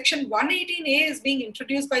 when Section 118A is being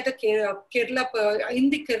introduced by the in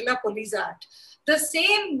the Kerala Police Act, the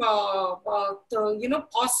same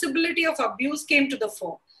possibility of abuse came to the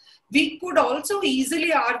fore. We could also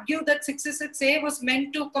easily argue that 66A was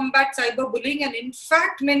meant to combat cyberbullying, and in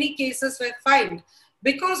fact, many cases were filed.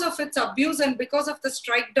 Because of its abuse and because of the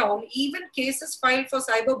strike down, even cases filed for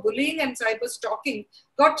cyberbullying and cyber stalking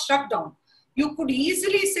got struck down. You could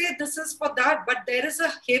easily say this is for that, but there is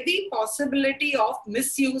a heavy possibility of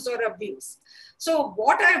misuse or abuse. So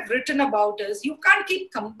what I've written about is you can't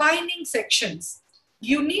keep combining sections.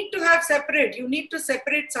 You need to have separate. You need to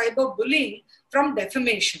separate cyberbullying from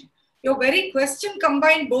defamation. Your very question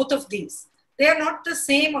combined both of these. They are not the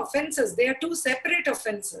same offenses. They are two separate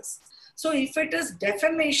offenses. So if it is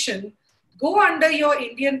defamation, go under your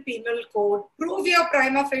Indian Penal Code, prove your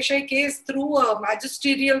prima facie case through a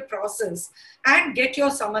magisterial process and get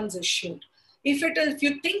your summons issued. If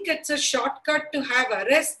you think it's a shortcut to have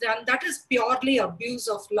arrest done, that is purely abuse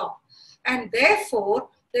of law. And therefore,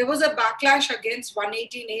 there was a backlash against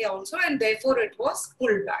 118A also, and therefore it was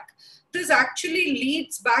pulled back. This actually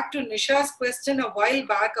leads back to Nisha's question a while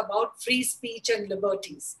back about free speech and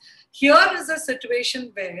liberties. Here is a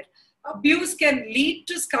situation where abuse can lead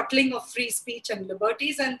to scuttling of free speech and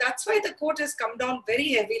liberties, and that's why the court has come down very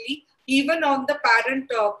heavily, even on the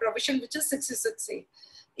parent provision, which is 66A.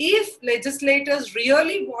 If legislators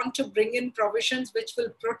really want to bring in provisions which will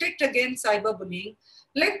protect against cyberbullying,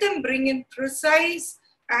 let them bring in precise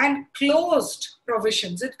and closed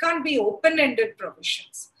provisions. It can't be open-ended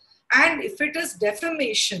provisions. And if it is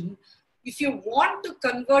defamation, if you want to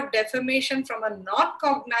convert defamation from a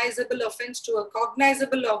non-cognizable offense to a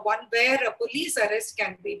cognizable one where a police arrest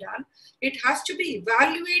can be done, it has to be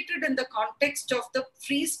evaluated in the context of the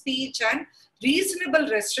free speech and reasonable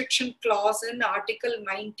restriction clause in Article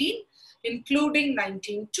 19, including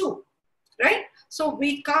 19.2, right? So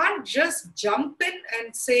we can't just jump in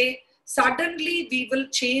and say, suddenly we will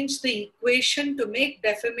change the equation to make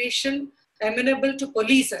defamation amenable to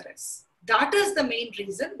police arrest. That is the main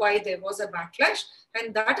reason why there was a backlash,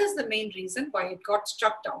 and that is the main reason why it got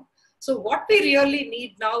struck down. So what we really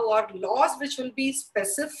need now are laws which will be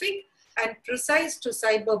specific and precise to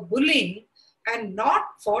cyberbullying and not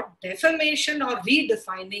for defamation or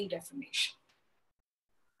redefining defamation.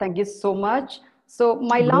 Thank you so much. So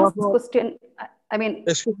my last question,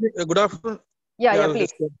 Excuse me, good afternoon. Yeah,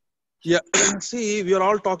 please. Yeah, see, we are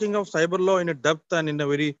all talking of cyber law in a depth and in a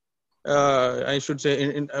very, I should say,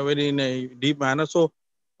 in a deep manner. So,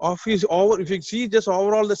 if you see just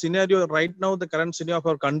overall the scenario right now, the current scenario of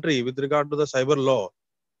our country with regard to the cyber law,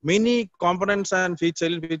 many components and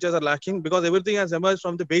features are lacking because everything has emerged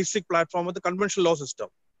from the basic platform of the conventional law system.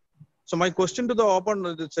 So, my question to the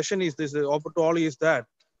open session is this: open to all is that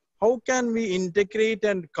how can we integrate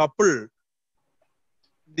and couple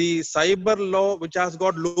the cyber law, which has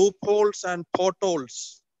got loopholes and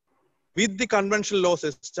potholes, with the conventional law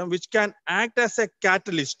system, which can act as a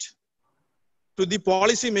catalyst to the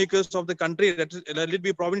policy makers of the country, let it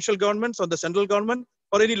be provincial governments or the central government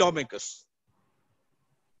or any lawmakers?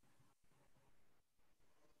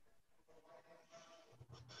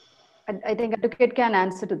 I think Advocate can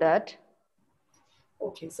answer to that.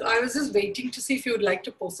 Okay, so I was just waiting to see if you would like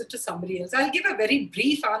to post it to somebody else. I'll give a very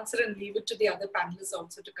brief answer and leave it to the other panelists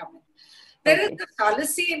also to come in. There is a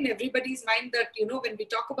fallacy in everybody's mind that, when we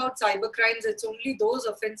talk about cyber crimes, it's only those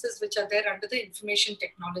offenses which are there under the information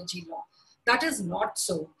technology law. That is not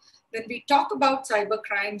so. When we talk about cyber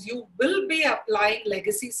crimes, you will be applying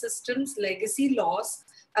legacy systems, legacy laws,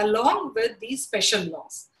 along with these special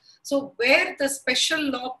laws. So where the special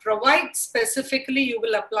law provides specifically, you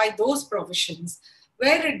will apply those provisions.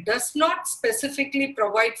 Where it does not specifically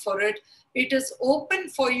provide for it, it is open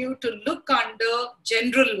for you to look under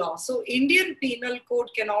general law. So Indian Penal Code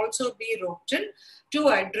can also be roped in to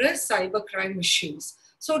address cybercrime issues.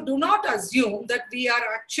 So do not assume that we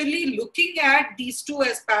are actually looking at these two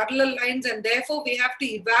as parallel lines and therefore we have to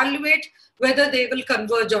evaluate whether they will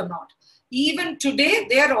converge or not. Even today,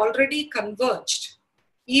 they are already converged.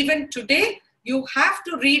 Even today, you have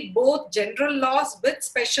to read both general laws with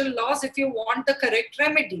special laws if you want the correct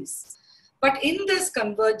remedies. But in this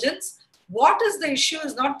convergence, what is the issue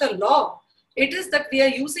is not the law. It is that we are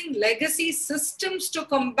using legacy systems to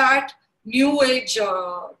combat new age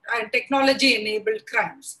and technology enabled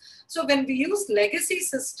crimes. So when we use legacy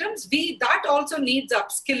systems, that also needs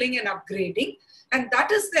upskilling and upgrading. And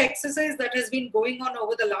that is the exercise that has been going on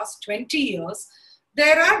over the last 20 years.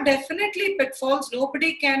 There are definitely pitfalls.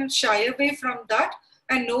 Nobody can shy away from that.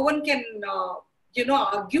 And no one can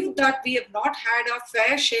argue that we have not had our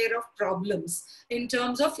fair share of problems in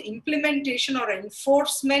terms of implementation or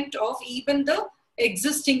enforcement of even the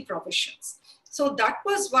existing provisions. So that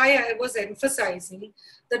was why I was emphasizing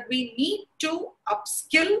that we need to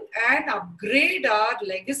upskill and upgrade our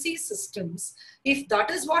legacy systems if that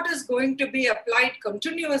is what is going to be applied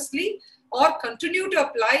continuously or continue to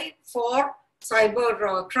apply for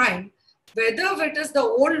cyber crime. Whether it is the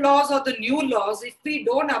old laws or the new laws, if we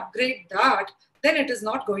don't upgrade that, then it is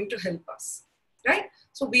not going to help us, right?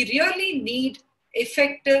 So we really need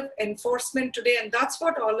effective enforcement today, and that's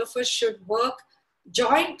what all of us should work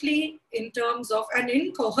jointly in terms of and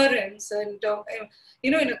in coherence and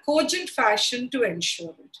in a cogent fashion to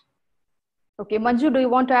ensure it. Okay, Manju, do you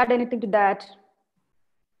want to add anything to that?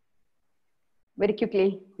 Very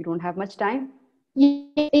quickly, we don't have much time.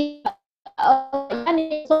 So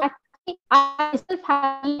actually, I myself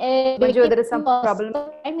have a Manju, there is some problem.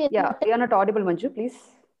 Yeah, you are not audible, Manju, please.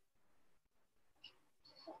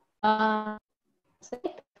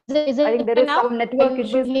 Is it I think there is now? some network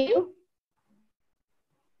issues.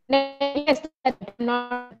 Yes,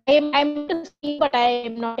 I'm to see, but I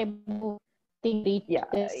am not able to reach. Yeah,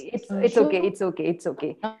 it's okay. It's okay. It's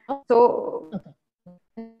okay. So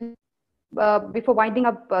before winding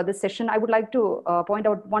up this session, I would like to point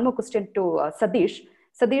out one more question to Satish.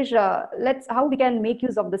 Satish, how we can make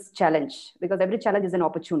use of this challenge, because every challenge is an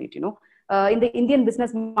opportunity. In the Indian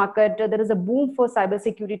business market, there is a boom for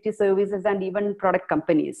cybersecurity services and even product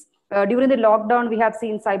companies. During the lockdown, we have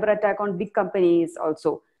seen cyber attack on big companies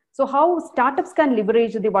also. So how startups can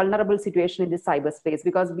leverage the vulnerable situation in the cyberspace?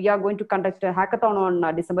 Because we are going to conduct a hackathon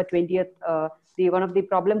on December 20th. One of the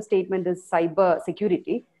problem statement is cyber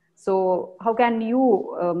security. So how can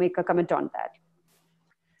you make a comment on that?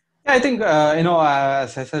 Yeah, I think,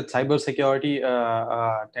 as I said, cybersecurity,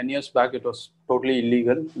 10 years back, it was totally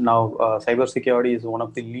illegal. Now, cybersecurity is one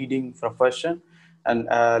of the leading profession and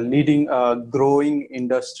leading growing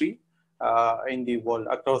industry in the world,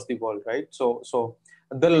 across the world, right? So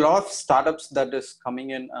there are a lot of startups that is coming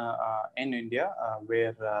in India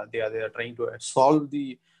where they are trying to solve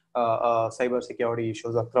the cybersecurity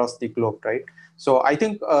issues across the globe, right? So I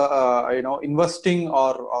think investing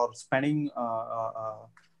or spending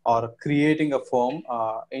or creating a firm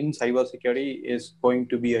in cybersecurity is going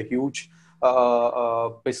to be a huge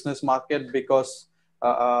business market, because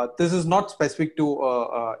this is not specific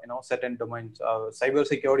to certain domains.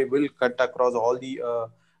 Cybersecurity will cut across all the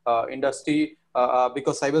industry,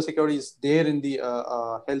 because cybersecurity is there in the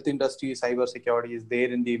health industry, cybersecurity is there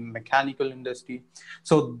in the mechanical industry.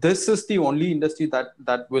 So this is the only industry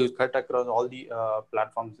that will cut across all the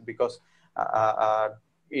platforms, because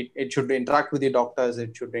it should interact with the doctors,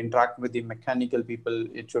 it should interact with the mechanical people,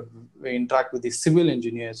 it should interact with the civil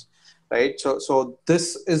engineers, right? So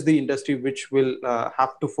this is the industry which will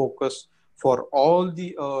have to focus for all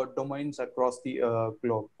the domains across the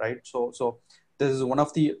globe, right? So this is one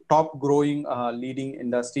of the top growing leading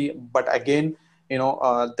industry. But again, there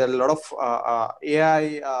are a lot of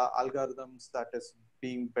AI algorithms that is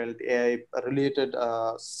being built, AI related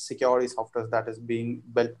security software that is being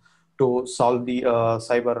built to solve the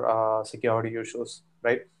cyber security issues,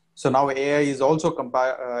 right? So now AI is also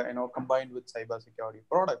combined with cyber security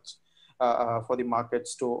products for the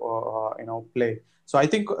markets to play. So I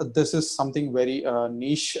think this is something very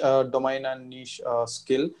niche domain and niche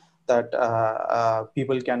skill that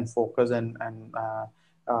people can focus and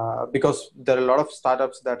because there are a lot of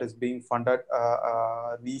startups that is being funded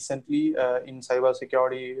recently in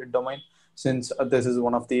cybersecurity domain, since this is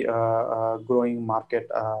one of the growing market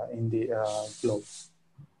in the globe.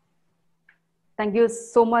 Thank you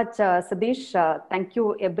so much, Sadish. Thank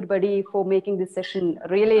you, everybody, for making this session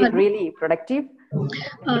really productive.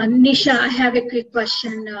 Nisha, I have a quick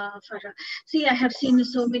question see, I have seen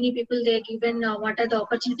so many people, they given what are the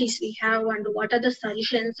opportunities we have and what are the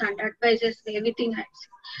suggestions and advices, everything.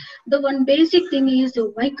 The one basic thing is,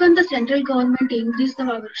 why can't the central government increase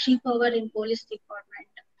our she power in police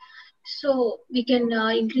department? So we can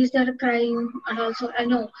increase their crime, and also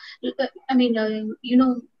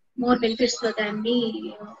more benefits than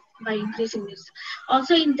me by increasing this.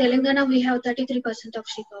 Also in Telangana, we have 33% of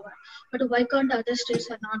she power, but why can't other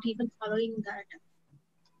states are not even following that?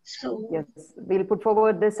 So yes, we'll put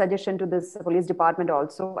forward this suggestion to this police department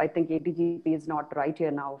also. I think ADGP is not right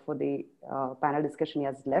here now for the panel discussion he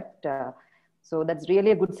has left. So that's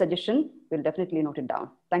really a good suggestion. We'll definitely note it down.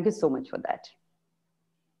 Thank you so much for that.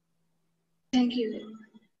 Thank you.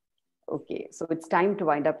 Okay, so it's time to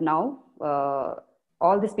wind up now.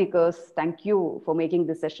 All the speakers, thank you for making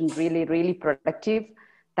this session really productive.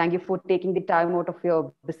 Thank you for taking the time out of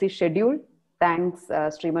your busy schedule. Thanks,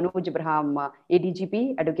 Sri Manoj Abraham,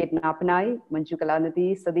 ADGP, Advocate Napanai, Manju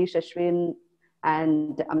Kalanati, Sadish Ashwin,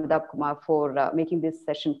 and Amitabh Kumar for making this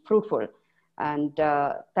session fruitful. And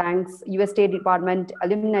thanks, US State Department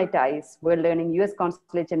Alumni Ties, World Learning, US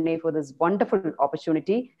Consulate Chennai for this wonderful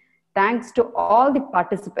opportunity. Thanks to all the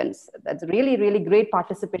participants. That's really great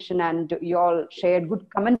participation, and you all shared good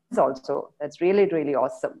comments also. That's really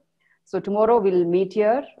awesome. So tomorrow we'll meet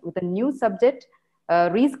here with a new subject,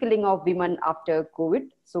 reskilling of women after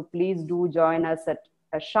COVID. So please do join us at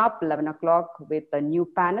a sharp 11 o'clock with a new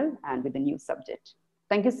panel and with a new subject.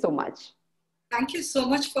 Thank you so much. Thank you so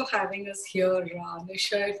much for having us here,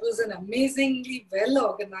 Nisha. It was an amazingly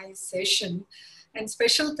well-organized session. And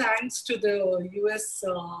special thanks to the US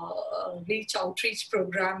Reach Outreach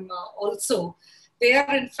Program also. They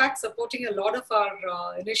are in fact supporting a lot of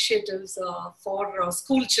our initiatives for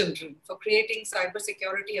school children, for creating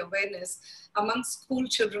cybersecurity awareness among school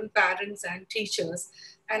children, parents and teachers.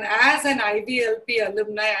 And as an IVLP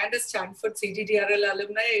alumni and a Stanford CDDRL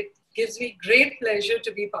alumni, it gives me great pleasure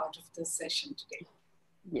to be part of this session today.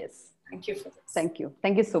 Yes. Thank you for this. Thank you.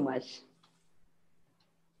 Thank you so much.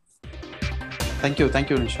 Thank you,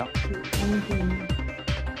 Nisha. Thank you.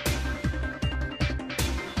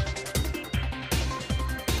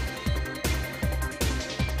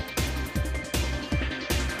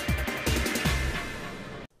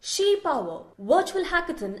 She Power Virtual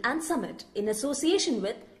Hackathon and Summit in association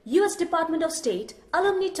with US Department of State,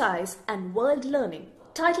 Alumni Ties and World Learning.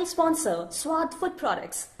 Title sponsor Swad Food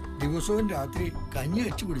Products. ദിവസവും രാത്രി കഞ്ഞി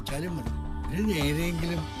വെച്ച് കുടിച്ചാലും മതി. ഒരു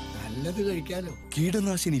നേരെങ്കിലും നല്ലത് കഴിക്കാലോ.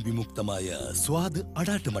 കീടനാശിനി വിമുക്തമായ സ്വാദ്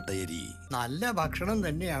അടാട്ടുമട്ടയരി. നല്ല ഭക്ഷണം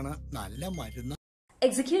തന്നെയാണ് നല്ല മരുന്ന്.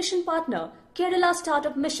 Execution partner Kerala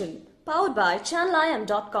Startup Mission, powered by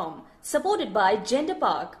channelim.com, supported by Gender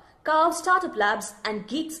Park, Carve Startup Labs and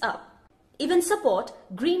Geeks Up. Event support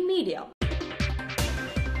Green Media.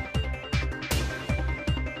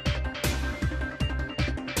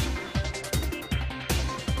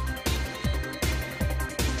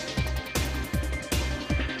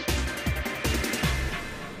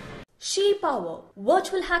 She Power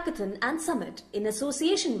Virtual Hackathon and Summit in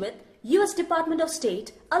association with US Department of State,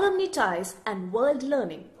 Alumni Ties and World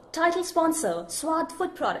Learning. Title sponsor Swad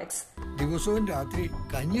Food Products. ദിവസവും രാത്രി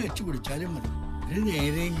കഞ്ഞി വെച്ച് കുടിച്ചാലും മതി. ഒരു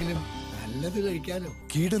നേരെങ്കിലും നല്ലത് കഴിക്കാലോ.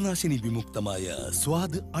 കീടനാശിനി വിമുക്തമായ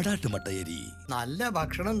സ്വാദ് അടാട്ടുമട്ടയരി. നല്ല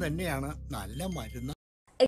ഭക്ഷണം തന്നെയാണ് നല്ല മരുന്ന്.